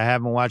got to admit, I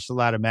haven't watched a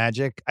lot of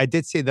Magic. I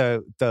did see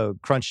the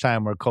crunch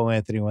time where Cole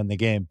Anthony won the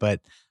game,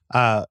 but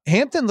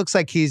Hampton looks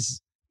like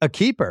he's a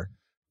keeper.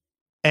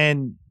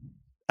 And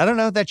I don't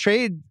know, that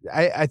trade,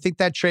 I think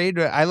that trade,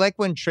 I like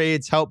when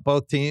trades help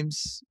both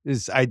teams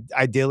is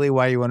ideally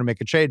why you want to make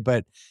a trade,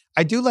 but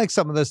I do like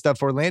some of the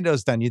stuff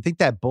Orlando's done. You think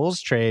that Bulls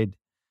trade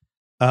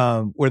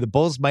where the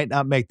Bulls might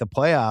not make the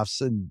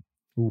playoffs, and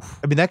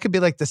I mean, that could be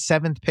like the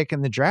 7th pick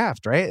in the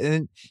draft, right?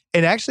 And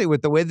actually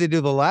with the way they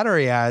do the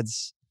lottery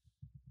odds,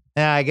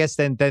 I guess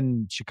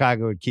then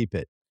Chicago would keep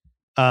it.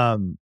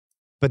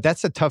 But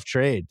that's a tough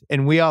trade.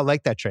 And we all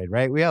like that trade,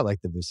 right? We all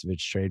like the Vucevic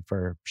trade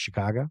for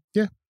Chicago.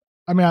 Yeah.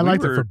 I mean, I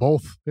liked it for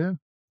both. Yeah.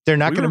 They're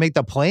not going to make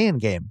the play-in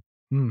game.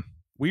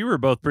 We were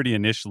both pretty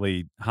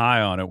initially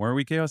high on it, weren't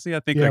we, KLC? I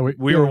think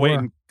we were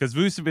waiting because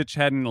Vucevic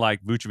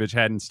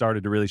hadn't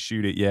started to really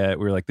shoot it yet.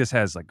 We were like, this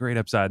has like great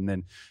upside. And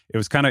then it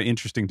was kind of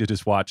interesting to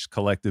just watch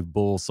collective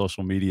Bulls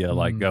social media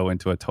like go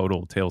into a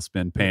total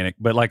tailspin panic.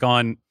 But like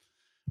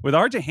with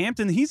RJ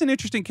Hampton, he's an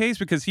interesting case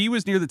because he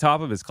was near the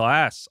top of his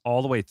class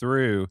all the way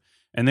through.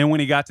 And then when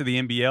he got to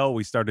the NBL,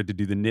 we started to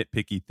do the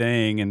nitpicky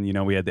thing. And,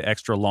 we had the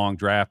extra long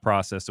draft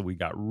process. So we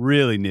got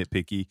really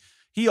nitpicky.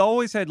 He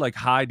always had like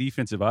high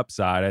defensive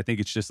upside. I think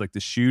it's just like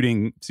the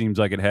shooting seems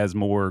like it has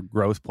more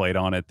growth plate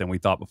on it than we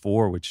thought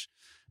before, which,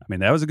 I mean,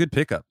 that was a good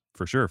pickup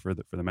for sure for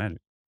the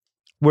Magic.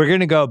 We're going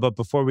to go. But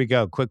before we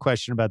go, quick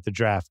question about the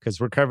draft, because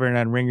we're covering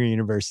on Ringer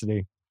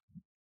University,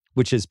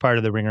 which is part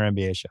of the Ringer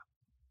NBA show.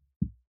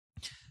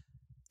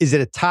 Is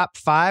it a top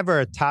 5 or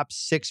a top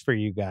 6 for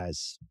you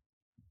guys?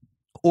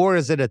 Or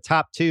is it a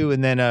top 2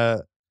 and then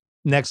a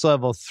next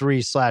level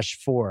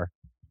 3/4?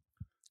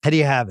 How do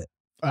you have it?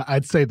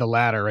 I'd say the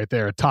latter right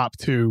there, a top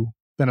 2,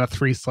 then a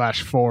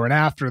 3/4. And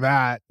after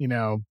that,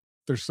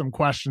 there's some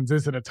questions.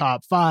 Is it a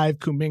top 5?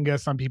 Kuminga,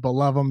 some people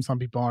love him. Some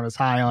people aren't as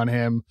high on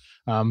him.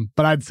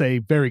 But I'd say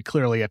very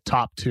clearly a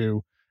top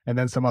 2 and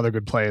then some other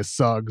good players,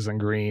 Suggs and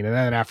Green. And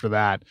then after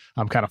that,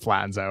 kind of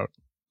flattens out.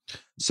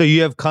 So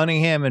you have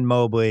Cunningham and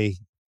Mobley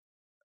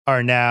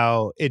are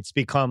now, it's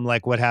become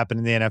like what happened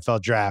in the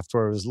NFL draft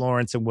where it was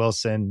Lawrence and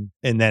Wilson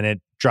and then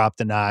it dropped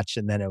a notch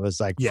and then it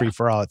was like free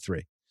for all at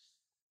 3.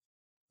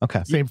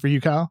 Okay. Same for you,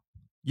 Kyle?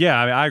 Yeah,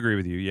 I mean, I agree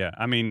with you. Yeah.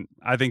 I mean,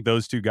 I think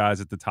those 2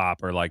 guys at the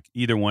top are like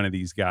either one of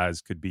these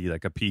guys could be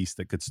like a piece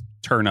that could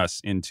turn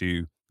us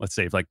into, let's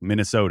say if like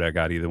Minnesota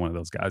got either one of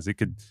those guys, it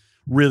could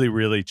really,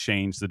 really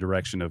change the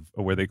direction of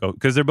where they go.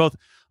 Because they're both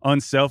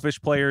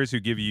unselfish players who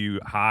give you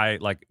high,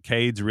 like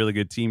Cade's a really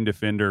good team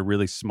defender,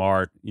 really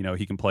smart.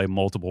 He can play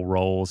multiple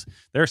roles.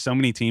 There are so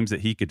many teams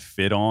that he could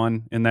fit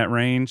on in that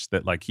range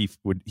that like he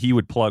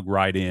would plug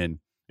right in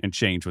and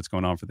change what's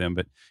going on for them.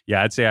 But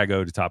yeah, I'd say I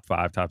go to top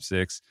 5, top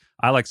 6.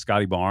 I like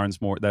Scotty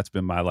Barnes more. That's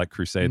been my like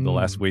crusade the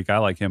last week. I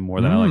like him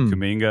more than I like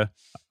Kuminga.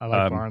 I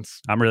like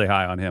Barnes. I'm really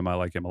high on him. I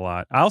like him a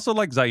lot. I also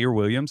like Zaire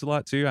Williams a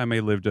lot too. I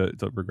may live to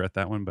regret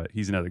that one, but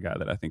he's another guy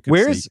that I think could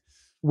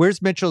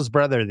Where's Mitchell's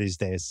brother these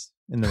days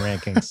in the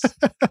rankings?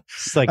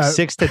 It's like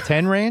 6 to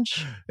 10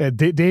 range?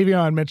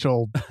 Davion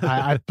Mitchell,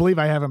 I believe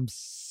I have him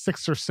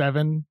 6 or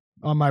 7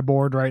 on my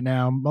board right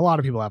now. A lot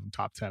of people have him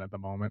top 10 at the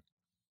moment.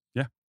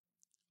 Yeah.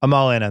 I'm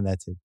all in on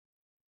that too. In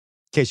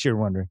case you're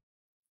wondering.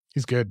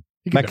 He's good.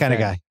 My kind of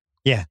guy.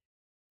 Yeah.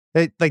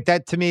 Like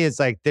that to me is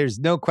like, there's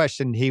no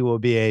question he will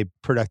be a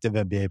productive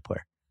NBA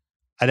player.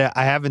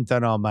 I haven't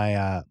done all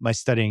my my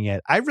studying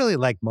yet. I really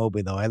like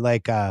Mobley though. I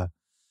like, to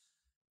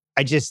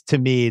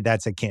me,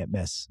 that's a can't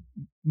miss.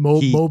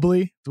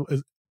 Mobley,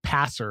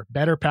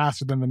 better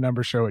passer than the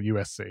numbers show at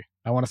USC.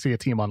 I want to see a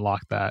team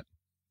unlock that.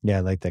 Yeah, I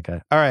like that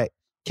guy. All right.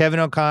 Kevin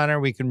O'Connor,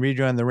 we can read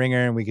you on the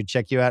Ringer and we can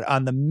check you out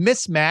on the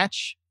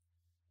Mismatch.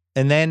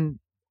 And then,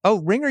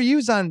 Ringer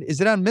U's on,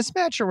 is it on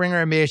Mismatch or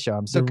Ringer NBA show?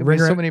 I'm so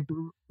confused. So many.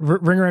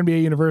 Ringer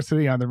NBA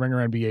University on the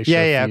Ringer NBA show.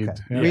 Yeah, feed.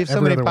 Okay. We have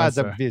so many pods.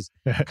 I'm confused.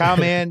 Kyle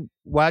Mann,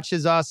 watch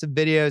his awesome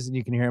videos and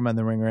you can hear him on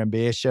the Ringer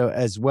NBA show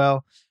as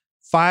well.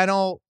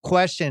 Final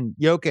question,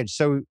 Jokic.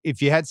 So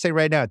if you had to say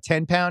right now,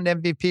 10-pound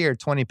MVP or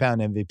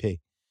 20-pound MVP?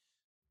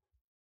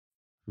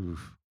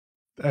 Oof.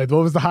 What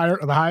was the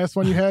highest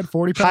one you had?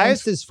 40 pounds?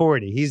 Highest is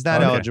 40. He's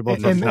not eligible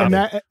for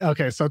 40.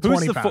 Okay, so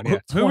 20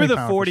 pounds. Who are the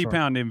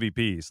 40-pound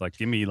MVPs? Like,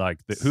 give me like,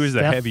 who's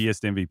the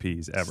heaviest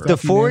MVPs ever? The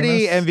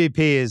 40 MVP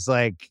is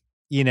like,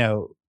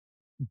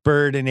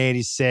 Bird in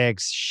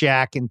 86,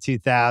 Shaq in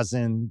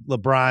 2000,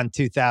 LeBron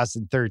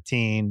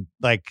 2013.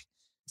 Like,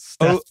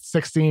 Steph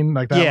 16,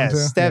 like that one Yeah, too?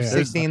 Steph Yeah.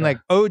 16, Okay. like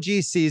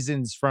OG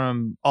seasons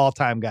from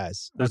all-time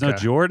guys. There's no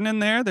Jordan in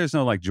there. There's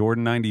no like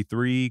Jordan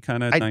 93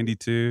 kind of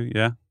 92.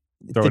 Yeah.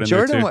 Throw it in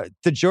there too.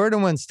 The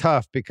Jordan one's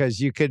tough because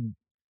you could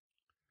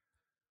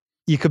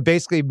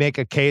basically make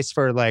a case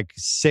for like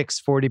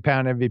 6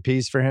 40-pound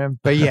MVPs for him.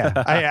 But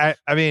yeah,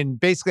 I mean,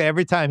 basically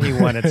every time he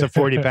won, it's a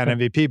 40-pound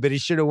MVP, but he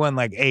should have won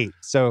like 8.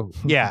 So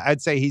yeah,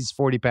 I'd say he's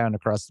 40-pound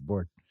across the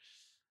board.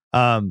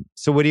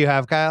 So what do you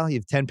have, Kyle? You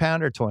have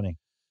 10-pound or 20?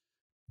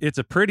 It's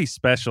a pretty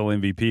special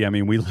MVP. I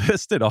mean, we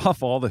listed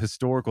off all the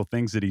historical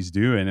things that he's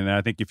doing, and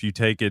I think if you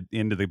take it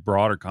into the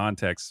broader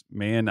context,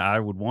 man, I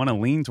would want to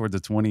lean towards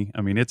a 20.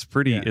 I mean, it's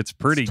pretty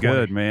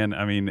good, man.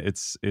 I mean,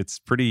 it's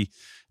pretty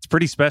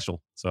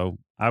special. So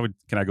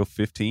can I go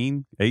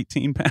 15,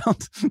 18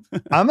 pounds?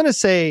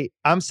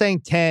 I'm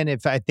saying 10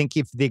 if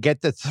they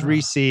get the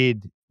 3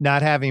 seed,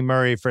 not having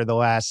Murray for the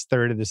last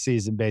third of the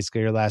season,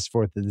 basically, or last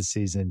fourth of the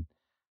season,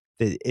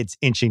 it's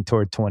inching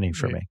toward 20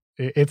 for me.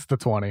 It's the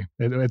 20.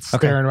 It's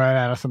staring right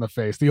at us in the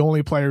face. The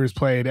only player who's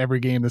played every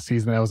game this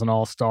season that was an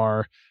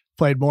all-star,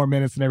 played more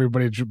minutes than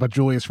everybody but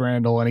Julius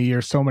Randle in a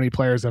year. So many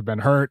players have been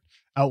hurt,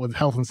 out with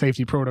health and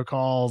safety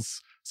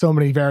protocols, so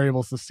many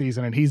variables this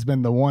season, and he's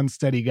been the one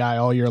steady guy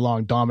all year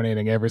long,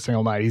 dominating every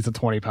single night. He's a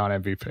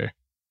 20-pound MVP.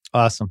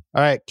 Awesome.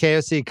 All right,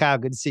 KOC, Kyle,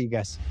 good to see you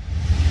guys.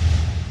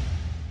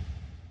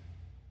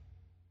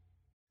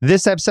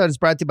 This episode is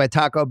brought to you by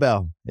Taco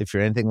Bell. If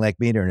you're anything like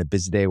me during a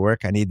busy day at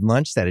work, I need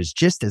lunch that is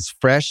just as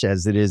fresh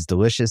as it is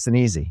delicious and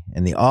easy.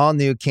 And the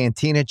all-new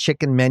Cantina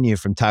chicken menu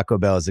from Taco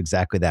Bell is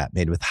exactly that,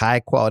 made with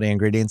high-quality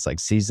ingredients like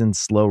seasoned,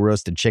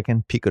 slow-roasted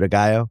chicken, pico de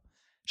gallo,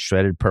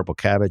 shredded purple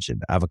cabbage,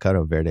 and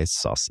avocado verde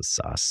salsa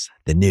sauce.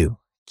 The new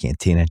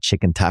Cantina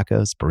chicken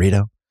tacos,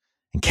 burrito,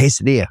 and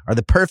quesadilla are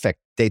the perfect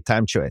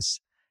daytime choice.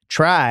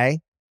 Try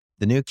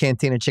the new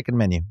Cantina chicken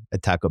menu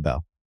at Taco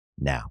Bell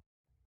now.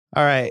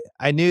 All right.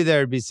 I knew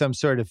there would be some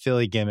sort of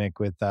Philly gimmick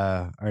with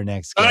our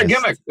next guest. Not a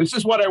gimmick. This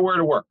is what I wear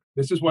to work.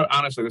 I'm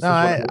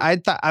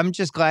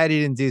just glad he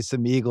didn't do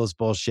some Eagles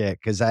bullshit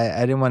because I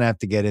didn't want to have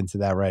to get into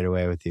that right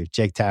away with you.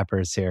 Jake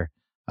Tapper is here.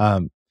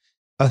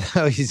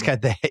 Although he's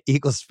got the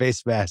Eagles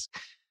face mask.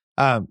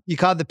 You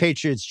called the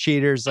Patriots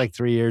cheaters like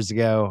 3 years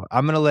ago.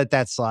 I'm going to let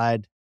that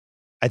slide.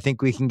 I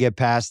think we can get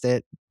past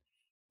it.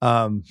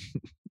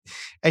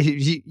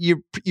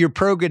 You're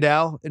pro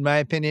Goodell, in my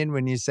opinion,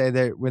 when they say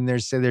they're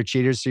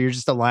cheaters. So you're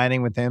just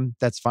aligning with him.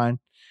 That's fine.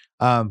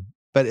 But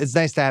it's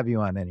nice to have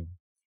you on anyway.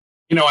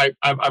 You know,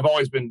 I've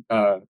always been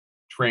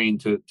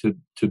trained to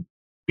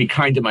be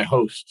kind to my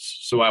hosts.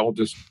 So I will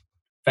just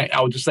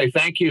say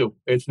thank you.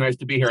 It's nice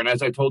to be here. And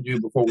as I told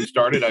you before we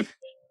started,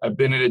 I've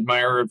been an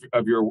admirer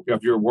of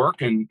your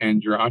work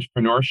and your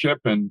entrepreneurship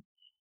and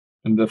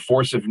the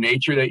force of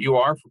nature that you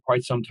are for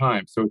quite some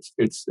time. So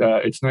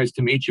it's nice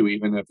to meet you,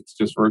 even if it's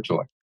just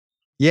virtually.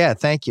 Yeah,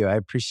 thank you. I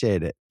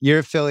appreciate it. You're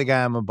a Philly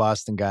guy. I'm a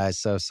Boston guy.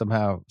 So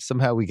somehow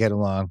we get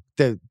along.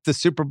 The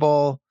Super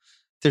Bowl,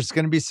 there's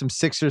going to be some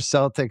Sixers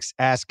Celtics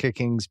ass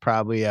kickings,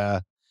 probably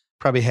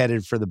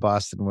headed for the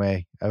Boston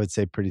way, I would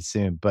say pretty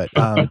soon. But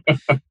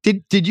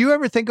did you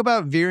ever think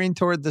about veering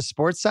toward the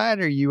sports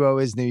side, or you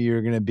always knew you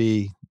were going to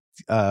be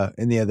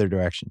in the other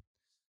direction?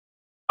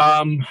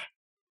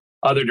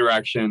 Other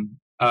direction.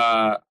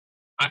 I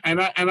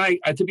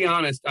to be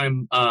honest,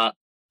 I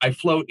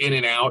float in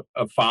and out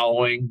of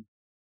following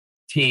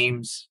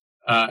teams.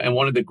 And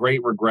one of the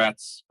great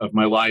regrets of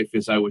my life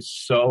is I was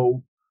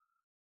so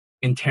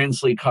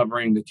intensely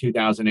covering the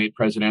 2008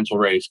 presidential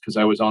race because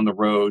I was on the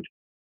road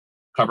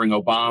covering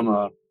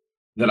Obama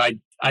that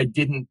I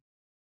didn't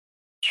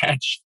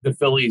catch the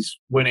Phillies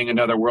winning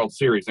another World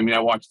Series. I mean, I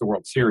watched the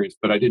World Series,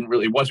 but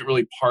it wasn't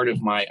really part of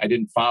I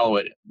didn't follow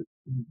it.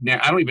 Now,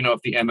 I don't even know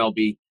if the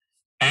MLB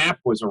app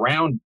was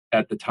around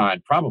at the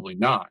time. Probably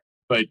not.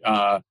 But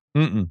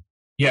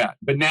yeah.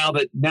 But now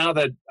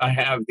that I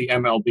have the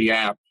MLB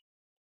app,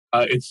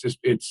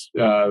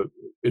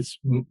 it's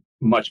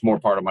much more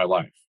part of my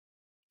life.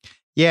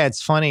 Yeah,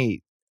 it's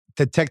funny.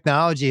 The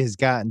technology has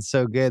gotten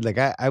so good. Like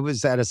I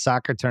was at a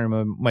soccer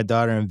tournament with my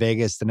daughter in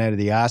Vegas the night of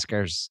the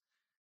Oscars,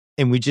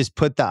 and we just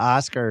put the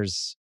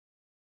Oscars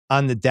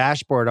on the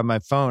dashboard on my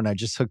phone. I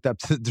just hooked up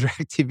to the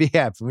DirecTV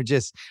app,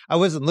 and I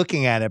wasn't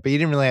looking at it, but you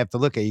didn't really have to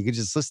look at it. You could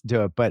just listen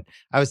to it. But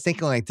I was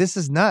thinking, like, this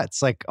is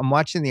nuts. Like, I'm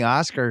watching the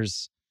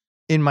Oscars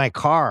in my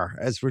car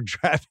as we're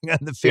driving on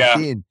the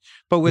 15. Yeah.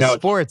 But with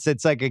sports,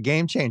 it's like a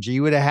game changer.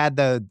 You would have had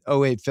the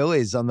 08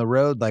 Phillies on the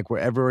road, like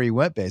wherever you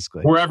went,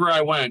 basically. Wherever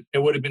I went,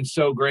 it would have been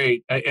so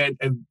great.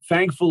 And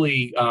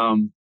thankfully,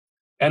 NFL,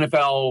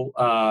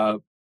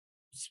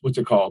 what's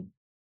it called?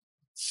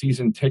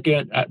 Season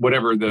ticket,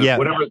 whatever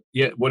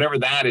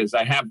that is.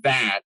 I have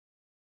that.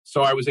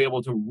 So I was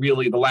able to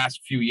really, the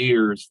last few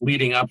years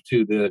leading up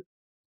to the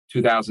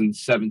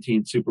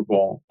 2017 Super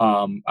Bowl,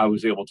 I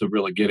was able to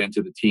really get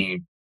into the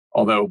team.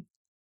 Although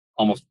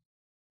almost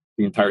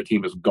the entire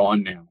team is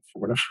gone now for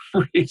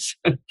whatever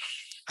reason.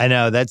 I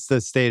know that's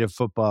the state of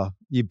football.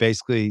 You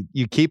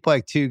keep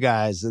like two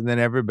guys and then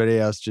everybody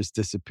else just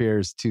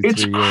disappears 3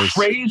 years. It's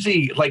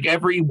crazy. Like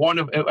every one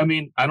of, I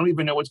mean, I don't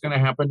even know what's going to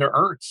happen to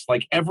Ertz.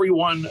 Like every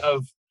one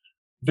of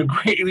the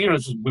great,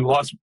 we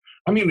lost.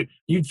 I mean,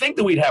 you'd think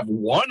that we'd have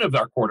one of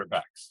our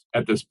quarterbacks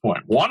at this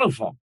point. One of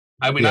them.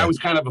 I mean, I was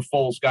kind of a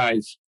Foles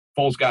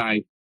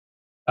guy,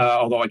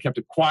 although I kept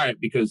it quiet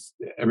because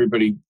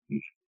everybody,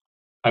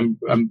 I'm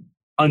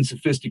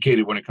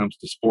unsophisticated when it comes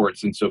to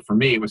sports. And so for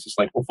me, it was just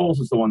like, well, Foles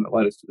is the one that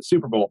led us to the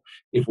Super Bowl.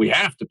 If we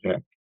have to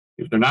pick,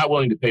 if they're not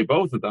willing to pay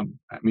both of them,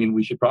 I mean,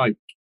 we should probably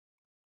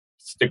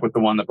stick with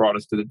the one that brought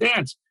us to the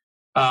dance.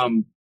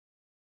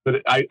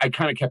 But I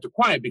kind of kept it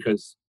quiet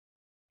because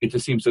it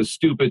just seems so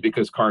stupid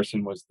because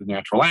Carson was the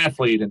natural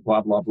athlete and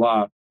blah, blah,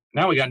 blah.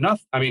 Now we got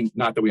nothing. I mean,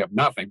 not that we have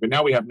nothing, but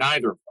now we have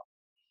neither of them.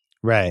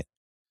 Right.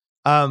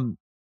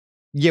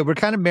 Yeah, we're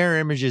kind of mirror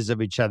images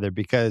of each other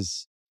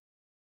because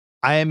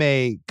I am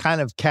a kind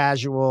of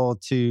casual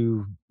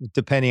to,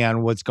 depending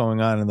on what's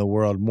going on in the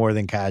world, more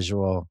than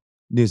casual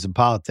news and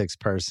politics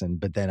person.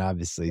 But then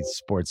obviously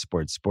sports.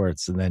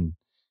 And then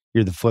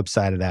you're the flip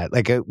side of that.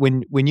 Like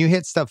when you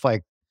hit stuff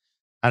like,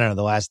 I don't know,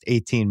 the last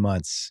 18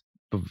 months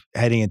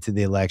heading into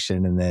the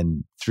election and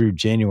then through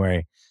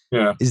January.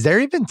 Yeah. Is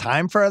there even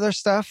time for other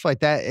stuff like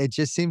that? It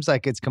just seems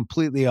like it's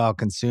completely all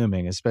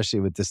consuming, especially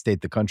with the state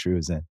the country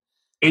was in.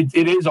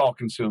 It is all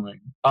consuming.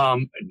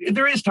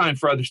 There is time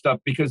for other stuff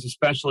because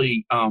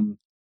especially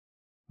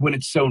when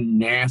it's so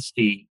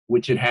nasty,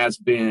 which it has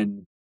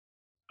been,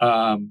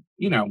 for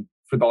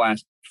the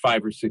last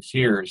 5 or 6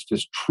 years,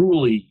 just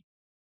truly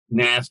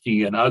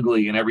nasty and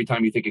ugly. And every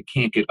time you think it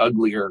can't get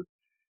uglier,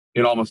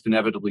 it almost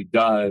inevitably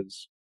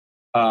does.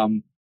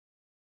 There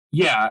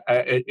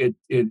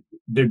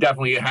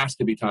definitely has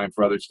to be time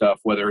for other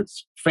stuff, whether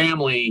it's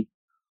family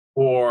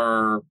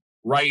or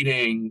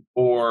writing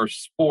or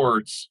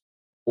sports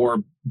or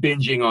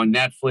binging on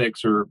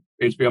Netflix or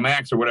HBO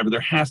Max or whatever. There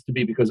has to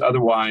be, because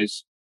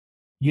otherwise,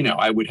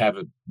 I would have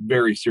a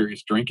very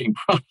serious drinking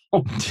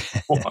problem.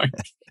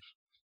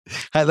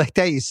 I like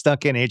that you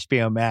stuck in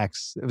HBO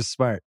Max. It was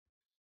smart.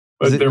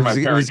 But they're my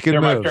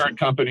parent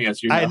company,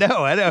 as you know. I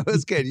know. It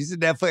was good. You said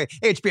Netflix,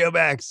 HBO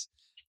Max.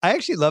 I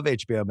actually love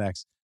HBO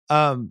Max.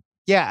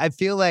 I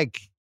feel like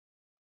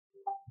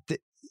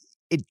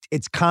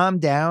it's calmed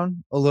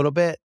down a little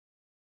bit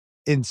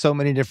in so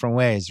many different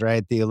ways,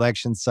 right? The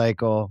election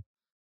cycle,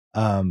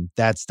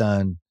 that's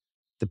done.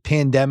 The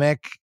pandemic,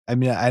 I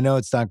mean, I know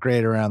it's not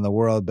great around the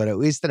world, but at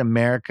least in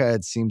America,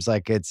 it seems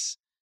like it's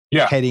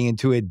heading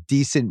into a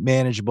decent,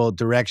 manageable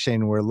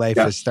direction where life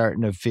is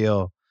starting to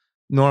feel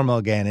normal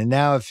again. And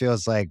now it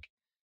feels like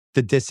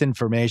the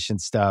disinformation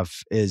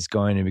stuff is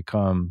going to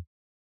become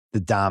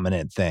the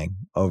dominant thing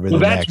over the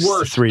next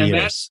 3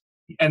 years.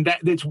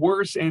 It's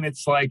worse. And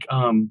it's like,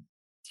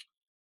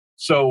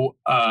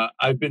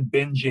 I've been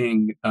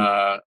binging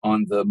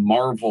on the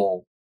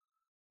Marvel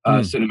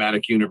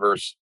cinematic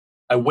universe.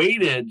 I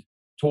waited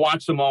to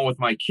watch them all with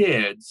my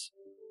kids,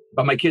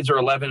 but my kids are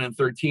 11 and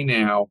 13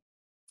 now,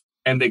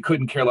 and they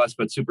couldn't care less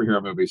about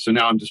superhero movies. So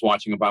now I'm just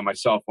watching them by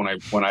myself when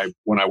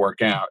I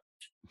work out.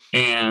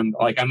 And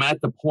like I'm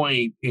at the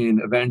point in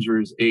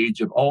Avengers: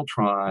 Age of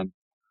Ultron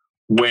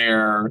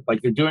where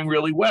like they're doing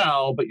really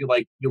well, but you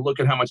look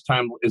at how much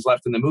time is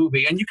left in the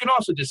movie, and you can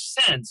also just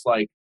sense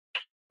like,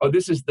 oh,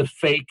 this is the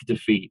fake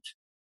defeat,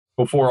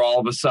 before all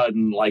of a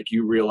sudden, like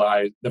you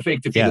realize the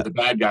fake defeat of the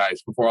bad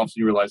guys, before all of a sudden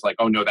you realize like,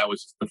 oh no, that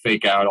was just the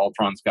fake out.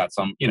 Ultron's got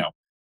some,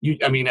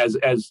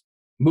 as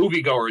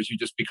moviegoers, you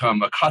just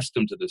become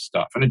accustomed to this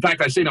stuff. And in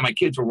fact, I say to my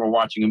kids when we're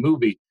watching a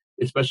movie,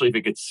 especially if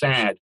it gets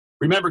sad,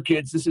 remember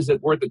kids,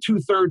 we're at the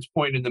 2/3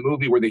 point in the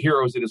movie where the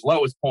hero is at his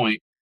lowest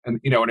point. And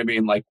you know what I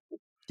mean? Like,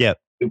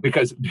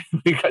 because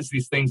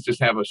these things just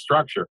have a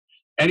structure.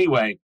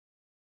 Anyway,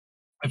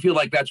 I feel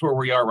like that's where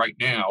we are right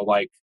now.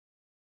 Like,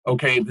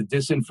 okay, the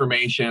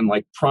disinformation,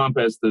 like Trump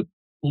as the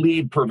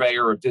lead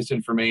purveyor of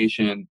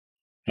disinformation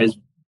has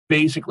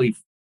basically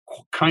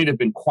kind of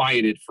been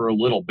quieted for a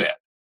little bit.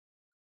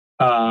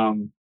 But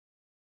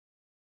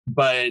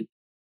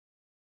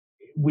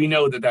we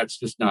know that that's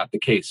just not the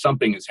case.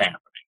 Something is happening.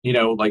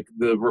 Like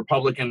the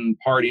Republican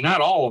Party,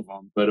 not all of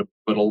them, but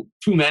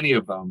too many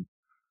of them,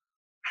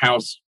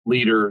 House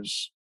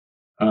leaders,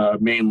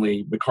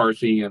 mainly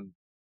McCarthy and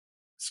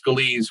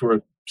Scalise, who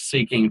are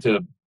seeking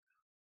to,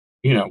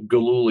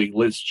 galooly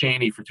Liz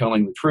Cheney for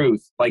telling the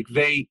truth. Like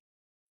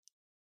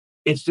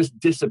it's just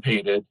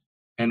dissipated,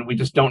 and we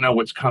just don't know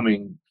what's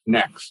coming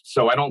next.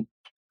 So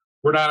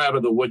we're not out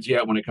of the woods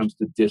yet when it comes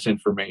to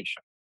disinformation.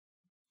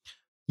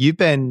 You've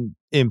been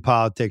in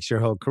politics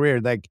your whole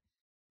career. Like,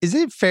 is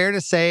it fair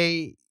to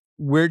say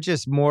we're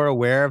just more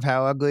aware of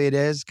how ugly it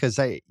is? Because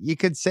you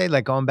could say,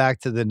 like, going back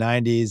to the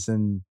 90s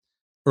and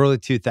early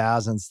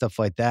 2000s, stuff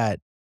like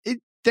that,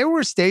 there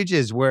were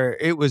stages where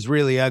it was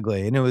really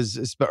ugly, and it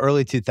was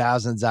early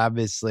 2000s,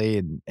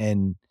 obviously.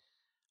 And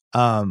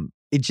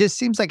it just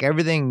seems like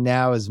everything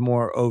now is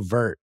more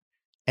overt.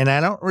 And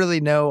I don't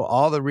really know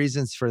all the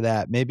reasons for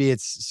that. Maybe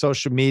it's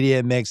social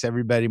media makes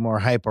everybody more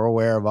hyper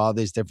aware of all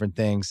these different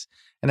things.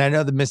 And I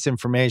know the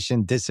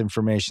misinformation,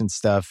 disinformation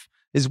stuff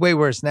is way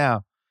worse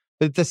now.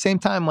 But at the same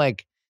time,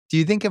 like, do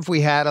you think if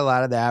we had a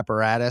lot of the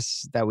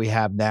apparatus that we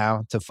have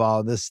now to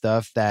follow this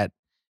stuff, that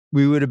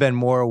we would have been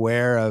more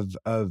aware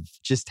of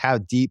just how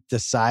deep the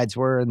sides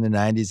were in the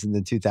 90s and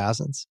the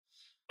 2000s?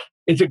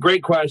 It's a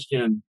great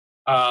question.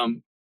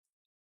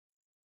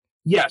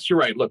 Yes, you're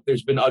right. Look,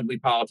 there's been ugly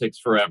politics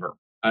forever,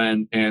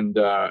 and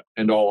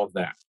all of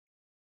that.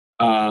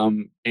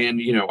 And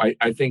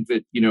I think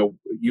that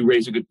you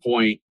raise a good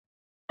point.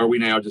 Are we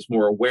now just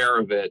more aware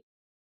of it?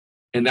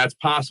 And that's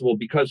possible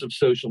because of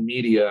social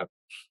media.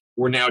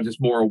 We're now just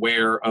more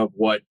aware of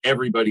what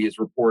everybody is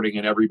reporting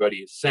and everybody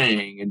is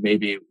saying. And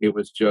maybe it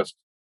was just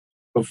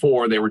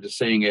before they were just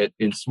saying it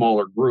in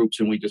smaller groups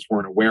and we just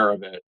weren't aware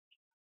of it.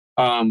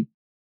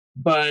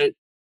 But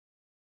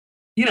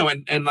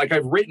and like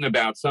I've written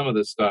about some of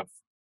this stuff.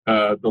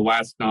 The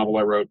last novel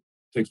I wrote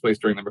takes place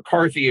during the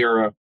McCarthy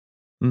era,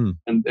 and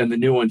the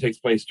new one takes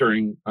place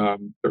during the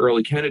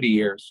early Kennedy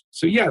years.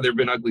 So yeah, there have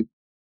been ugly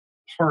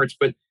parts,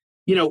 but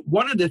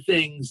one of the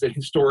things that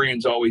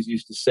historians always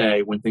used to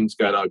say when things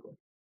got ugly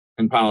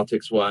in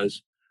politics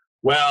was,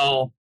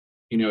 well,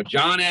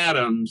 John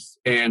Adams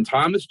and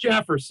Thomas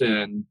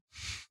Jefferson,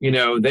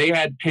 they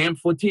had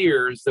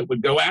pamphleteers that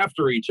would go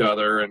after each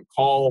other and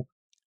call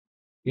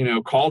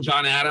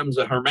John Adams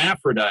a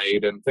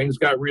hermaphrodite, and things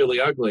got really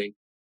ugly.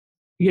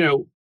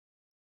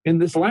 In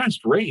this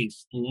last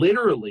race,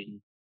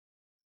 literally,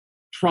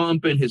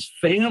 Trump and his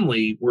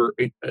family were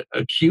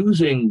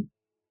accusing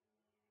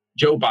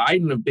Joe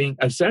Biden of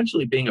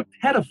essentially being a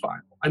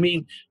pedophile. I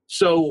mean,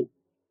 so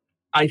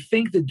I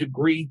think the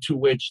degree to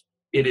which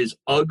it is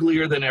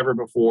uglier than ever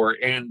before,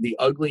 and the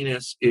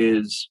ugliness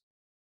is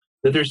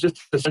that there's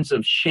just a sense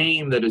of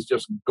shame that is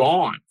just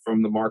gone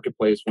from the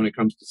marketplace when it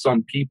comes to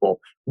some people,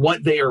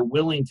 what they are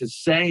willing to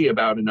say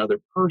about another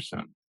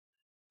person.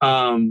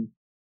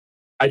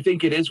 I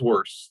think it is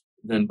worse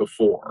than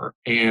before.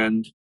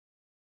 And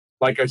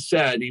like I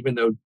said, even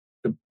though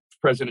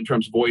President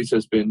Trump's voice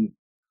has been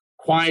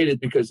quieted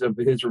because of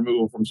his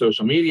removal from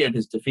social media and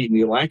his defeat in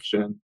the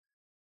election,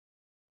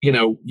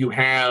 you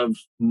have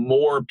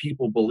more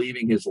people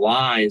believing his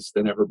lies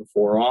than ever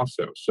before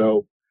also.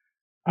 So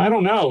I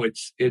don't know.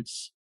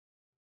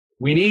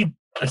 We need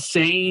a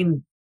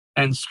sane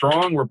and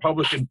strong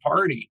Republican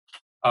Party.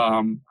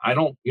 I'm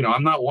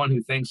not one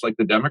who thinks like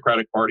the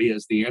Democratic Party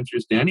has the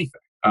answers to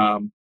anything.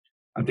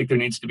 I think there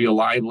needs to be a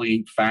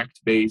lively,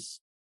 fact-based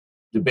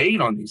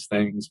debate on these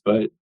things,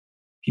 but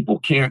people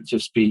can't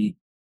just be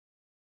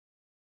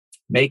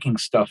making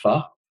stuff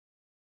up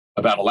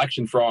about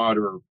election fraud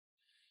or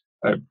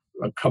a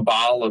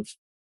cabal of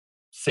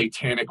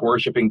satanic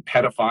worshiping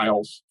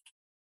pedophiles.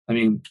 I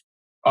mean,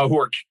 who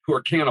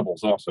are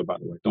cannibals also, by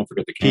the way. Don't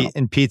forget the cannibals.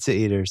 And pizza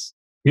eaters.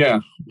 Yeah,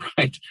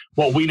 right.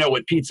 Well, we know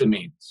what pizza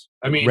means.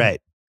 I mean, right.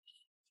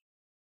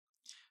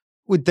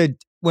 When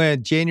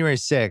January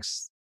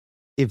 6th,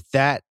 if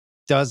that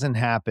doesn't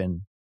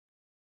happen,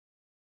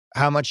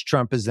 how much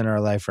Trump is in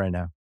our life right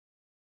now?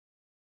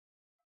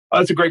 Oh,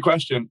 that's a great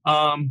question.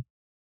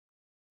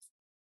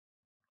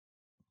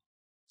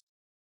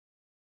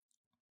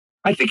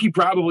 I think he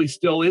probably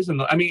still is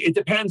it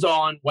depends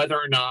on whether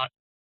or not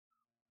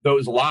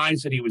those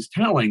lies that he was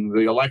telling,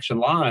 the election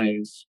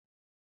lies,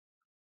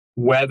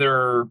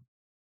 whether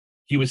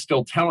he was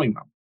still telling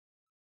them.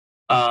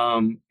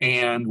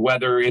 And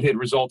whether it had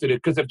resulted in,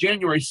 because if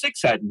January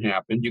 6th hadn't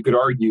happened, you could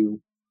argue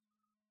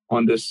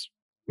on this,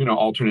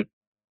 alternate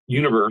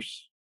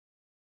universe,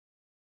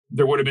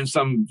 there would have been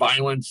some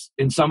violence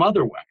in some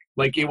other way.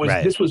 Like it was,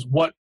 right. This was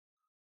what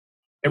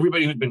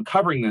everybody who'd been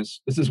covering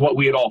this is what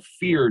we had all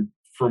feared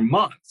for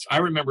months. I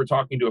remember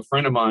talking to a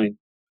friend of mine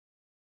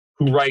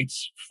who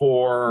writes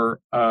for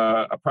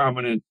a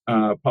prominent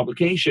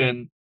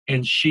publication,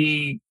 and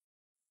she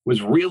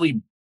was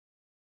really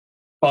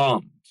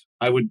bummed.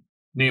 I would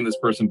name this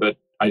person, but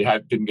I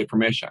didn't get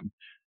permission.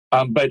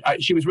 But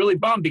she was really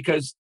bummed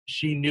because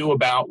she knew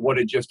about what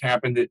had just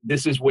happened. That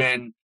this is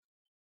when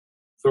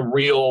the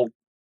real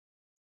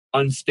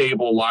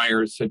unstable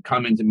liars had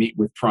come in to meet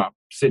with Trump,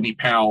 Sidney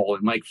Powell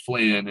and Mike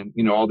Flynn,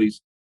 and all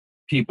these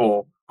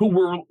people who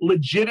were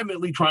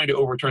legitimately trying to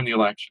overturn the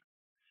election.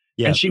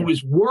 Yes. And she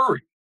was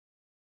worried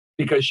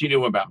because she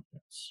knew about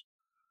this.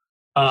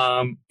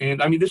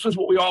 And I mean, this was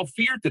what we all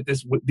feared, that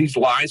these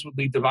lies would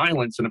lead to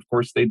violence. And of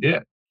course they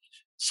did.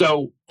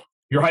 So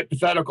your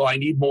hypothetical, I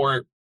need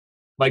more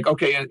like,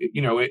 okay,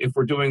 if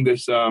we're doing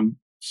this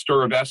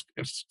stir of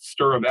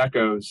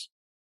echoes,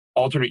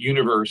 alternate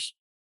universe,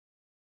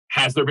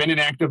 has there been an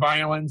act of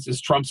violence?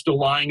 Is Trump still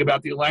lying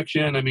about the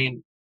election? I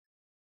mean,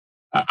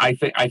 I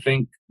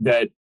think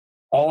that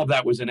all of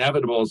that was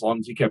inevitable as long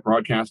as he kept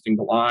broadcasting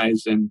the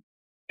lies, and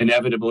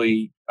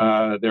inevitably,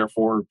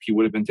 therefore, he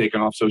would have been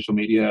taken off social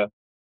media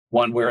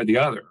one way or the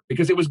other,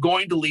 because it was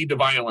going to lead to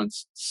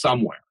violence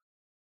somewhere.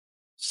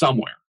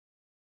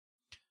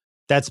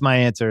 That's my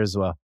answer as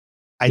well.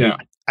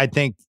 I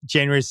think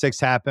January 6th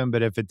happened,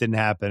 but if it didn't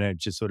happen, it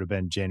just would have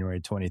been January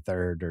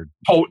 23rd or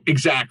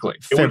exactly.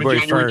 It February would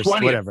have been January 1st,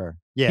 20th. whatever.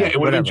 Yeah, it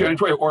would have been January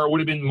 20th, or it would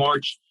have been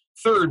March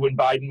 3rd when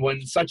Biden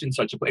won such and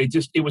such a play.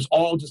 It was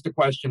all just a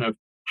question of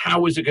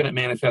how is it going to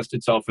manifest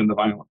itself in the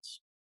violence.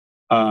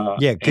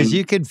 Because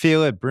you could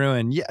feel it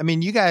brewing. Yeah, I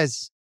mean, you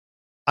guys,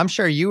 I'm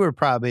sure you were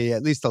probably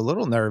at least a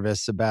little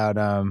nervous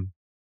about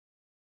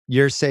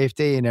your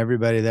safety and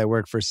everybody that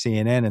worked for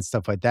CNN and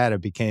stuff like that.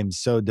 It became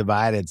so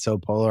divided, so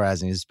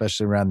polarizing,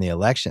 especially around the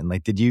election.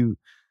 Like, did you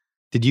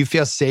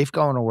feel safe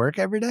going to work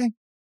every day?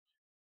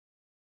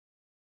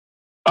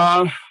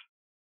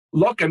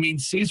 Look, I mean,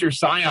 Cesar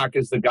Sayoc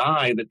is the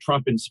guy that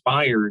Trump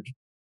inspired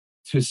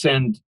to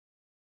send,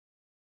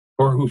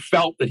 or who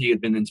felt that he had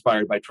been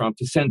inspired by Trump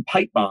to send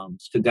pipe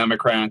bombs to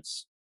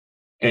Democrats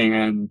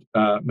and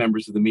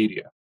members of the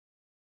media.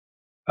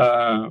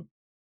 No,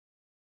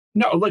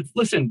 like,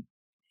 listen,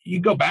 you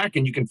go back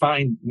and you can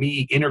find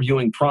me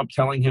interviewing Trump,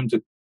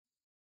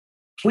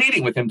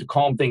 pleading with him to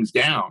calm things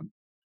down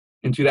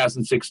in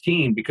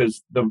 2016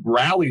 because the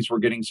rallies were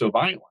getting so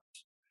violent.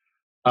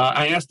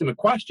 I asked him a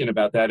question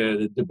about that at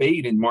a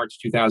debate in March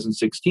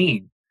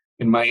 2016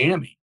 in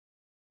Miami.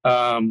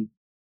 And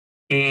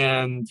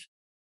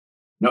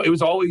no, it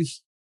was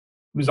always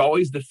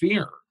the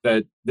fear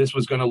that this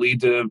was going to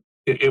lead to,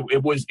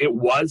 it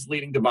was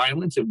leading to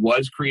violence. It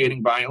was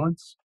creating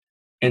violence.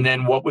 And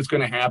then what was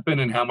going to happen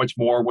and how much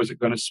more was it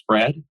going to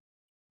spread?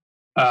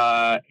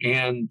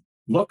 And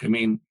look, I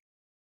mean,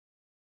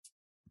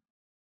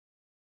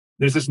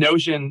 there's this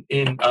notion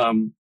in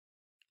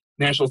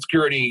national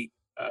security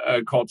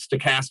called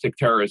stochastic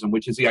terrorism,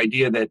 which is the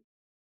idea that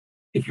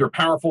if you're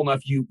powerful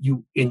enough,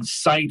 you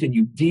incite and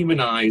you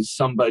demonize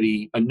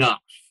somebody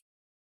enough,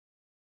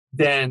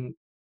 then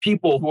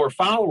people who are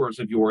followers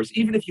of yours,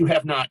 even if you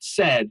have not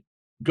said,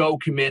 go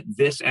commit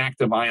this act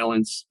of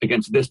violence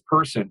against this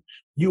person,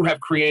 you have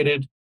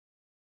created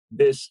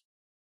this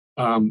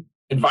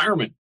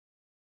environment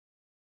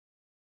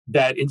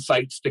that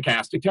incites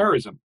stochastic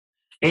terrorism.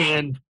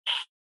 And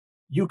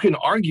you can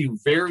argue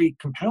very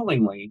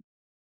compellingly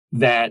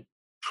that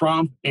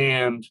Trump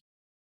and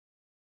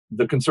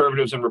the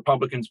conservatives and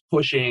Republicans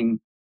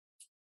pushing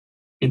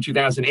in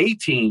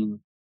 2018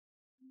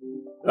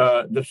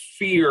 the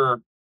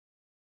fear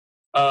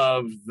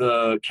of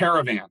the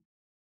caravan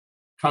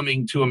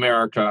coming to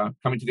the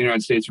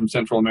United States from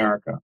Central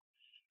America.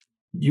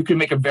 You can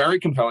make a very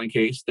compelling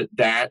case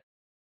that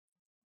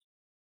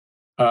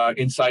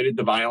incited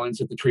the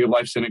violence at the Tree of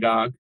Life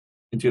Synagogue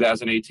in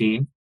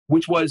 2018,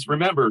 which was,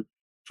 remember,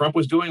 Trump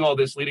was doing all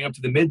this leading up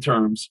to the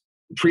midterms.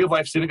 The Tree of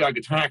Life Synagogue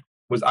attack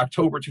was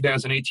October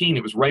 2018.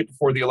 It was right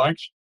before the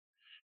election.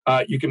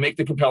 You can make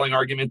the compelling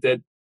argument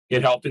that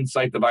it helped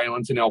incite the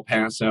violence in El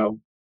Paso.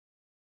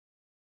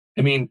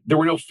 I mean, there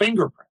were no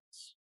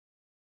fingerprints,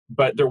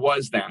 but there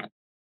was that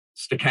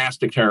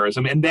stochastic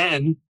terrorism. And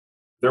then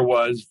there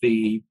was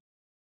the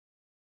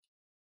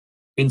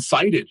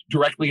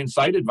directly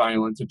incited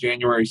violence of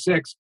January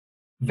 6th.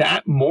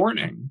 That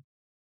morning,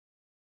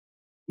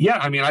 yeah,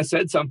 I mean, I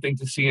said something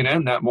to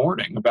CNN that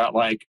morning about,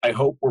 like, I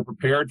hope we're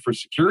prepared for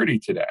security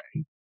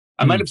today.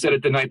 I might have said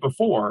it the night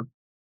before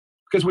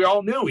because we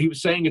all knew he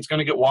was saying it's going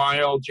to get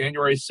wild.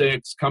 January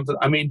 6th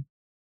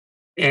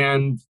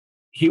and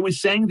he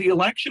was saying the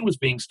election was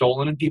being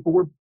stolen and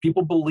people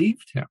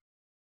believed him.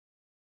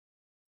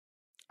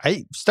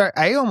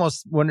 I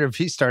almost wonder if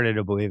he started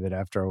to believe it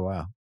after a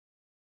while.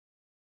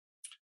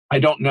 I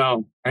don't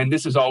know. And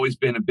this has always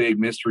been a big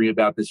mystery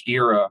about this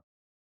era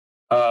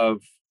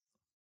of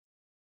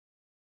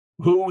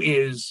who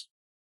is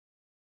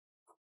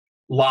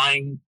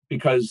lying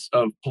because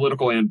of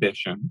political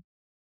ambition,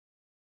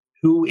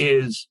 who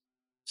is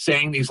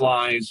saying these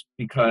lies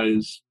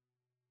because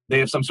they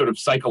have some sort of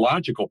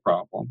psychological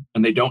problem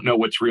and they don't know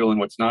what's real and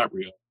what's not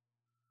real,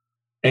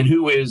 and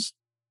who is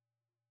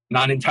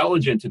not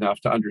intelligent enough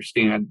to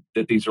understand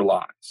that these are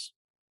lies.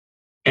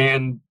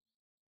 And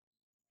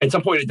at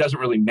some point, it doesn't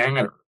really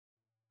matter.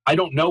 I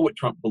don't know what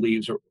Trump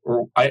believes,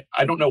 or I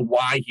don't know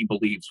why he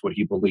believes what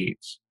he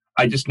believes.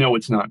 I just know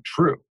it's not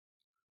true.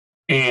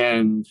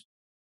 And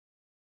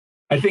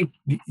I think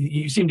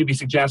you seem to be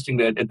suggesting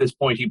that at this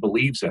point he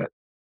believes it.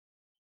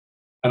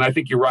 And I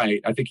think you're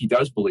right. I think he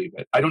does believe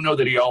it. I don't know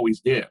that he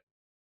always did,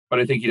 but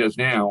I think he does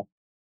now.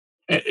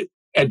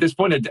 At this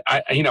point,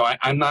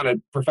 I'm not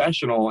a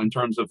professional in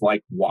terms of,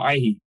 like, why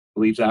he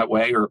believes that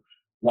way, or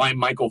why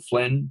Michael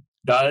Flynn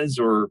does,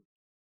 or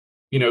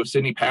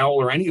Sidney Powell,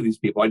 or any of these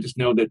people. I just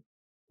know that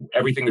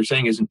everything they're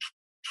saying isn't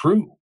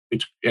true.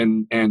 They've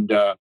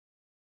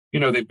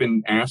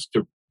been asked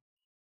to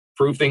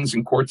prove things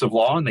in courts of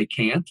law and they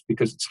can't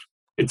because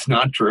it's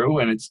not true.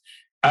 And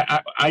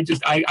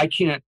I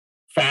can't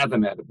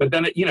fathom it. But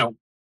then,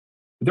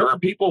 there are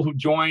people who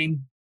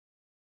join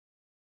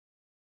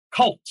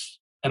cults,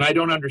 and I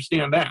don't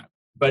understand that,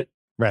 but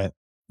right.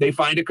 They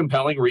find a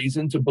compelling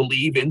reason to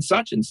believe in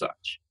such and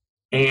such.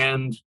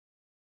 And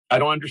I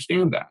don't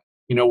understand that.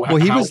 Well,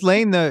 he was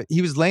laying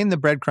the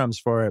breadcrumbs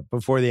for it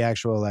before the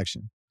actual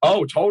election.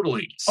 Oh,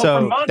 totally.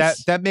 So for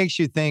months. that makes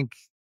you think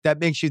that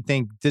makes you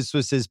think this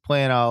was his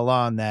plan all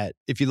along, that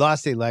if he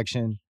lost the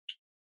election,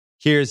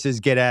 here's his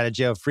get out of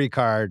jail free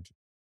card.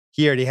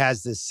 He already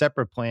has this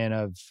separate plan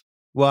of,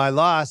 well, I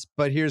lost,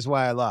 but here's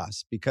why I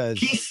lost, because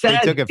he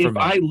said, they took it from if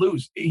me. I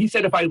lose, he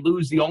said, if I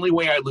lose, the only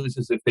way I lose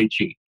is if they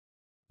cheat.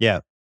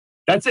 Yeah.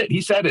 That's it.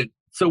 He said it.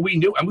 So we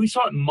knew, and we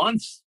saw it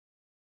months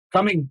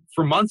coming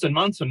for months and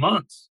months and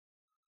months.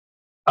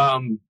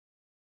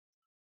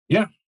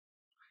 Yeah.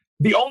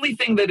 The only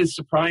thing that is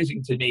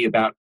surprising to me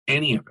about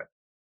any of it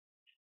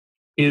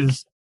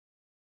is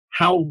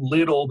how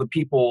little the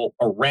people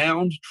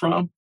around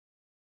Trump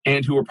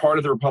and who are part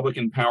of the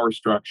Republican power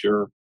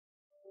structure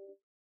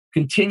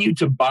continue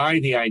to buy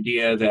the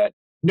idea that,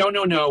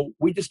 no,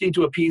 we just need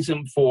to appease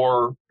him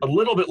for a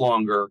little bit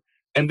longer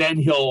and then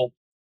he'll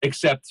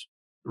accept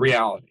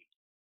reality.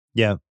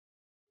 Yeah.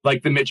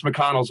 Like the Mitch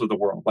McConnells of the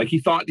world. Like he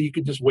thought that you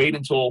could just wait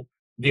until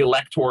the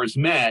electors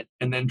met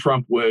and then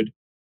Trump would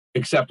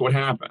accept what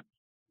happened.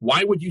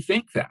 Why would you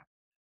think that?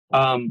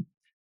 And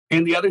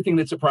the other thing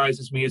that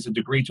surprises me is the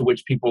degree to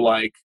which people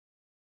like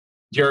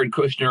Jared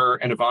Kushner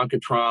and Ivanka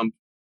Trump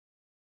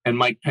and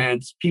Mike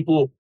Pence,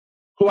 people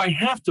who I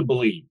have to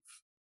believe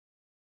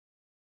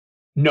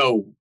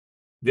know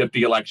that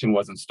the election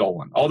wasn't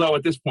stolen. Although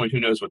at this point, who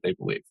knows what they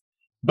believe.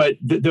 But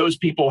those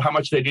people, how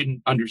much they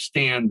didn't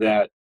understand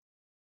that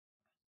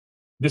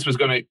this was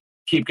going to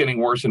keep getting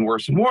worse and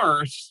worse and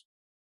worse.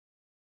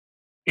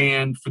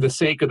 And for the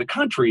sake of the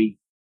country,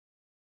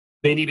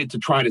 they needed to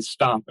try to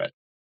stop it.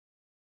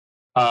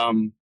 I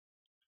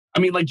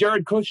mean, like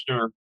Jared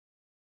Kushner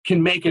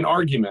can make an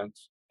argument,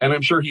 and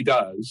I'm sure he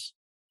does,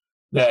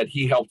 that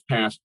he helped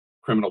pass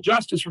criminal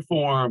justice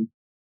reform,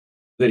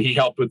 that he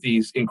helped with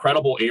these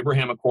incredible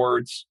Abraham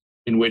Accords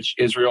in which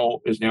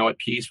Israel is now at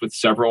peace with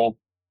several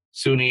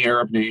Sunni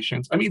Arab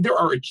nations. I mean, there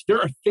are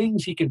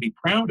things he can be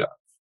proud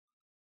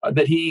of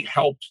that he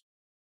helped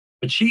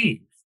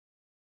achieve,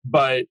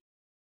 but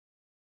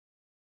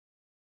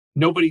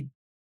nobody.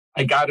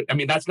 I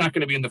mean, that's not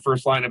going to be in the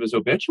first line of his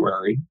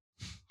obituary,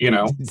 you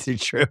know. Is it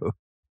true?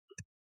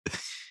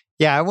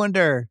 Yeah, I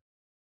wonder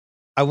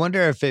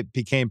if it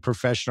became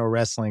professional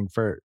wrestling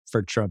for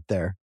Trump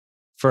there,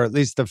 for at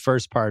least the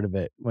first part of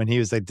it, when he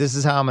was like, this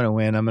is how I'm going to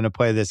win. I'm going to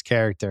play this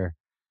character.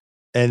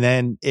 And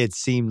then it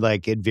seemed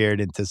like it veered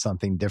into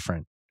something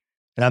different.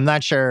 And I'm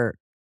not sure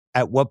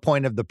at what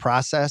point of the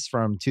process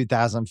from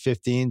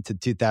 2015 to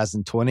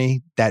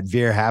 2020 that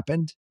veer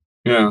happened.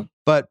 Yeah.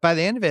 But by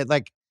the end of it,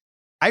 like,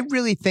 I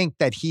really think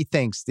that he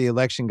thinks the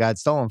election got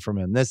stolen from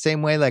him. The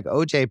same way, like,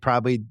 OJ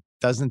probably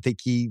doesn't think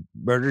he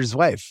murdered his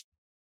wife.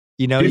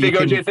 You know, do you think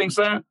OJ thinks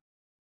that?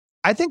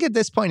 I think at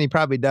this point he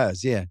probably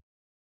does. Yeah,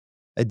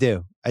 I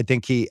do. I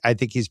think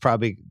he's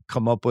probably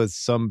come up with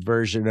some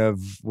version of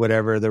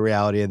whatever the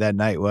reality of that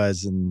night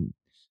was, and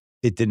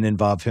it didn't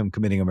involve him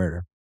committing a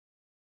murder.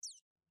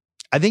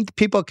 I think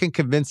people can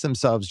convince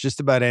themselves just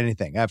about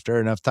anything after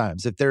enough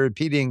times. If they're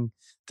repeating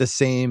the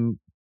same,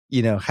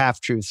 half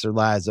truths or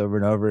lies over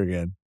and over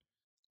again,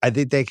 I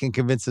think they can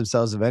convince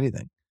themselves of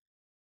anything.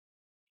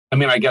 I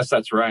mean, I guess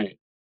that's right.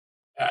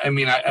 I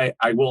mean, I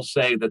will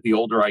say that the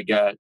older I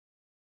get,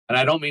 and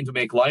I don't mean to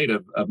make light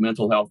of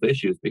mental health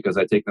issues because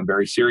I take them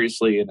very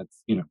seriously, and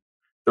it's,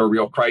 there are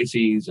real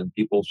crises and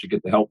people should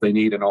get the help they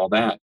need and all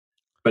that.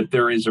 But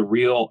there is a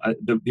real,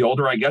 the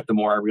older I get, the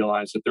more I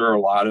realize that there are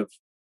a lot of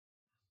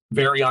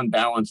very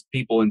unbalanced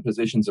people in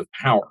positions of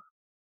power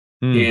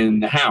in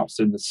the House,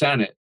 in the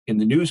Senate, in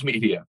the news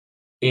media,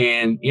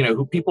 and,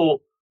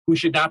 who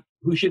should not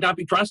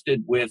be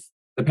trusted with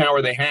the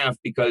power they have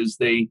because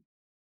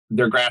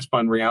their grasp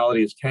on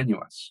reality is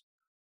tenuous.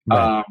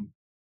 Right.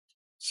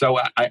 So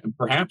I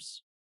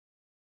perhaps.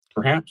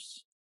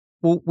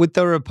 Well, with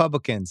the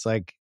Republicans,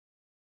 like,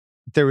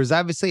 there was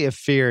obviously a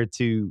fear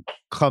to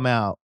come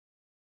out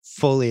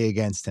fully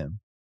against him.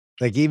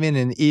 Like, even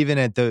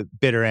at the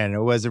bitter end,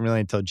 it wasn't really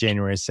until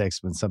January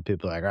 6th when some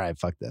people are like, all right,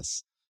 fuck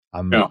this.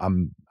 I'm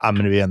going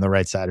to be on the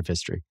right side of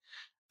history.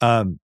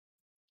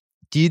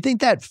 Do you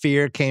think that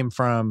fear came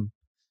from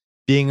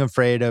being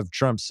afraid of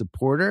Trump's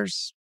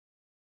supporters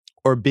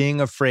or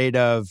being afraid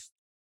of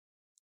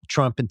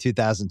Trump in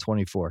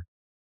 2024?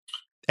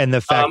 And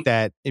the fact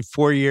that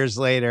 4 years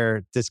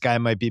later, this guy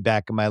might be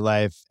back in my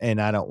life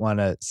and I don't want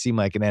to seem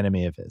like an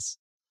enemy of his.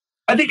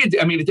 I think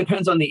it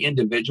depends on the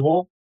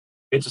individual.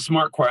 It's a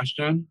smart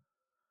question.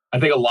 I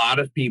think a lot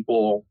of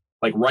people,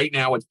 like right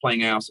now, it's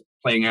playing out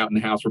in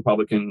the House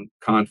Republican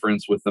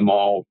conference with them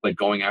all like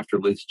going after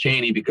Liz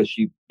Cheney because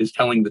she is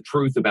telling the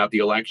truth about the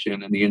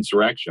election and the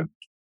insurrection.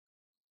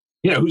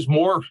 Who's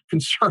more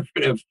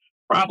conservative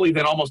probably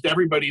than almost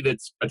everybody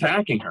that's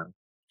attacking her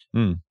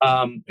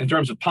in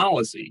terms of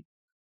policy.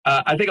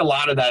 I think a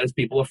lot of that is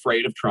people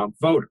afraid of Trump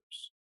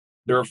voters.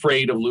 They're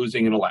afraid of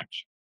losing an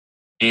election.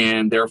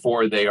 And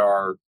therefore, they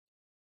are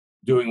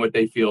doing what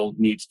they feel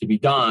needs to be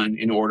done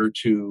in order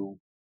to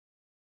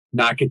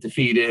not get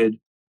defeated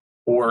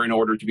or in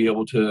order to be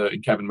able to,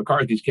 in Kevin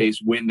McCarthy's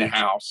case, win the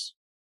House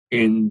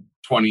in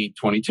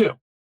 2022.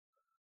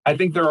 I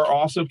think there are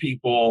also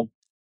people,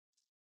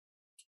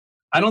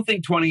 I don't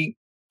think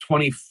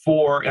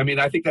 24. I mean,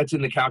 I think that's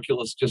in the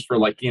calculus just for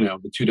like, the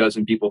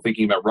 24 people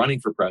thinking about running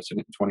for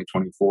president in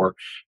 2024.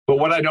 But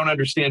what I don't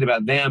understand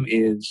about them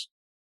is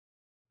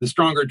the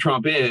stronger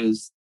Trump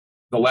is,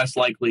 the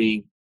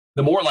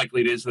more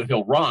likely it is that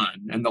he'll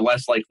run, and the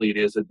less likely it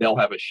is that they'll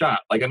have a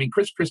shot. Like, I mean,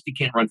 Chris Christie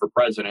can't run for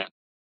president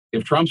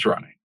if Trump's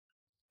running.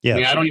 Yeah. I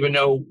mean, I don't even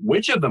know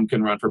which of them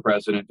can run for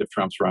president if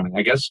Trump's running.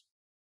 I guess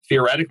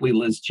theoretically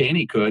Liz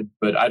Cheney could,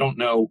 but I don't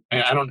know.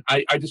 And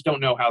I just don't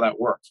know how that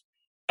works.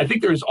 I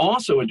think there's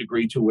also a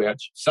degree to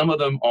which some of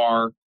them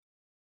are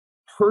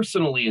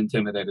personally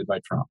intimidated by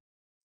Trump.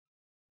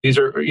 These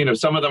are,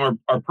 some of them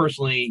are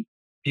personally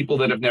people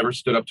that have never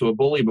stood up to a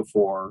bully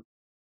before.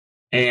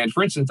 And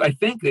for instance, I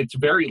think it's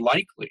very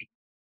likely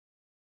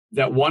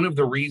that one of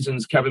the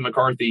reasons Kevin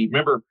McCarthy,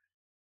 remember,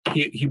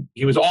 he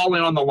was all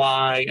in on the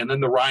lie, and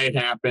then the riot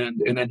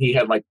happened, and then he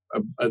had like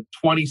a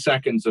 20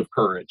 seconds of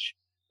courage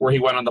where he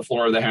went on the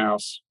floor of the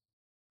House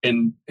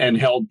and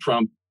held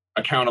Trump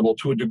accountable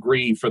to a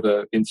degree for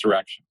the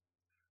insurrection.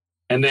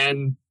 And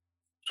then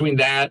between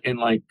that and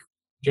like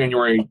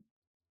January,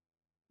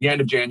 the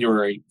end of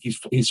January,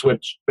 he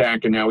switched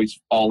back, and now he's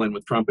all in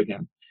with Trump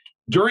again.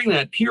 During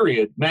that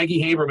period,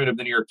 Maggie Haberman of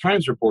the New York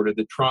Times reported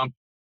that Trump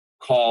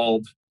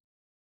called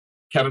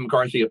Kevin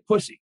McCarthy a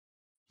pussy.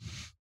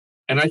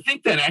 And I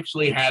think that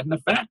actually had an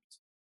effect.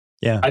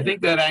 Yeah. I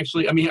think that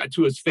actually, I mean,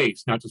 to his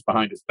face, not just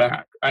behind his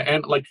back.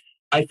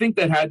 I think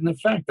that had an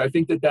effect. I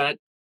think that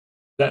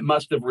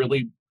must have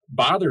really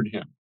bothered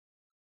him.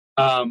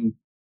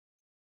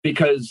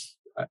 Because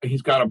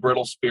he's got a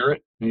brittle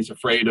spirit, and he's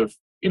afraid of,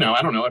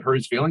 I don't know, it hurt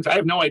his feelings. I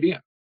have no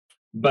idea.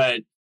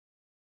 But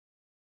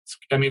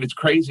it's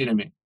crazy to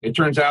me. It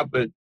turns out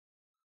that,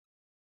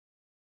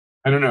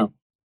 I don't know,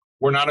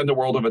 we're not in the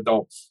world of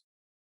adults.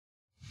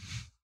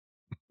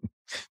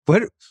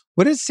 What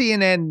is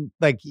CNN,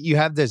 like, you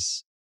have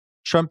this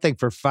Trump thing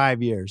for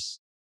 5 years,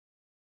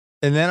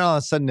 and then all of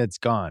a sudden it's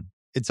gone.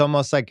 It's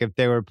almost like if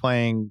the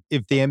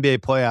NBA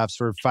playoffs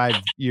were 5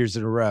 years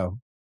in a row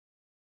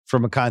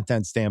from a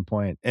content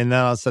standpoint, and then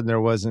all of a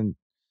sudden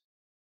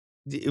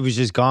it was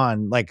just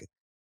gone. Like,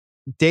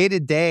 day to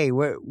day,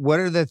 what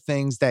are the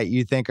things that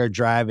you think are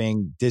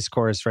driving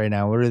discourse right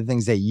now? What are the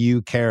things that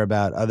you care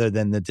about other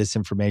than the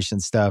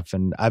disinformation stuff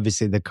and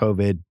obviously the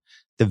COVID,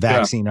 the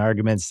vaccine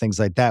arguments, things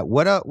like that?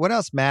 What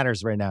else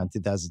matters right now in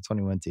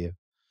 2021 to you?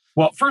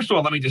 Well, first of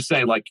all, let me just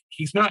say, like,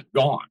 he's not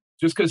gone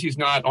just because he's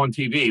not on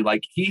TV.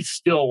 Like, he's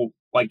still,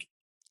 like,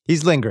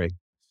 he's lingering.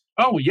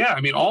 Oh yeah,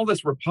 I mean, all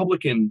this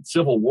Republican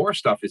Civil War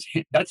stuff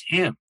that's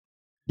him.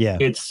 Yeah,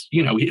 it's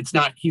it's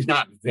not. He's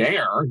not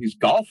there. He's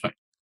golfing,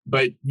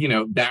 but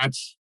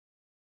that's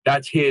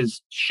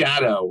his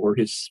shadow or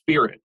his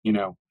spirit.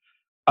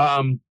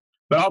 But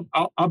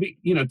I'll be,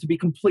 to be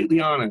completely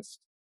honest.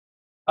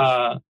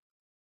 My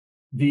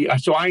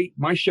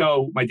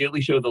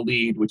daily show, The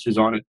Lead, which is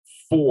on at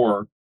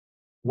 4,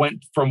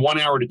 went from 1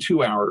 hour to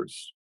 2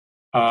 hours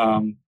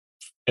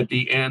at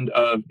the end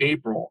of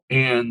April.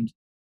 And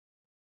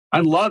I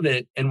love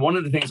it. And one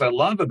of the things I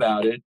love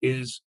about it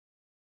is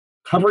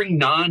covering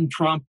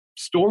non-Trump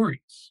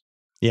stories.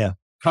 Yeah.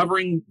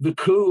 Covering the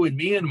coup in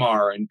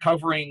Myanmar and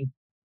covering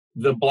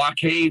the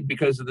blockade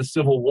because of the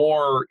civil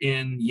war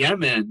in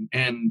Yemen.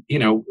 And,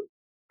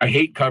 I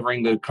hate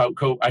covering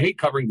I hate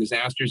covering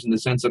disasters in the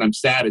sense that I'm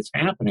sad it's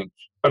happening,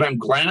 but I'm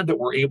glad that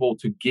we're able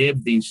to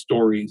give these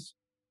stories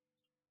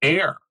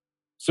air.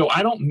 So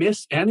I don't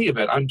miss any of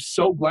it. I'm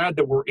so glad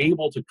that we're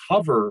able to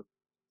cover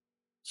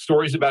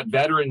stories about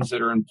veterans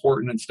that are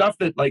important and stuff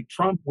that, like,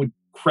 Trump would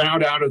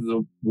crowd out of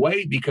the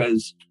way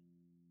because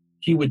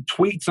he would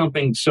tweet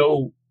something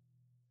so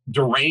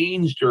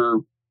deranged or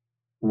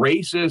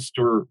racist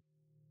or,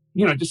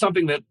 just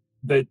something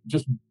that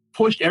just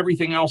pushed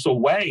everything else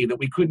away, that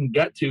we couldn't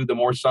get to the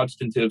more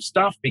substantive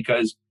stuff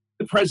because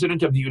the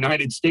president of the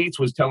United States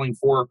was telling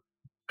 4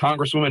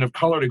 congresswomen of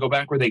color to go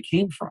back where they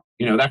came from,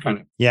 that kind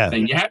of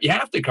thing. You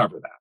have to cover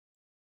that.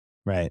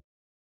 Right.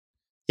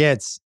 Yeah,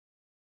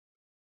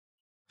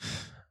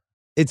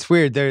 it's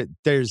weird.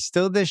 There's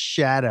still this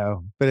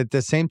shadow, but at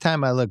the same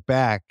time I look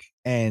back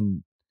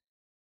and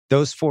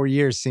those 4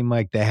 years seem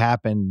like they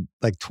happened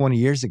like 20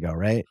 years ago,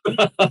 right?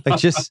 Like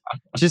just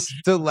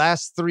the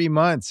last 3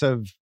 months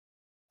of,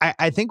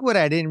 I think what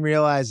I didn't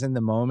realize in the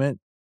moment,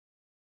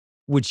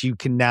 which you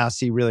can now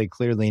see really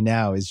clearly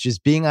now, is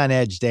just being on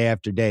edge day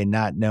after day,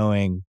 not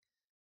knowing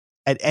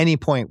at any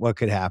point what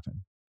could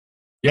happen.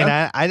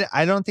 Yeah. And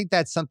I don't think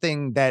that's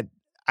something that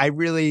I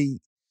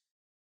really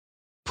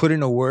put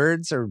into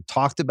words or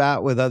talked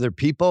about with other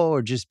people,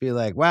 or just be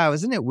like, wow,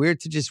 isn't it weird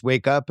to just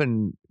wake up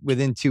and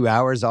within 2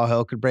 hours all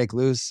hell could break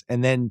loose?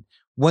 And then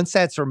once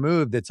that's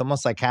removed, it's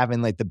almost like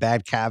having like the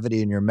bad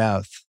cavity in your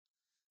mouth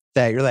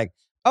that you're like,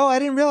 oh, I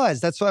didn't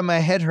realize that's why my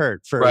head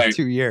hurt for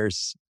 2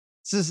 years.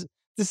 This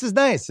is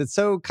nice. It's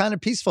so kind of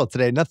peaceful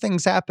today.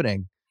 Nothing's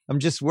happening. I'm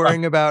just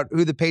worrying about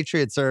who the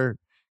Patriots are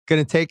going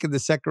to take in the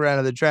second round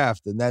of the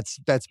draft. And that's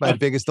my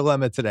biggest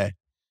dilemma today.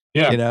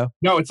 Yeah.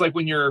 No, it's like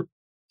when you're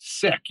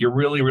sick, you're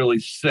really, really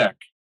sick,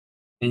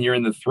 and you're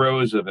in the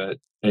throes of it.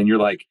 And you're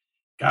like,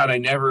 God, I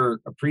never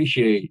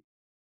appreciate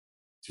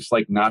just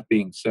like not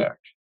being sick,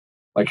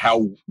 like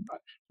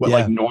what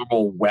like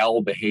normal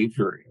well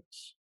behavior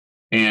is.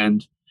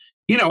 And,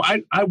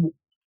 I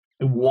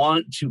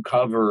want to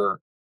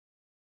cover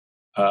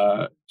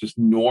just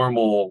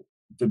normal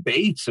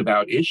debates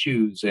about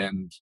issues.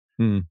 And,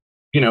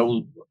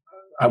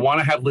 I want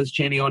to have Liz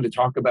Cheney on to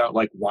talk about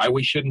like why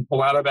we shouldn't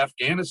pull out of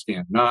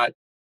Afghanistan, not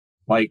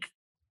like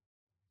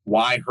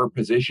why her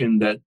position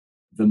that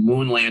the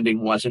moon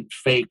landing wasn't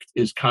faked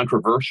is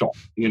controversial,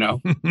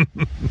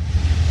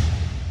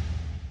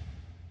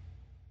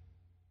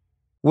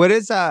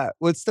 What's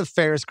the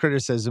fairest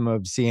criticism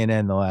of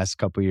CNN the last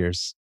couple of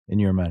years in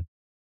your mind?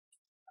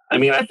 I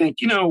mean, I think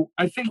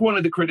one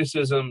of the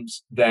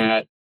criticisms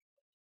that,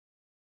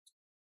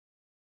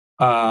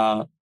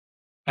 and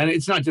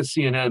it's not just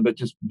CNN, but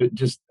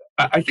just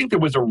I think there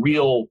was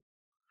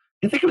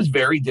I think it was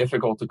very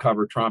difficult to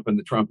cover Trump in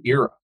the Trump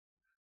era.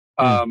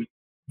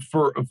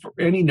 For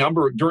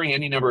during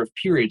any number of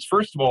periods.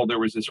 First of all, there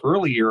was this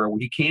early era where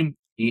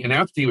he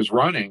announced he was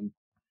running,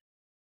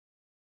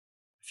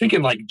 I think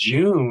in like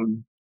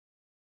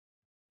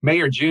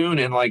May or June,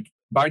 and like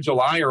by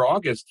July or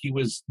August, he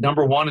was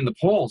number one in the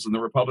polls in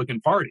the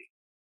Republican Party.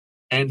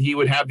 And he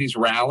would have these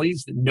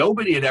rallies that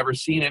nobody had ever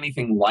seen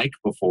anything like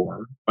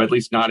before, or at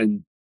least not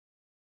in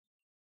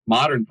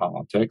modern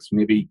politics.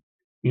 Maybe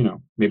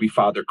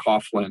Father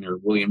Coughlin or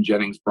William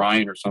Jennings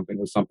Bryan or something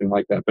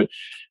like that. But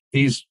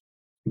these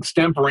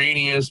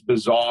extemporaneous,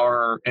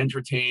 bizarre,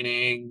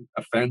 entertaining,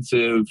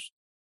 offensive,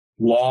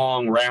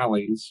 long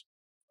rallies.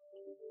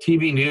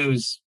 TV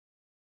news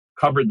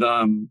covered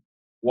them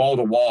wall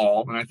to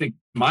wall. And I think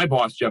my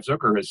boss, Jeff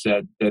Zucker, has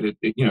said that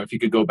if he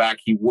could go back,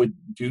 he would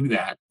do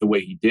that the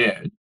way he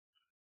did.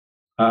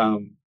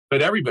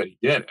 But everybody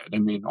did it. I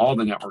mean, all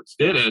the networks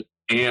did it.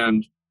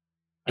 And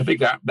I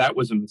think that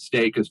was a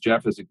mistake, as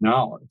Jeff has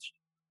acknowledged,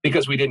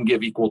 because we didn't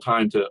give equal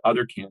time to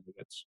other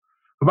candidates.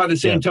 But by the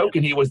same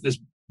token, he was this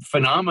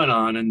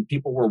phenomenon, and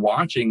people were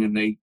watching, and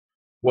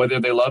whether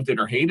they loved it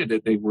or hated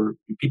it,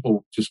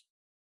 people just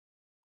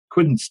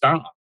couldn't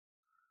stop.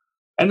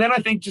 And then I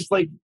think just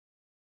like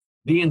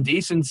the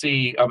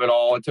indecency of it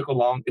all, it took a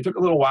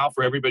little while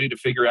for everybody to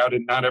figure out,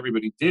 and not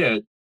everybody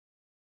did,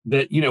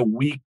 that,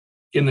 we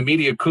in the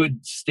media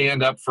could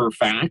stand up for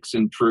facts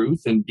and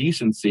truth and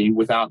decency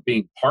without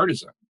being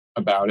partisan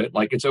about it.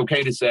 Like, it's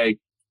okay to say,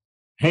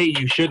 hey,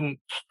 you shouldn't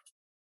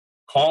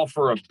call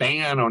for a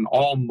ban on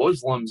all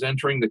Muslims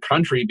entering the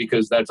country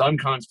because that's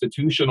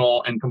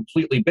unconstitutional and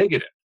completely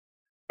bigoted.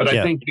 But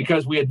I think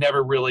because we had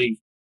never really,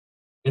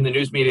 in the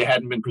news media,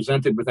 hadn't been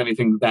presented with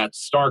anything that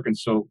stark, and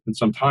so in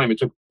some time, it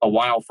took a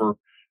while for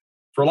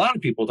a lot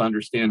of people to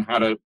understand how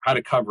to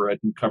cover it,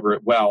 and cover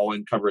it well,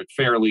 and cover it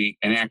fairly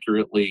and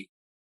accurately,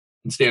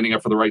 and standing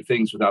up for the right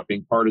things without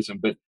being partisan.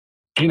 But,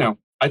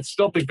 I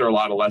still think there are a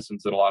lot of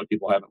lessons that a lot of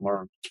people haven't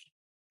learned.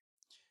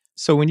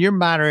 So when you're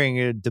monitoring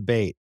a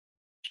debate,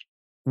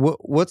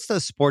 what's the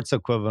sports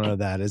equivalent of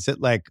that? Is it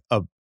like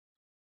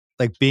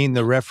being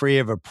the referee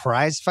of a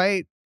prize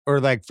fight? Or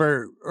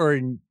or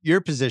in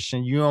your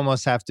position, you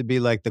almost have to be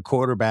like the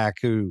quarterback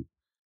who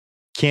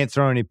can't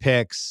throw any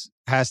picks,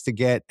 has to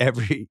get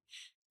every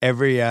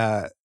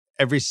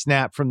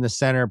snap from the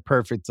center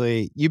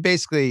perfectly. You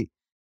basically,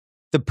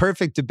 the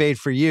perfect debate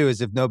for you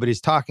is if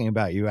nobody's talking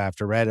about you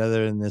after, right?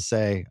 Other than to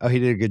say, oh, he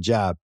did a good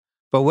job.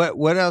 But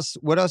what else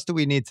do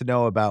we need to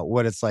know about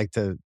what it's like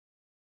to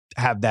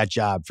have that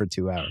job for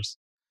 2 hours?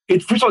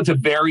 First of all, it's a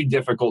very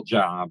difficult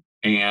job.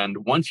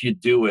 And once you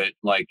do it,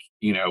 like,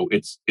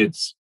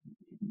 it's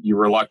you're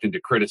reluctant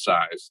to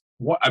criticize.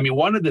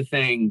 One of the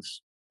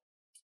things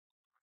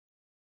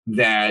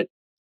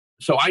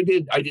so I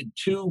did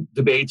 2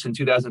 debates in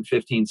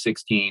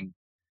 2015-16.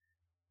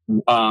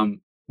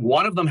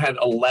 One of them had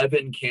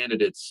 11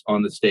 candidates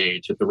on the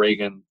stage at the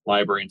Reagan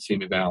Library in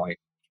Simi Valley.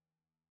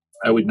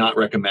 I would not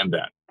recommend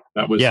that.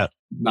 That was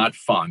not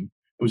fun.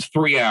 It was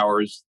 3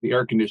 hours. The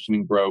air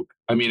conditioning broke.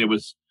 It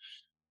was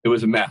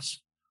a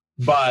mess.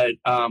 But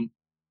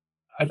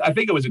I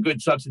think it was a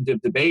good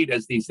substantive debate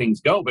as these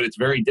things go, but it's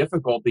very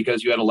difficult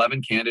because you had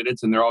 11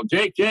 candidates and they're all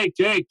Jake, Jake,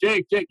 Jake,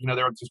 Jake, Jake.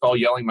 They're just all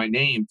yelling my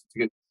name.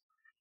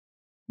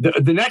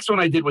 The next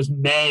one I did was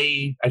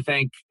May, I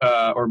think,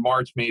 or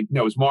March, maybe.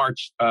 No, it was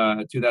March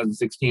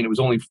 2016. It was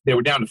they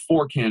were down to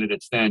 4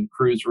 candidates then: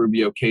 Cruz,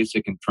 Rubio,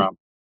 Kasich, and Trump.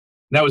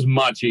 And that was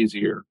much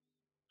easier.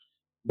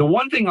 The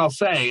one thing I'll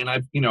say, and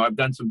I've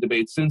done some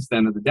debates since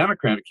then of the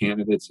Democratic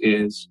candidates,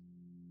 is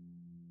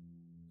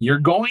you're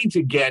going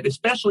to get,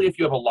 especially if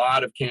you have a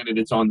lot of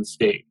candidates on the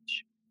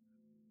stage,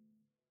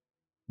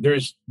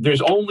 there's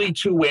only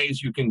 2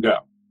 ways you can go.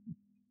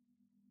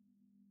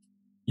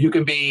 You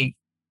can be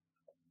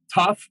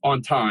tough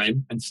on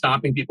time and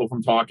stopping people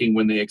from talking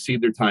when they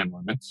exceed their time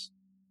limits,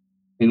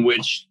 in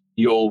which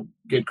you'll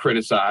get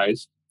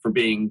criticized for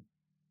being,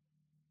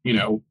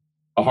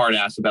 a hard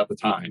ass about the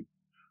time.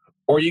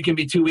 Or you can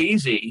be too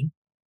easy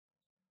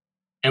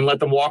and let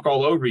them walk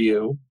all over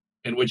you,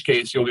 in which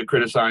case you'll get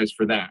criticized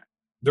for that.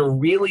 There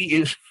really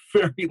is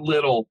very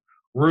little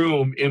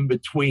room in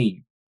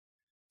between.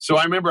 So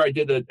I remember I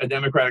did a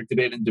Democratic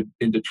debate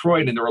in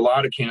Detroit, and there were a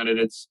lot of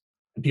candidates.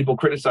 And people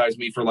criticize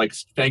me for like,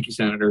 thank you,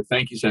 Senator,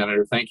 thank you,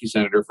 Senator, thank you,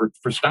 Senator,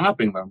 for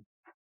stopping them.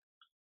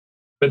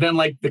 But then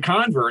like the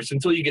converse,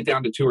 until you get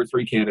down to 2 or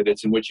 3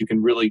 candidates in which you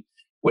can really,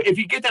 if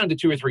you get down to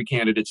 2 or 3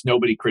 candidates,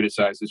 nobody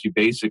criticizes you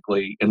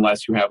basically,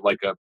 unless you have like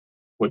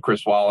what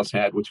Chris Wallace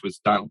had, which was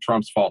Donald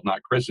Trump's fault,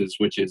 not Chris's,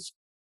 which is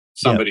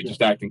somebody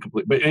just acting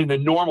complete. But in a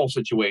normal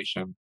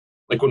situation,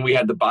 like when we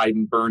had the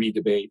Biden-Bernie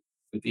debate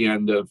at the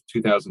end of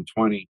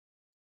 2020,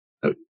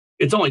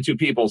 it's only 2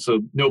 people,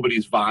 so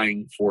nobody's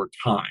vying for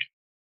time.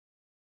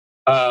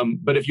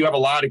 But if you have a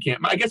lot of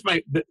I guess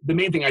the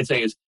main thing I'd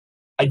say is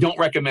I don't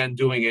recommend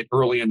doing it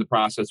early in the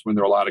process when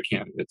there are a lot of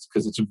candidates,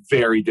 because it's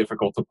very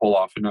difficult to pull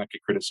off and not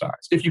get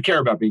criticized. If you care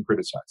about being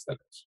criticized, that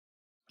is.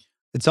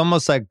 It's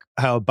almost like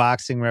how a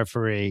boxing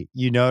referee,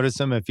 you notice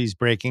him if he's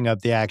breaking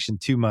up the action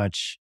too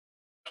much,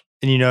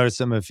 and you notice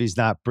him if he's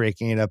not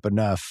breaking it up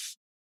enough.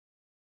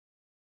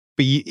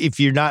 But if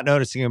you're not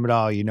noticing him at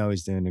all, you know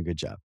he's doing a good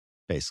job,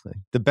 basically.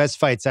 The best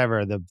fights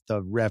ever, the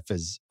ref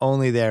is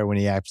only there when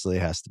he absolutely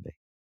has to be.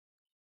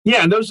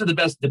 Yeah, and those are the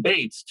best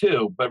debates,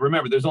 too. But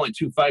remember, there's only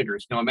 2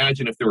 fighters. Now,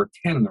 imagine if there were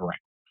 10 in the ring.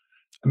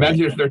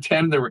 Imagine if there are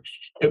 10 in the ring.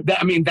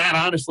 That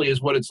honestly is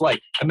what it's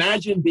like.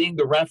 Imagine being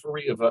the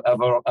referee of an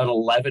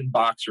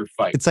 11-boxer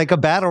fight. It's like a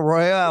battle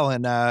royale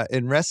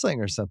in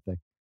wrestling or something.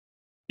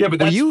 Yeah, but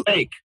that's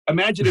fake.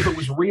 Imagine if it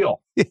was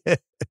real.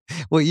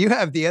 Well, you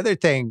have the other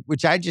thing,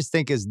 which I just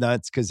think is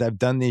nuts because I've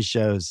done these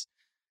shows.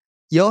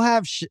 You'll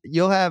have,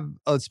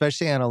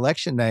 especially on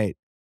election night,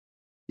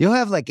 you'll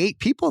have like 8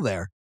 people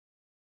there.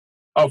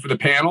 Oh, for the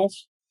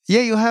panels?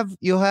 Yeah,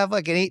 you'll have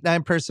like an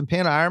 8-9 person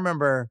panel. I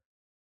remember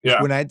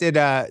when I did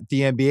the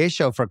NBA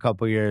show for a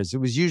couple of years, it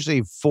was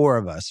usually 4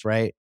 of us,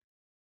 right?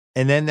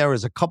 And then there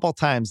was a couple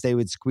times they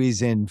would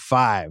squeeze in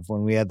 5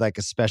 when we had like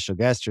a special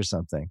guest or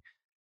something.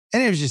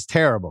 And it was just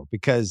terrible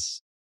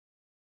because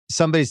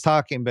somebody's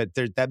talking, but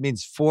that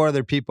means 4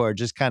 other people are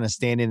just kind of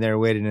standing there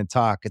waiting to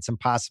talk. It's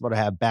impossible to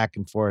have back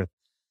and forth.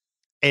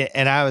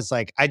 And I was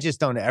like, I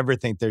just don't ever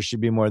think there should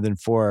be more than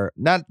 4,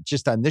 not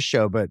just on this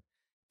show, but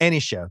any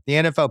show. The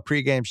NFL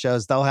pregame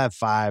shows, they'll have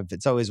 5.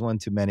 It's always one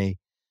too many.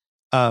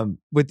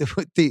 With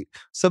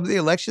some of the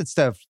election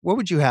stuff, what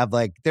would you have?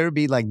 Like there would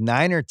be like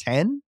 9 or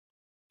 10?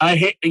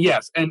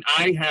 Yes, and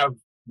I have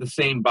the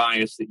same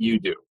bias that you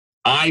do.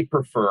 I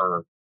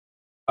prefer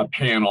a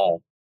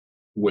panel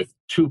with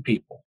 2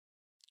 people.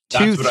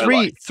 That's 2, 3,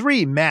 like.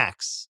 3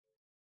 max.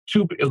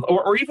 2,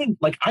 or even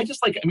like I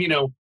just like,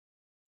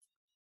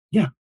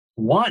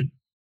 1.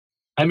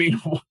 I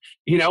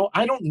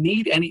don't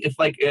need any. If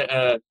like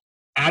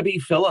Abby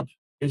Phillip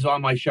is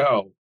on my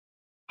show,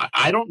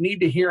 I don't need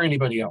to hear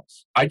anybody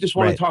else. I just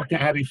want to talk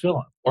to Abby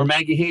Phillip or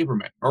Maggie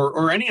Haberman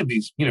or any of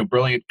these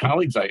brilliant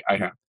colleagues I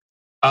have.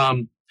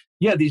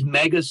 These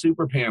mega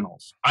super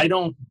panels. I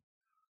don't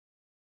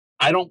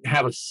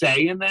have a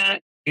say in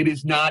that. It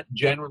is not,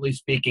 generally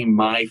speaking,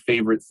 my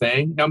favorite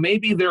thing. Now,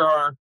 maybe there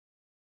are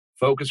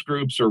focus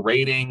groups or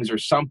ratings or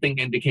something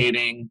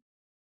indicating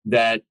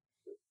that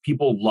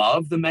people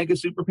love the mega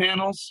super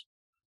panels.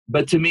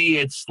 But to me,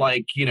 it's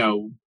like,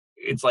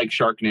 it's like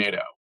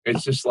Sharknado.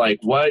 It's just like,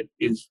 what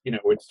is,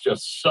 it's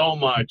just so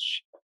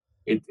much.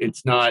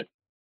 It's not,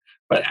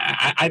 but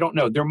I don't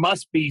know. There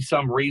must be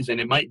some reason.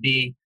 It might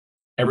be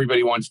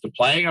everybody wants to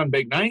play on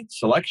big nights,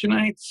 election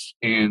nights,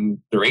 and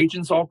their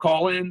agents all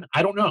call in.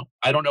 I don't know.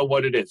 I don't know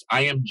what it is.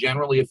 I am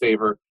generally a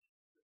favor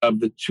of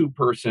the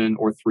 2-person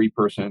or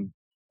 3-person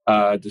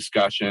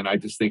discussion. I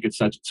just think it's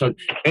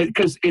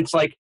because it's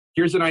like,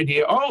 here's an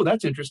idea. Oh,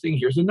 that's interesting.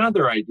 Here's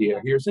another idea.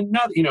 Here's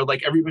another,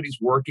 like everybody's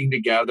working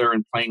together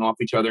and playing off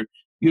each other.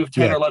 You have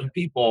 10 or 11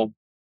 people.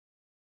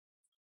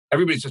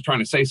 Everybody's just trying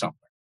to say something.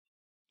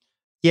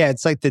 Yeah.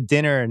 It's like the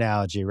dinner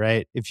analogy,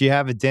 right? If you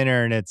have a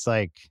dinner and it's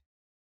like,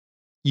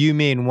 you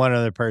mean 1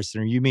 other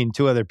person or you mean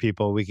 2 other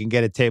people, we can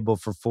get a table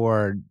for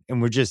 4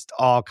 and we're just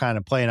all kind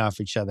of playing off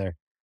each other.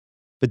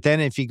 But then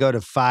if you go to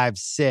 5,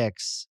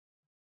 6,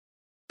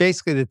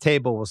 basically the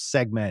table will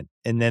segment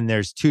and then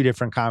there's 2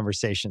 different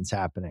conversations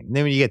happening. And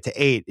then when you get to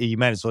 8, you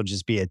might as well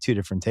just be at 2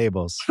 different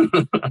tables.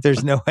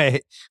 There's no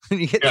way.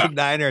 When you get to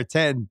 9 or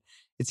 10,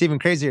 it's even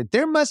crazier.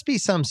 There must be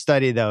some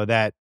study though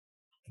that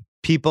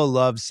people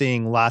love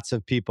seeing lots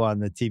of people on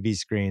the TV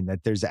screen,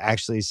 that there's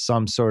actually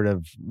some sort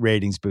of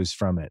ratings boost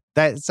from it.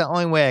 That's the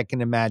only way I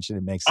can imagine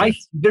it makes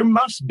sense. There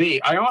must be.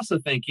 I also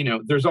think,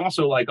 there's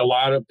also like a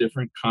lot of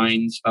different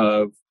kinds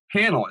of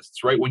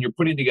panelists, right? When you're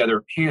putting together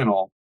a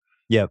panel,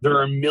 there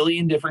are a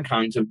million different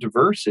kinds of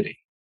diversity.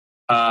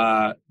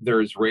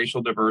 There's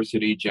racial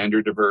diversity,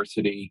 gender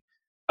diversity,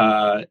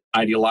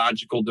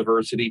 ideological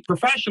diversity,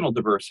 professional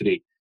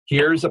diversity.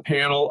 Here's a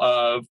panel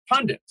of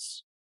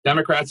pundits.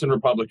 Democrats and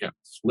Republicans,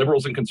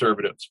 liberals and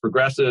conservatives,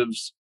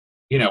 progressives,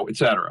 et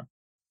cetera.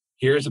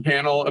 Here's a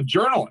panel of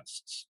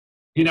journalists.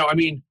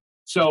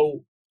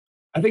 So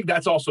I think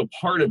that's also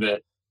part of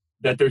it,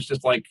 that there's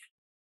just like,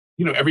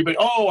 everybody,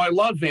 oh, I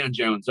love Van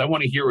Jones. I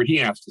want to hear what he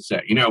has to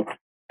say.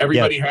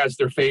 Everybody has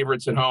their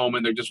favorites at home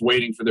and they're just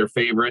waiting for their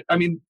favorite.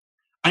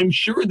 I'm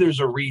sure there's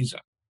a reason,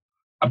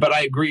 but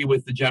I agree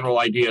with the general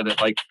idea that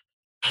like,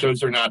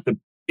 those are not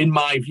in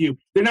my view.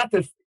 They're not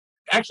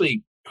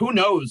actually, who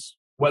knows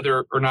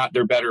whether or not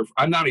they're better.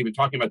 I'm not even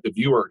talking about the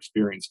viewer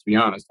experience, to be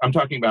honest. I'm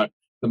talking about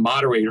the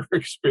moderator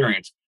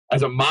experience.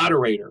 As a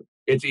moderator,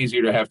 it's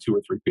easier to have 2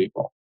 or 3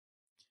 people.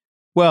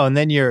 Well, and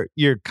then you're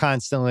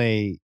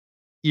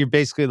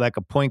basically like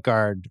a point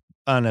guard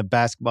on a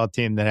basketball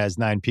team that has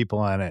 9 people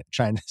on it,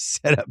 trying to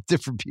set up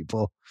different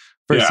people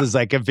versus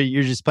like if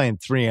you're just playing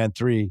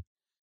 3-on-3,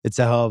 it's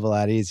a hell of a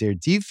lot easier.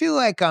 Do you feel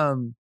like,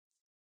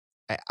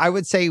 I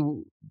would say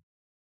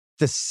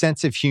the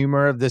sense of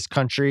humor of this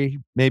country,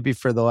 maybe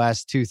for the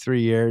last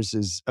 2-3 years,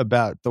 is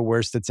about the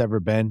worst it's ever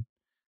been.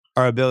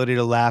 Our ability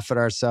to laugh at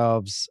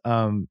ourselves,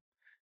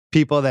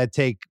 people that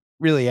take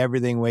really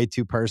everything way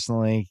too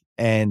personally,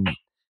 and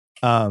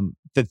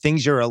the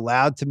things you're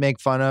allowed to make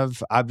fun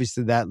of,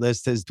 obviously that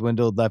list has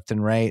dwindled left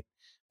and right.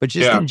 But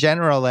just in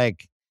general,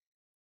 like,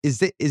 is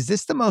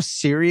this the most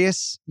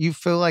serious you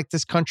feel like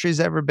this country's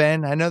ever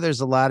been? I know there's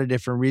a lot of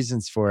different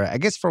reasons for it. I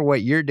guess for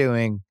what you're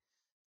doing,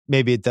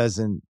 maybe it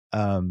doesn't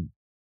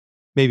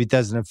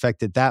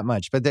affect it that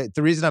much. But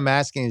the reason I'm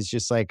asking is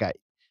just like,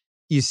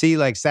 you see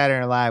like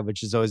Saturday Night Live,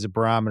 which is always a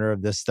barometer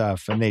of this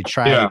stuff. And they've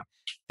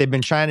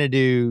been trying to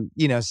do,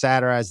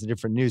 satirize the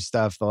different news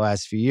stuff the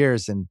last few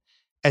years. And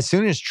as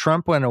soon as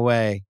Trump went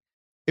away,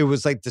 it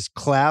was like this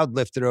cloud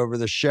lifted over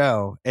the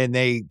show and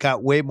they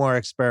got way more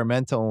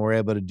experimental and were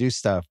able to do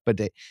stuff. But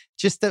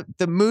just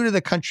the mood of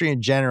the country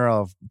in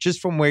general,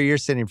 just from where you're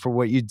sitting for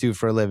what you do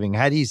for a living,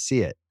 how do you see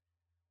it?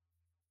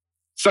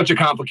 Such a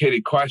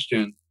complicated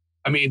question.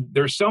 I mean,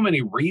 there's so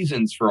many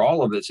reasons for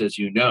all of this, as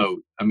you know.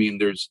 I mean,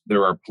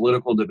 there are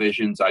political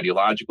divisions,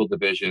 ideological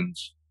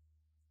divisions.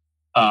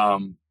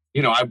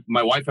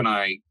 My wife and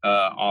I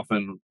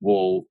often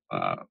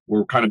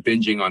we're kind of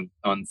binging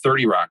on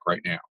 30 Rock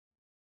right now.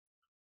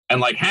 And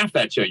like half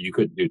that show you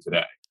couldn't do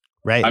today.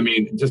 Right. I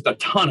mean, just a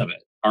ton of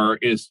it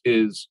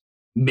is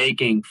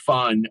making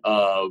fun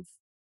of,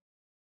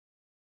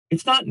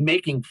 it's not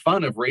making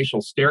fun of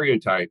racial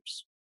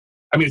stereotypes.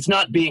 I mean, it's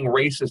not being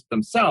racist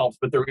themselves,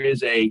 but there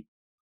is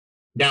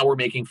now we're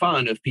making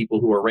fun of people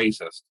who are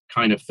racist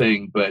kind of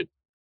thing. But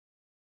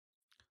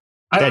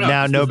I don't know.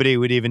 Now nobody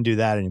would even do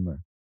that anymore.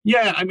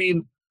 Yeah. I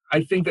mean,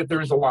 I think that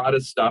there's a lot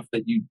of stuff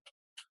that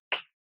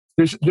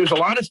there's a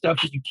lot of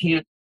stuff that you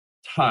can't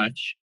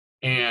touch.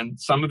 And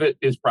some of it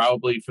is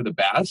probably for the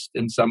best.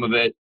 And some of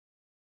it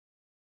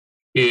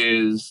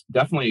is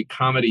definitely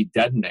comedy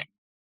deadening.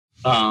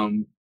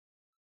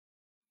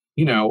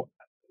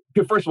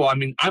 First of all, I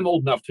mean, I'm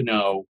old enough to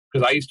know,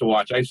 because I used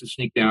to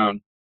sneak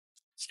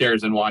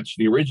downstairs and watch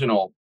the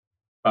original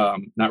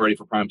Not Ready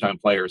for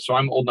Primetime Players. So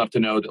I'm old enough to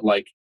know that,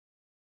 like,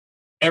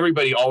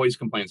 everybody always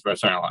complains about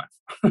Saturday Night Live.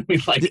 I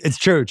mean, like, it's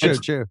true.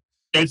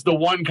 It's the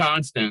one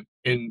constant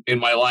in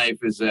my life,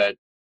 is that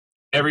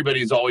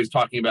everybody's always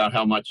talking about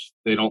how much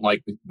they don't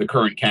like the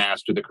current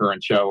cast or the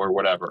current show or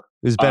whatever.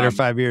 It was better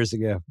 5 years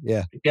ago.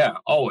 Yeah. Yeah,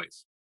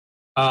 always.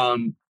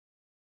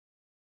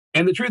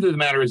 And the truth of the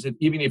matter is that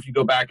even if you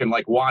go back and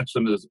like watch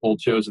some of those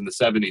old shows in the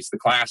 70s, the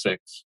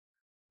classics,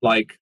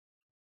 like,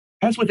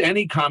 as with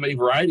any comedy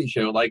variety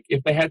show, like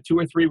if they had 2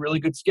 or 3 really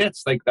good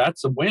skits, like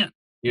that's a win,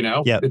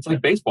 Yep. It's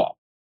like baseball.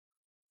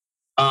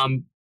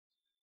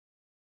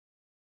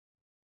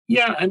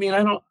 Yeah, I mean,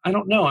 I don't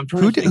know. I'm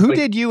trying to think, who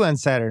did you on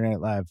Saturday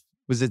Night Live?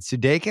 Was it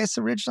Sudeikis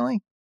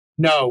originally?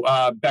 No,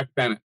 Beck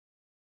Bennett.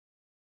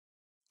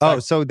 Oh,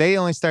 so they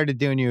only started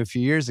doing you a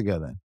few years ago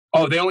then?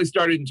 Oh, they only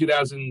started in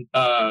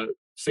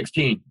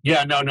 2016.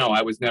 Yeah, no,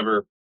 I was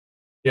never.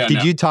 Yeah.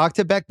 Did you talk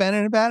to Beck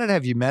Bennett about it?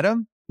 Have you met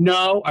him?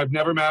 No, I've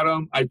never met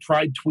him. I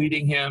tried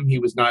tweeting him. He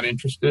was not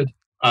interested.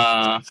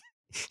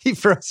 He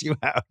froze you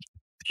out.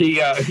 He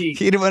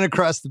didn't want to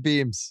cross the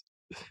beams.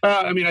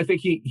 I mean, I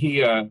think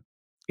he's a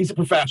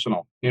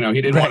professional. He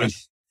didn't want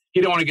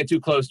to get too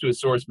close to his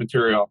source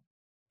material.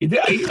 He did.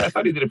 I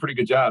thought he did a pretty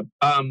good job.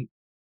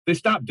 They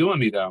stopped doing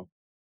me though.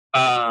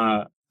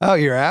 Oh,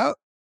 you're out?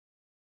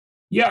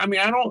 Yeah, I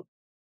mean, I don't.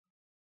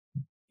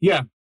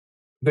 Yeah,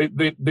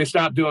 they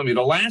stopped doing me.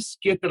 The last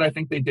skit that I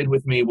think they did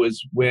with me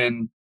was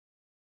when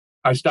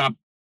I stopped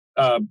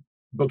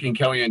booking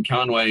Kellyanne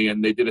Conway,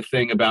 and they did a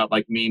thing about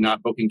like me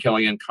not booking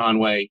Kellyanne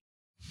Conway,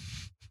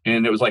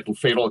 and it was like a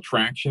Fatal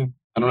Attraction.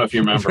 I don't know if you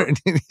remember.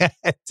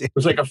 It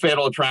was like a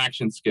Fatal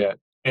Attraction skit,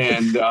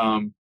 and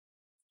I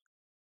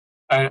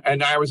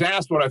was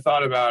asked what I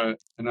thought about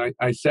it, and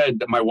I said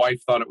that my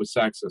wife thought it was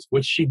sexist,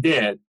 which she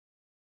did.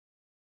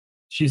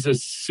 She's a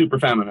super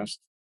feminist,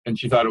 and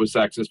she thought it was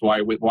sexist. Why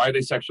are they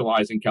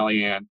sexualizing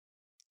Kellyanne?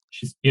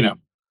 She's,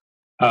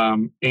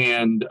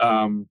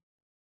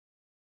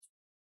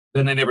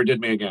 then they never did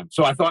me again.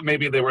 So I thought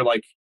maybe they were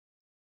like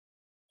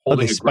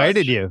holding. They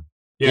spited you.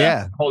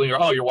 Yeah. Holding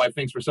your wife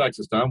thinks we're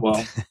sexist, huh?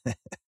 Well,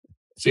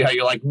 see how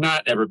you like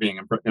not ever being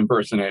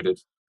impersonated.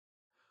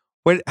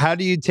 What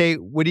do you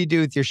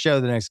do with your show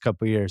the next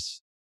couple of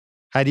years?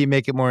 How do you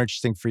make it more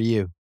interesting for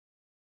you?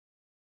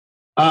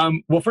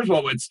 Well, first of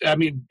all, at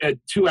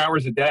 2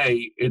 hours a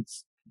day,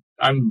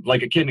 I'm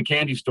like a kid in a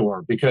candy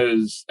store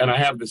and I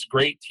have this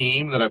great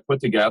team that I've put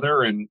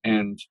together, and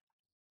I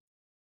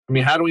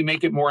mean, how do we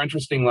make it more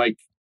interesting? Like,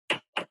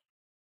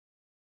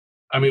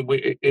 I mean,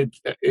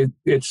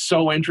 it's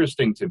so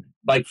interesting to me.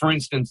 Like, for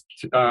instance,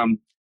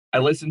 I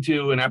listened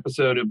to an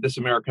episode of This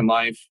American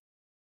Life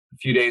a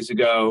few days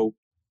ago.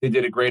 They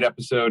did a great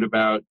episode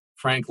about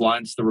Frank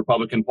Luntz, the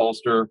Republican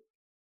pollster.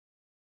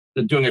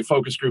 They're doing a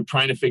focus group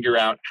trying to figure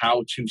out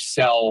how to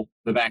sell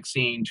the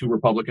vaccine to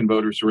Republican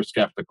voters who are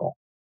skeptical.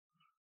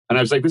 And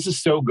I was like, this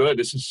is so good.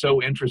 This is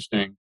so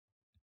interesting.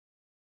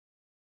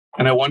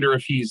 And I wonder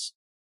if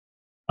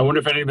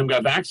any of them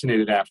got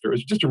vaccinated after. It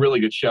was just a really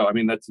good show. I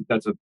mean, that's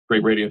a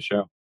great radio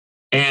show.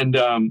 And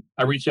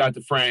I reached out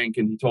to Frank,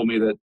 and he told me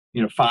that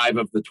 5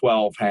 of the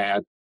 12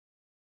 had.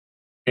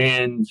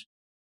 And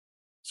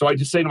so I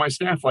just say to my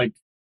staff, like,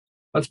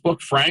 let's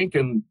book Frank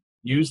and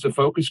use the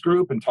focus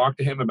group and talk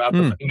to him about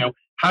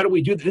how do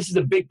we do this? This is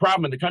a big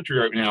problem in the country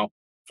right now.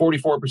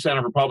 44%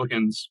 of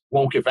Republicans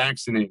won't get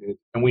vaccinated,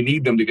 and we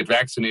need them to get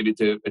vaccinated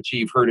to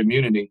achieve herd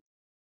immunity.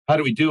 How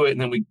do we do it?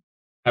 And then we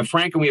have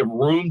Frank, and we have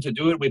room to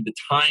do it. We have the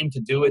time to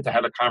do it, to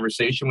have a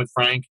conversation with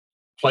Frank,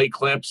 play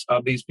clips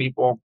of these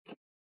people.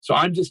 So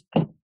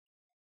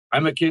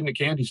I'm a kid in a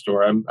candy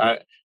store.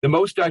 The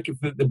most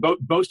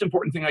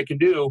important thing I can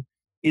do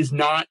is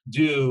not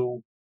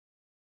do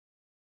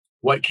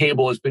what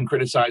cable has been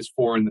criticized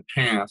for in the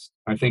past.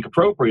 I think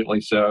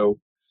appropriately so.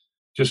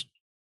 Just,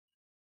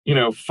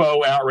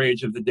 faux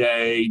outrage of the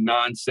day,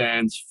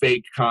 nonsense,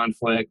 fake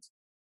conflict.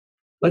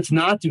 Let's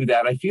not do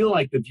that. I feel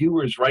like the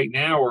viewers right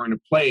now are in a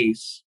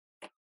place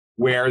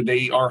where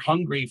they are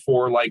hungry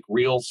for like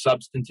real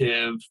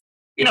substantive,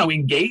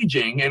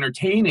 engaging,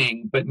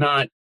 entertaining, but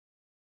not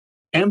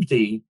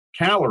empty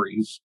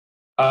calories,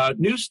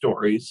 news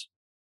stories.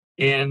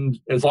 And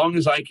as long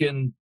as I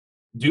can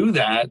do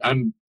that,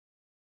 I'm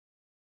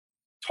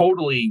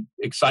totally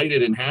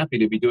excited and happy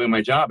to be doing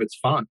my job. It's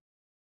fun.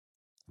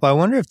 Well, I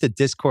wonder if the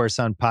discourse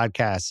on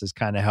podcasts has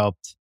kind of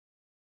helped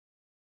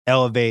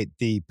elevate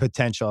the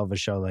potential of a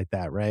show like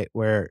that, right?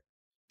 Where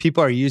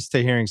people are used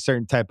to hearing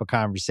certain type of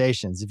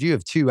conversations. If you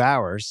have 2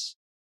 hours,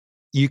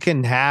 you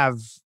can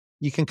kind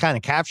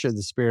of capture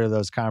the spirit of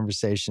those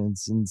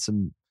conversations in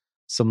some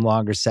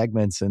longer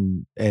segments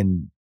and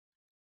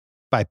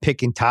by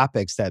picking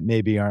topics that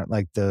maybe aren't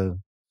like the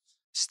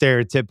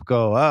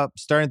stereotypical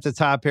starting at the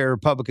top here,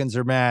 Republicans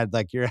are mad.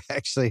 Like, you're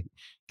actually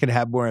can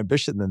have more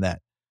ambition than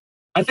that.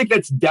 I think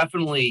that's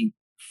definitely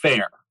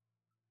fair.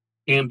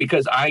 And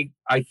because I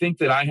think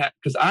that I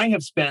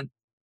have spent,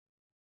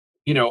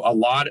 a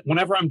lot,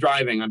 whenever I'm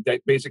driving, I'm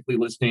basically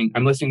listening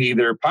to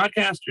either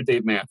podcast or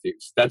Dave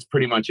Matthews. That's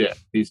pretty much it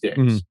these days.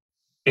 Mm-hmm.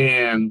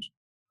 And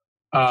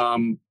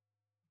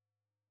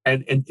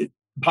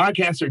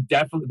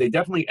podcasts they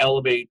definitely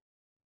elevate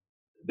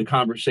the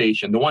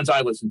conversation. The ones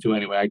I listen to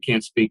anyway. I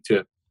can't speak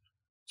to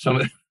some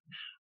of the,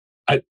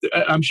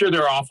 I'm sure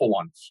there are awful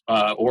ones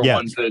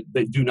ones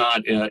that do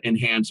not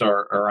enhance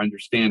our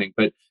understanding.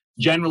 But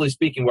generally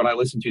speaking, what I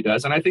listen to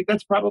does. And I think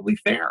that's probably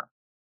fair.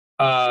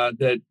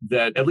 That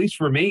at least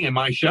for me and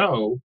my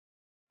show,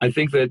 I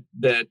think that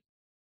the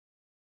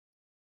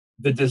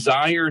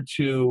desire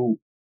to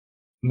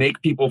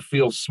make people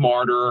feel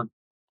smarter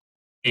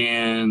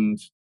and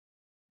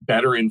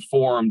better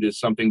informed is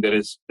something that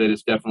is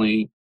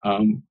definitely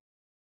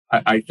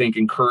I think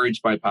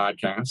encouraged by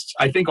podcasts.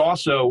 I think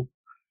also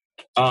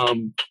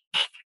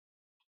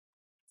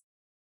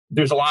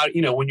there's a lot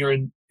when you're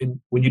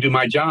when you do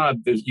my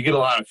job, you get a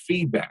lot of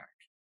feedback,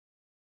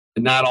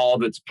 and not all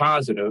of it's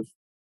positive.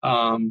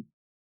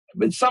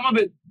 But some of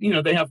it,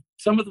 they have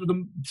some of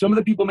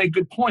the people make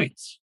good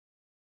points.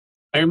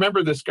 I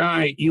remember this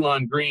guy,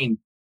 Elon Green,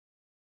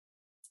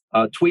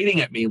 tweeting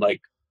at me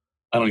like,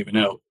 I don't even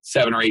know,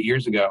 7 or 8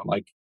 years ago,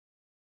 like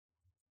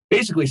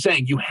basically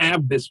saying, you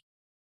have this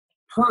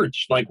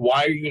perch, like,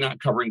 why are you not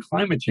covering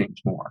climate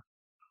change more?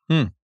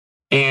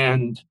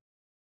 And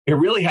it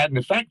really had an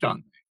effect on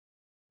me.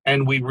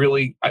 And we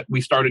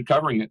started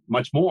covering it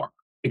much more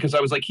because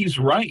I was like, he's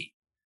right.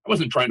 I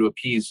wasn't trying to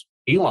appease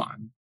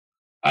Elon.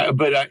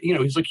 But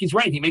he's like, he's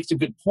right. He makes a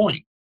good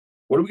point.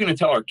 What are we going to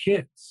tell our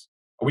kids?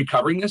 Are we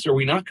covering this or are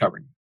we not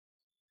covering it?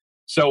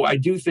 So I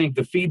do think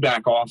the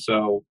feedback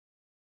also,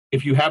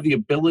 if you have the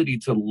ability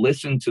to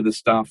listen to the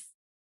stuff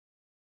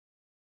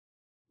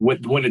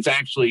when it's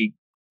actually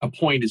a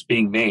point is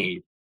being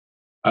made,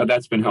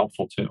 that's been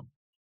helpful too.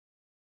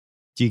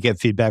 Do you get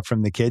feedback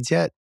from the kids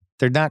yet?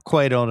 They're not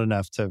quite old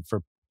enough I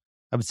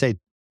would say,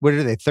 what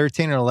are they,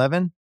 13 or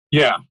 11?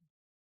 Yeah.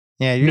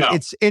 Yeah.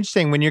 It's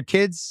interesting when your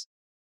kids,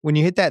 when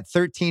you hit that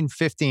 13,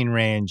 15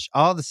 range,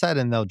 all of a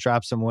sudden they'll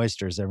drop some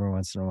oysters every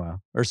once in a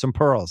while, or some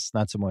pearls,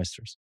 not some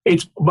oysters.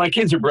 My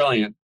kids are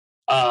brilliant.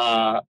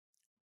 But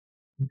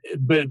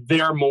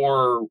they're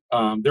more,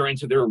 they're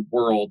into their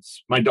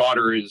worlds. My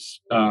daughter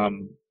is,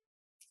 I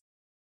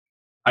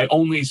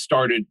only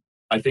started,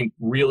 I think,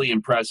 really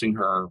impressing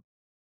her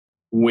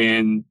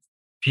when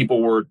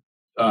people were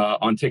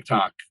on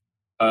TikTok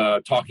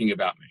talking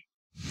about me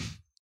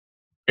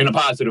in a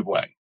positive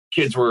way.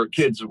 Kids were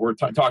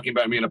talking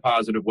about me in a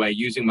positive way,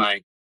 using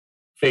my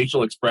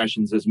facial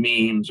expressions as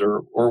memes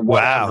or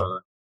whatever. Wow.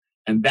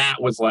 And that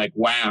was like,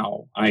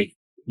 wow, I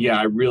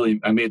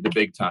made the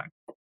big time.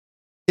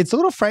 It's a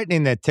little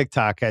frightening that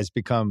TikTok has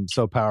become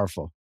so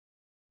powerful.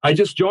 I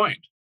just joined.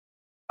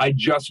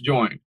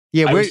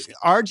 Yeah,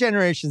 our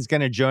generation's going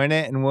to join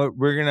it, and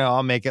we're going to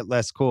all make it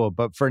less cool.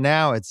 But for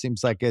now, it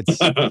seems like it's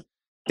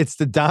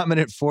the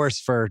dominant force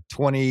for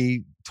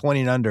 20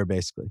 and under,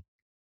 basically.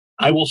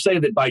 I will say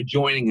that by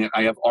joining it,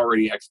 I have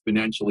already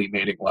exponentially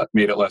made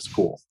it less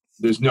cool.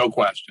 There's no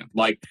question.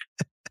 Like,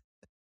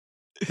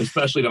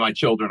 especially to my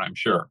children, I'm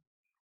sure.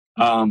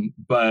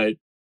 But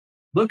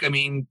look, I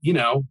mean,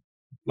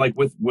 like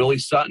with Willie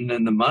Sutton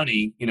and the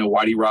money,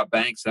 why do you rob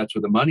banks? That's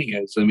where the money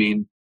is. I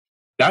mean,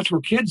 that's where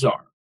kids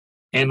are.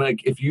 And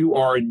like, if you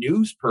are a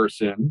news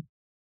person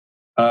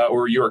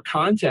or you're a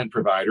content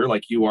provider,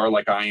 like you are,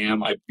 like I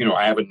am, I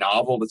have a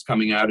novel that's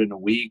coming out in a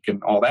week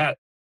and all that.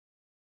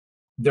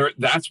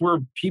 That's where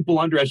people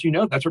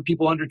that's where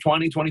people under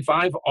 20,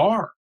 25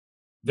 are.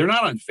 They're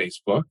not on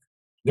Facebook.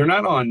 They're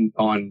not on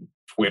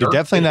Twitter.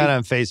 They're definitely not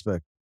on Facebook.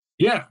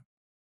 Yeah.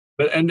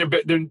 But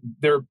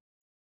they're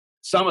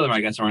some of them, I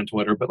guess, are on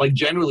Twitter, but like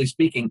generally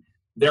speaking,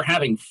 they're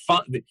having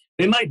fun.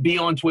 They might be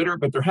on Twitter,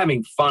 but they're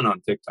having fun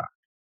on TikTok,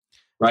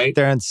 right?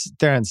 They're on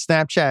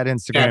Snapchat,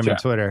 Instagram, and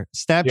Twitter.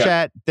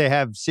 Snapchat, They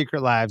have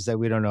secret lives that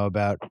we don't know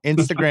about.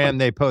 Instagram,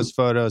 they post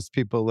photos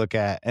people look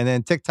at. And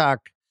then TikTok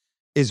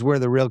is where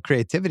the real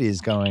creativity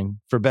is going,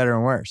 for better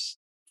and worse.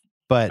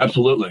 But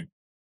absolutely,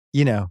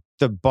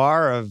 the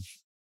bar of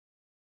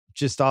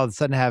just all of a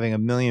sudden having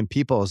 1 million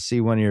people see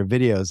one of your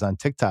videos on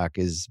TikTok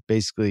is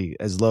basically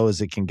as low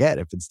as it can get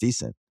if it's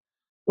decent.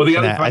 Well,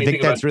 I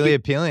think that's really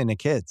appealing to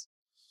kids.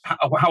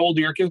 How old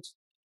are your kids?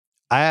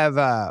 I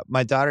have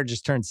my daughter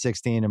just turned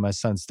 16 and my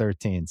son's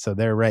 13, so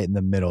they're right in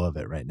the middle of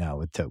it right now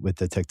with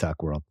the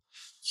TikTok world.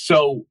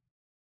 So,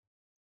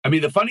 I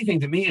mean, the funny thing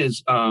to me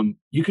is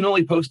you can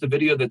only post a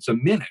video that's a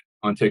minute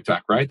on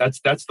TikTok, right? That's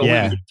the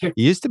limit. It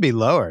used to be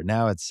lower.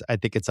 Now I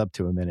think it's up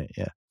to a minute.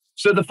 Yeah.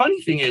 So the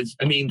funny thing is,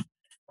 I mean,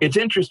 it's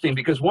interesting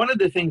because one of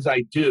the things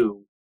I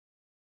do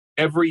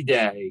every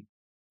day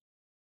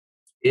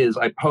is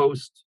I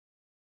post,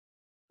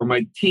 or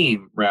my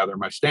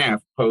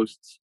staff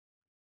posts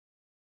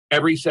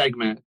every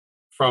segment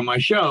from my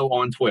show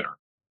on Twitter.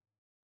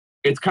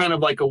 It's kind of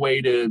like a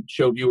way to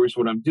show viewers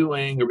what I'm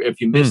doing, or if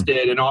you missed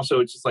it. And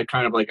also it's just like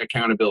kind of like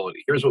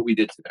accountability. Here's what we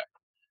did today.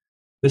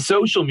 The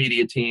social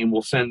media team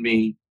will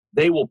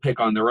they will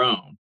pick on their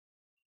own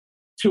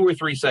 2 or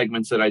 3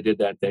 segments that I did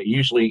that day,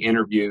 usually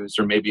interviews,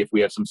 or maybe if we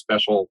have some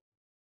special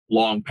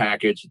long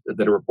package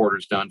that a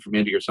reporter's done from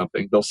India or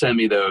something, they'll send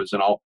me those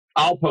and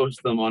I'll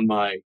post them on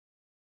my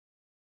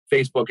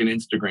Facebook and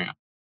Instagram.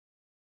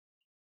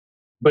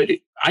 But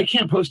I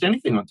can't post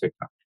anything on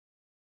TikTok.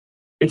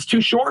 It's too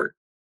short.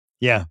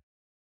 Yeah.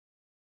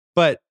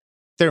 But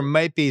there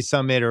might be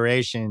some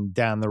iteration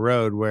down the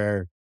road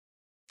where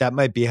that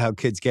might be how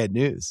kids get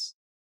news.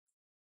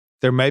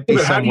 There might be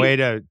some way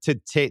to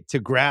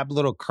grab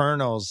little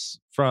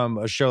kernels from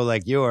a show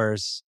like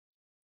yours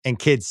and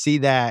kids see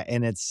that.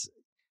 And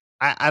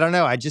I don't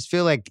know. I just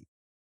feel like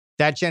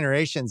that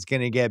generation's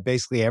going to get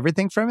basically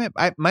everything from it.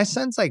 My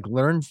son's like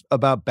learned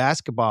about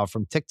basketball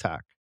from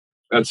TikTok.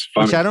 That's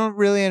funny. Which I don't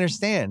really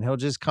understand. He'll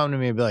just come to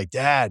me and be like,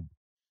 Dad,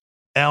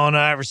 Allen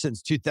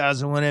Iverson's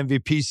 2001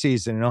 MVP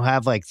season. And he'll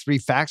have like 3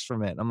 facts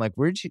from it. And I'm like,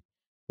 why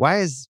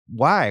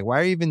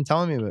are you even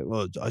telling me?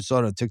 Well, I saw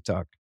it on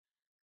TikTok.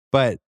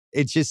 But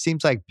it just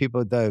seems like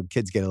the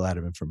kids get a lot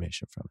of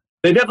information from it.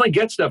 They definitely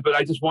get stuff, but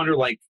I just wonder,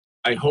 like,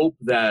 I hope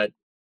that,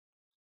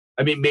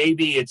 I mean,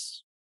 maybe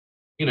it's,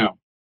 it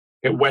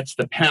whets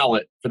the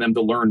palate for them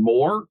to learn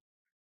more.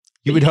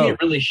 You would hope.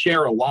 Can't really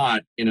share a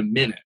lot in a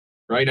minute,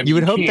 right? I mean, you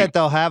would hope that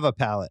they'll have a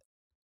palate.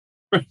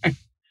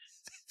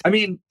 I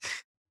mean,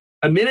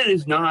 a minute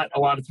is not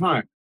a lot of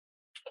time.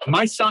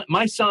 My son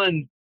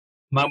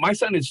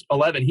is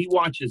 11. He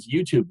watches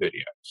YouTube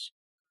videos.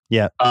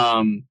 Yeah.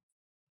 And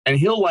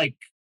he'll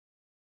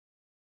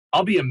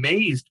I'll be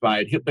amazed by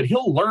it, but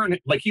he'll learn.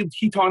 Like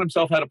he taught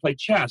himself how to play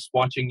chess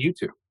watching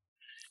YouTube.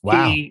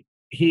 Wow.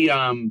 He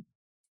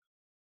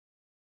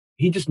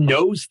just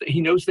knows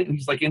he knows things.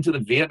 He's like into the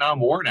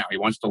Vietnam War now. He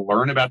wants to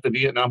learn about the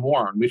Vietnam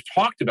War, and we've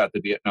talked about the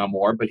Vietnam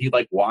War, but he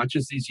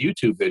watches these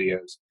YouTube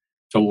videos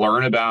to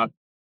learn about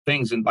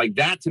things, and like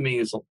that to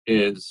me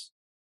is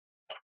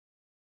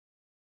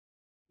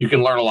you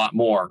can learn a lot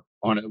more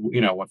on a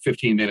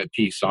 15-minute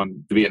piece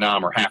on the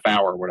Vietnam or half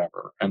hour or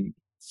whatever. And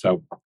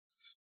so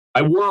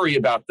I worry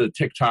about the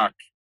TikTok.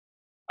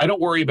 I don't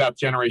worry about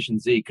Generation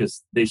Z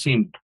because they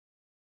seem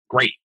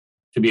great,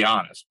 to be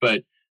honest.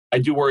 But I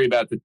do worry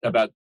about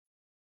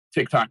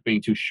TikTok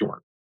being too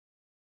short.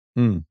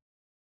 All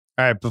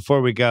right,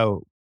 before we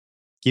go,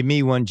 give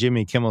me one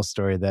Jimmy Kimmel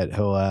story that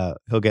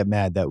he'll get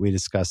mad that we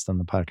discussed on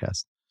the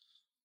podcast.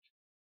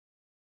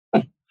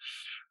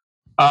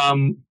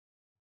 I'm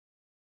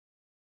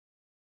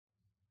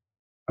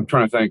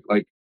trying to think.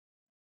 Like,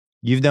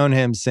 you've known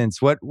him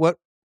since what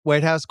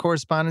White House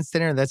Correspondents'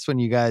 Dinner? That's when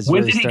you guys.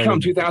 When really did he come?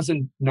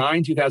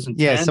 2009,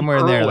 2010. Yeah, somewhere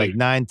in early. there, like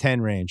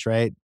 9-10 range,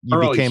 right? You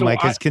early. became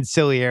his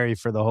conciliary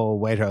for the whole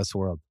White House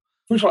world.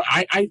 First of all,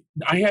 I'll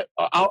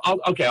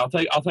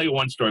tell you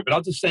one story, but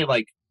I'll just say,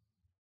 like,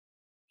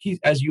 he's,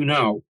 as you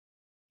know,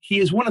 he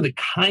is one of the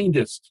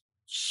kindest,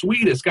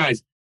 sweetest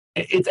guys.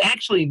 It's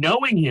actually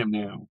knowing him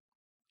now.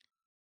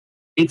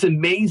 It's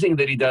amazing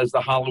that he does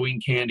the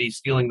Halloween candy,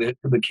 stealing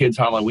the kids'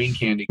 Halloween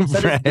candy.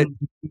 That is the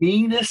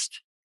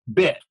meanest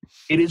bit.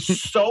 It is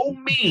so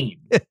mean.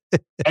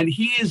 And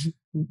he is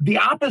the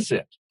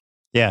opposite.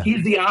 Yeah.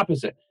 He's the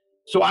opposite.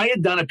 So I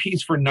had done a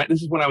piece for,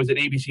 this is when I was at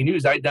ABC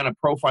News, I had done a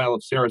profile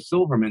of Sarah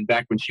Silverman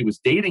back when she was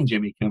dating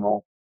Jimmy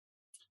Kimmel.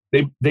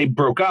 They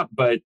broke up,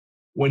 but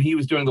when he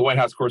was doing the White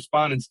House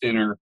Correspondents'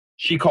 Dinner,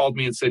 she called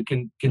me and said,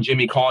 can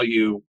Jimmy call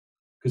you?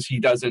 Because he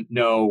doesn't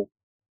know,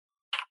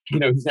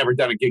 he's never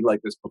done a gig like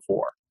this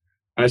before.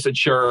 And I said,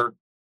 sure.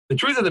 The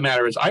truth of the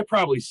matter is I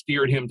probably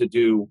steered him to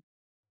do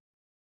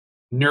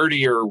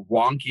nerdier,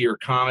 wonkier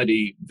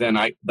comedy than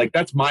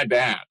that's my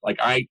bad.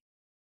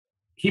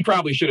 He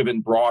probably should have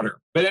been broader.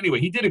 But anyway,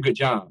 he did a good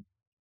job.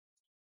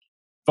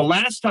 The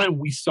last time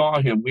we saw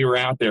him, we were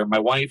out there. My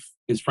wife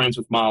is friends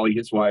with Molly,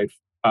 his wife.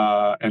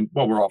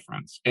 We're all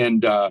friends.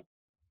 And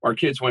our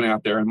kids went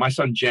out there. And my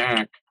son,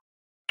 Jack,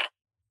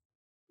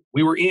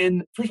 we were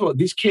first of all,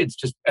 these kids,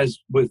 just as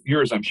with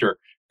yours, I'm sure,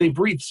 they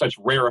breathe such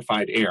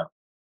rarefied air.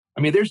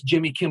 I mean, there's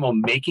Jimmy Kimmel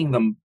making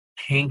them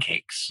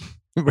pancakes.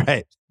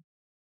 Right.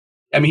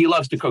 I mean, he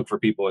loves to cook for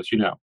people, as you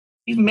know.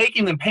 He's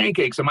making them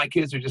pancakes, and my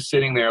kids are just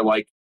sitting there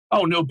like,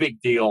 oh, no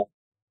big deal.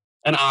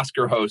 An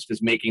Oscar host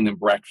is making them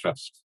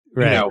breakfast.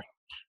 Right.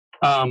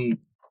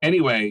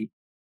 Anyway,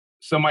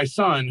 so my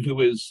son, who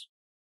is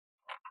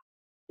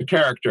a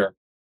character,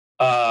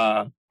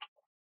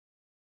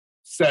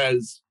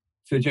 says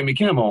to Jimmy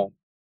Kimmel,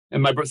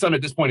 and my son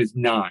at this point is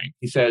 9.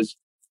 He says,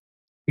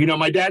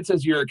 my dad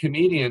says you're a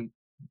comedian,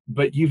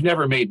 but you've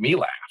never made me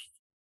laugh.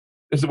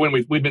 This is when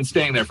we've been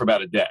staying there for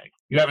about a day.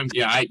 You haven't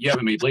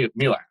made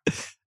me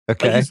laugh.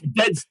 Okay.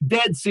 He's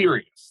dead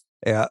serious.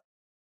 Yeah.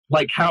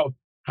 Like, how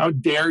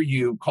dare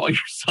you call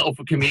yourself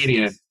a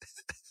comedian?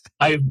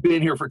 I have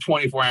been here for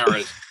 24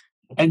 hours.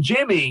 And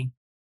Jimmy,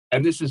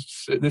 and this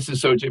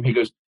is so Jimmy, he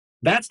goes,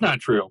 that's not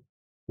true.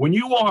 When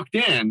you walked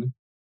in,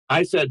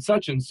 I said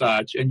such and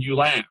such, and you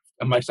laughed.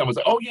 And my son was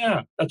like, oh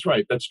yeah, that's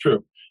right. That's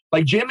true.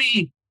 Like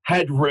Jimmy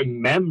had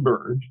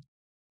remembered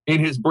in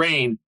his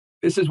brain,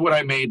 this is what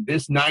I made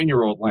this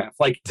 9-year-old laugh.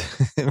 Like,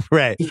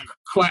 right.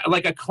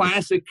 Like a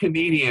classic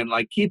comedian,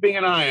 like keeping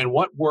an eye on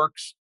what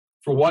works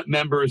for what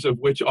members of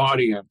which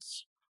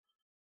audience.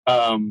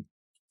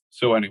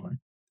 So anyway.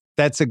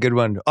 That's a good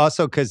one.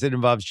 Also, because it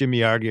involves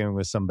Jimmy arguing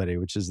with somebody,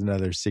 which is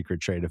another secret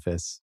trait of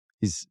his.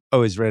 He's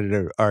always ready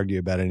to argue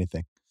about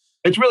anything.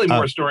 It's really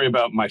more a story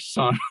about my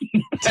son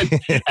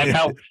and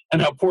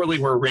how poorly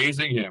we're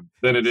raising him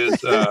than it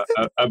is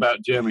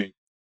about Jimmy.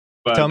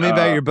 But, tell me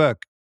about your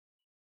book.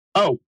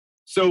 Oh,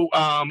 so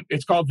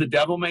it's called The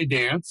Devil May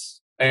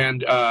Dance.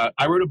 And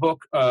I wrote a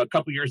book a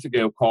couple years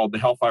ago called The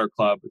Hellfire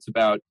Club. It's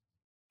about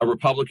a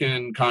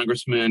Republican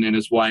congressman and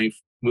his wife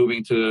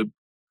moving to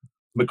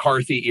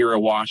McCarthy-era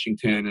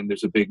Washington. And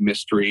there's a big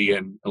mystery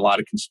and a lot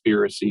of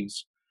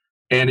conspiracies.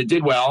 And it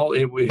did well.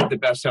 It hit the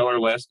bestseller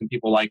list and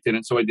people liked it.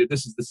 And so I did.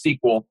 This is the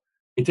sequel.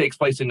 It takes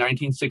place in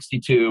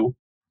 1962.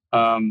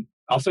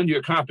 I'll send you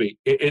a copy.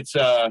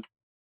 You'll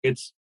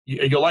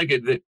like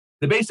it.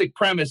 The basic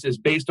premise is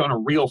based on a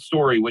real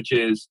story, which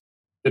is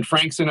that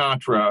Frank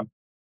Sinatra,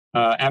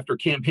 after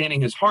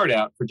campaigning his heart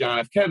out for John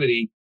F.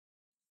 Kennedy,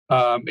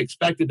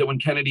 expected that when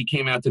Kennedy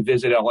came out to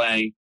visit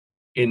L.A.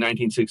 in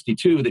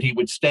 1962, that he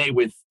would stay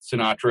with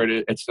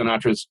Sinatra at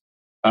Sinatra's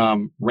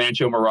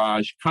Rancho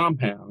Mirage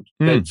compound.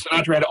 That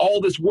Sinatra had all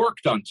this work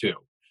done to.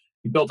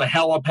 He built a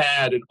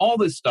helipad and all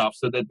this stuff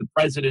so that the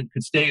president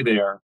could stay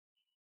there.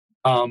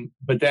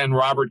 But then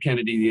Robert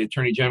Kennedy, the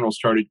Attorney General,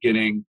 started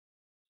getting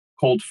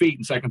cold feet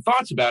and second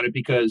thoughts about it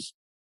because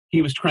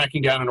he was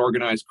cracking down on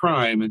organized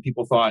crime. And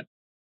people thought,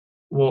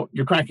 well,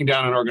 you're cracking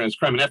down on organized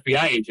crime. An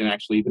FBI agent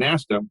actually even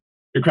asked him,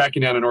 you're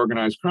cracking down on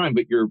organized crime,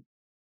 but your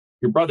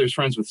brother's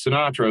friends with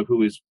Sinatra,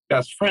 who is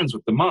best friends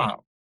with the mob.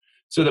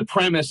 So the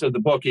premise of the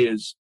book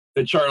is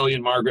that Charlie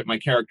and Margaret, my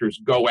characters,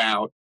 go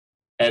out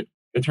at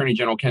Attorney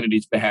General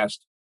Kennedy's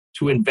behest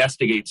to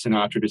investigate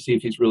Sinatra to see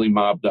if he's really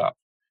mobbed up.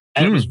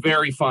 And it was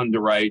very fun to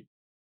write.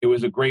 It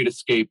was a great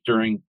escape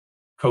during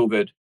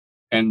COVID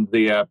and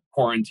the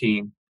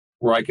quarantine,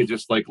 where I could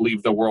just like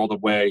leave the world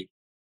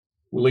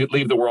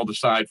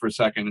aside for a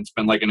second and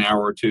spend like an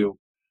hour or two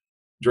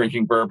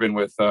drinking bourbon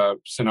with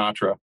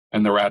Sinatra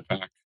and the Rat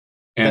Pack.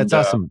 And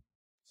that's awesome.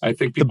 I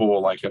think people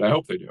will like it. I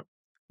hope they do.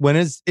 When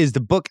is the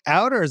book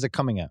out or is it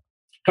coming out?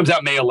 Comes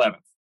out May 11th.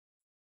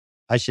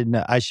 I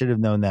should have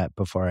known that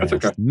before I asked.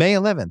 Okay. May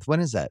 11th.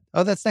 When is that?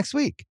 Oh, that's next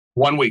week.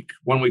 1 week.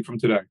 1 week from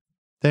today.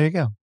 There you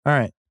go. All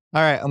right.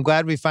 I'm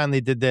glad we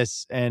finally did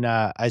this, and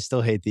I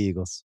still hate the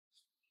Eagles.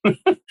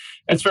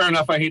 That's fair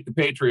enough. I hate the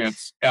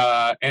Patriots.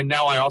 And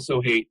now I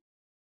also hate,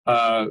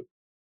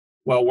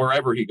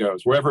 wherever he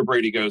goes, wherever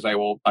Brady goes, I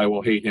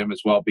will hate him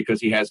as well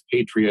because he has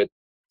Patriot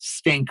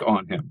stink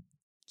on him.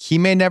 He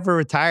may never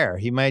retire.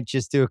 He might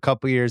just do a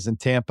couple years in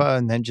Tampa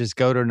and then just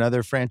go to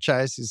another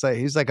franchise.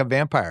 He's like a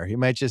vampire. He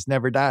might just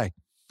never die.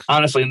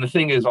 Honestly, and the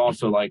thing is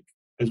also like,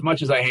 as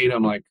much as I hate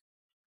him, like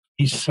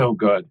He's so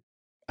good.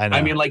 I know.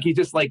 I mean,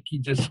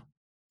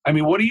 I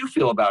mean, what do you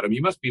feel about him?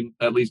 You must be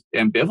at least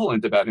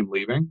ambivalent about him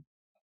leaving.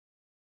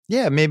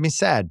 Yeah, it made me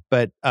sad,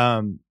 but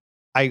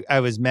I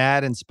was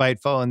mad and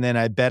spiteful, and then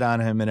I bet on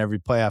him in every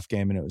playoff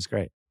game, and it was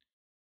great.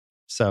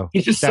 So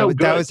he's just so good.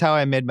 That was how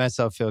I made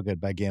myself feel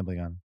good, by gambling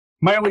on him.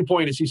 My only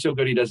point is he's so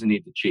good he doesn't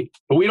need to cheat.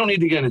 But we don't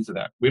need to get into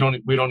that. We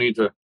don't need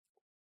to.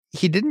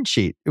 He didn't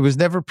cheat. It was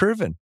never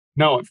proven.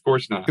 No, of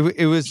course not.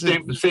 It was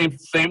same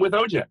with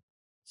OJ.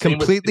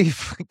 Completely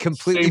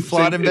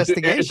flawed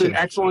investigation. It's an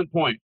excellent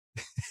point.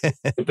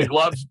 If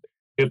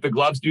the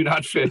gloves do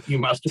not fit, you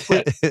must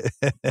quit.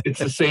 It's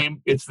the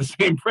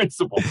same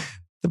principle.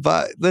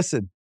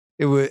 Listen,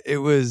 it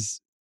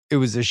was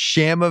a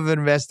sham of an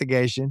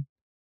investigation.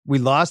 We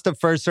lost a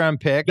first-round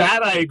pick.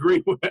 That I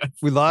agree with.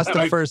 We lost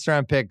a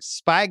first-round pick.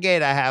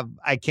 Spygate,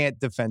 I can't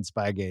defend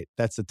Spygate.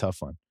 That's a tough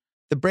one.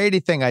 The Brady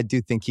thing, I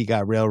do think he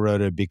got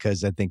railroaded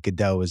because I think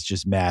Goodell was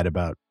just mad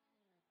about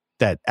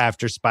that.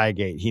 After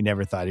Spygate, he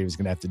never thought he was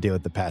going to have to deal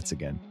with the Pats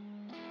again.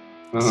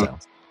 So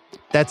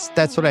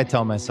that's what I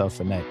tell myself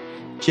at night.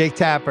 Jake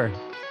Tapper,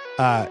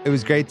 it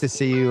was great to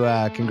see you.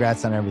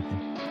 Congrats on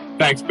everything.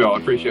 Thanks, Bill. I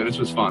appreciate it. This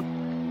was fun.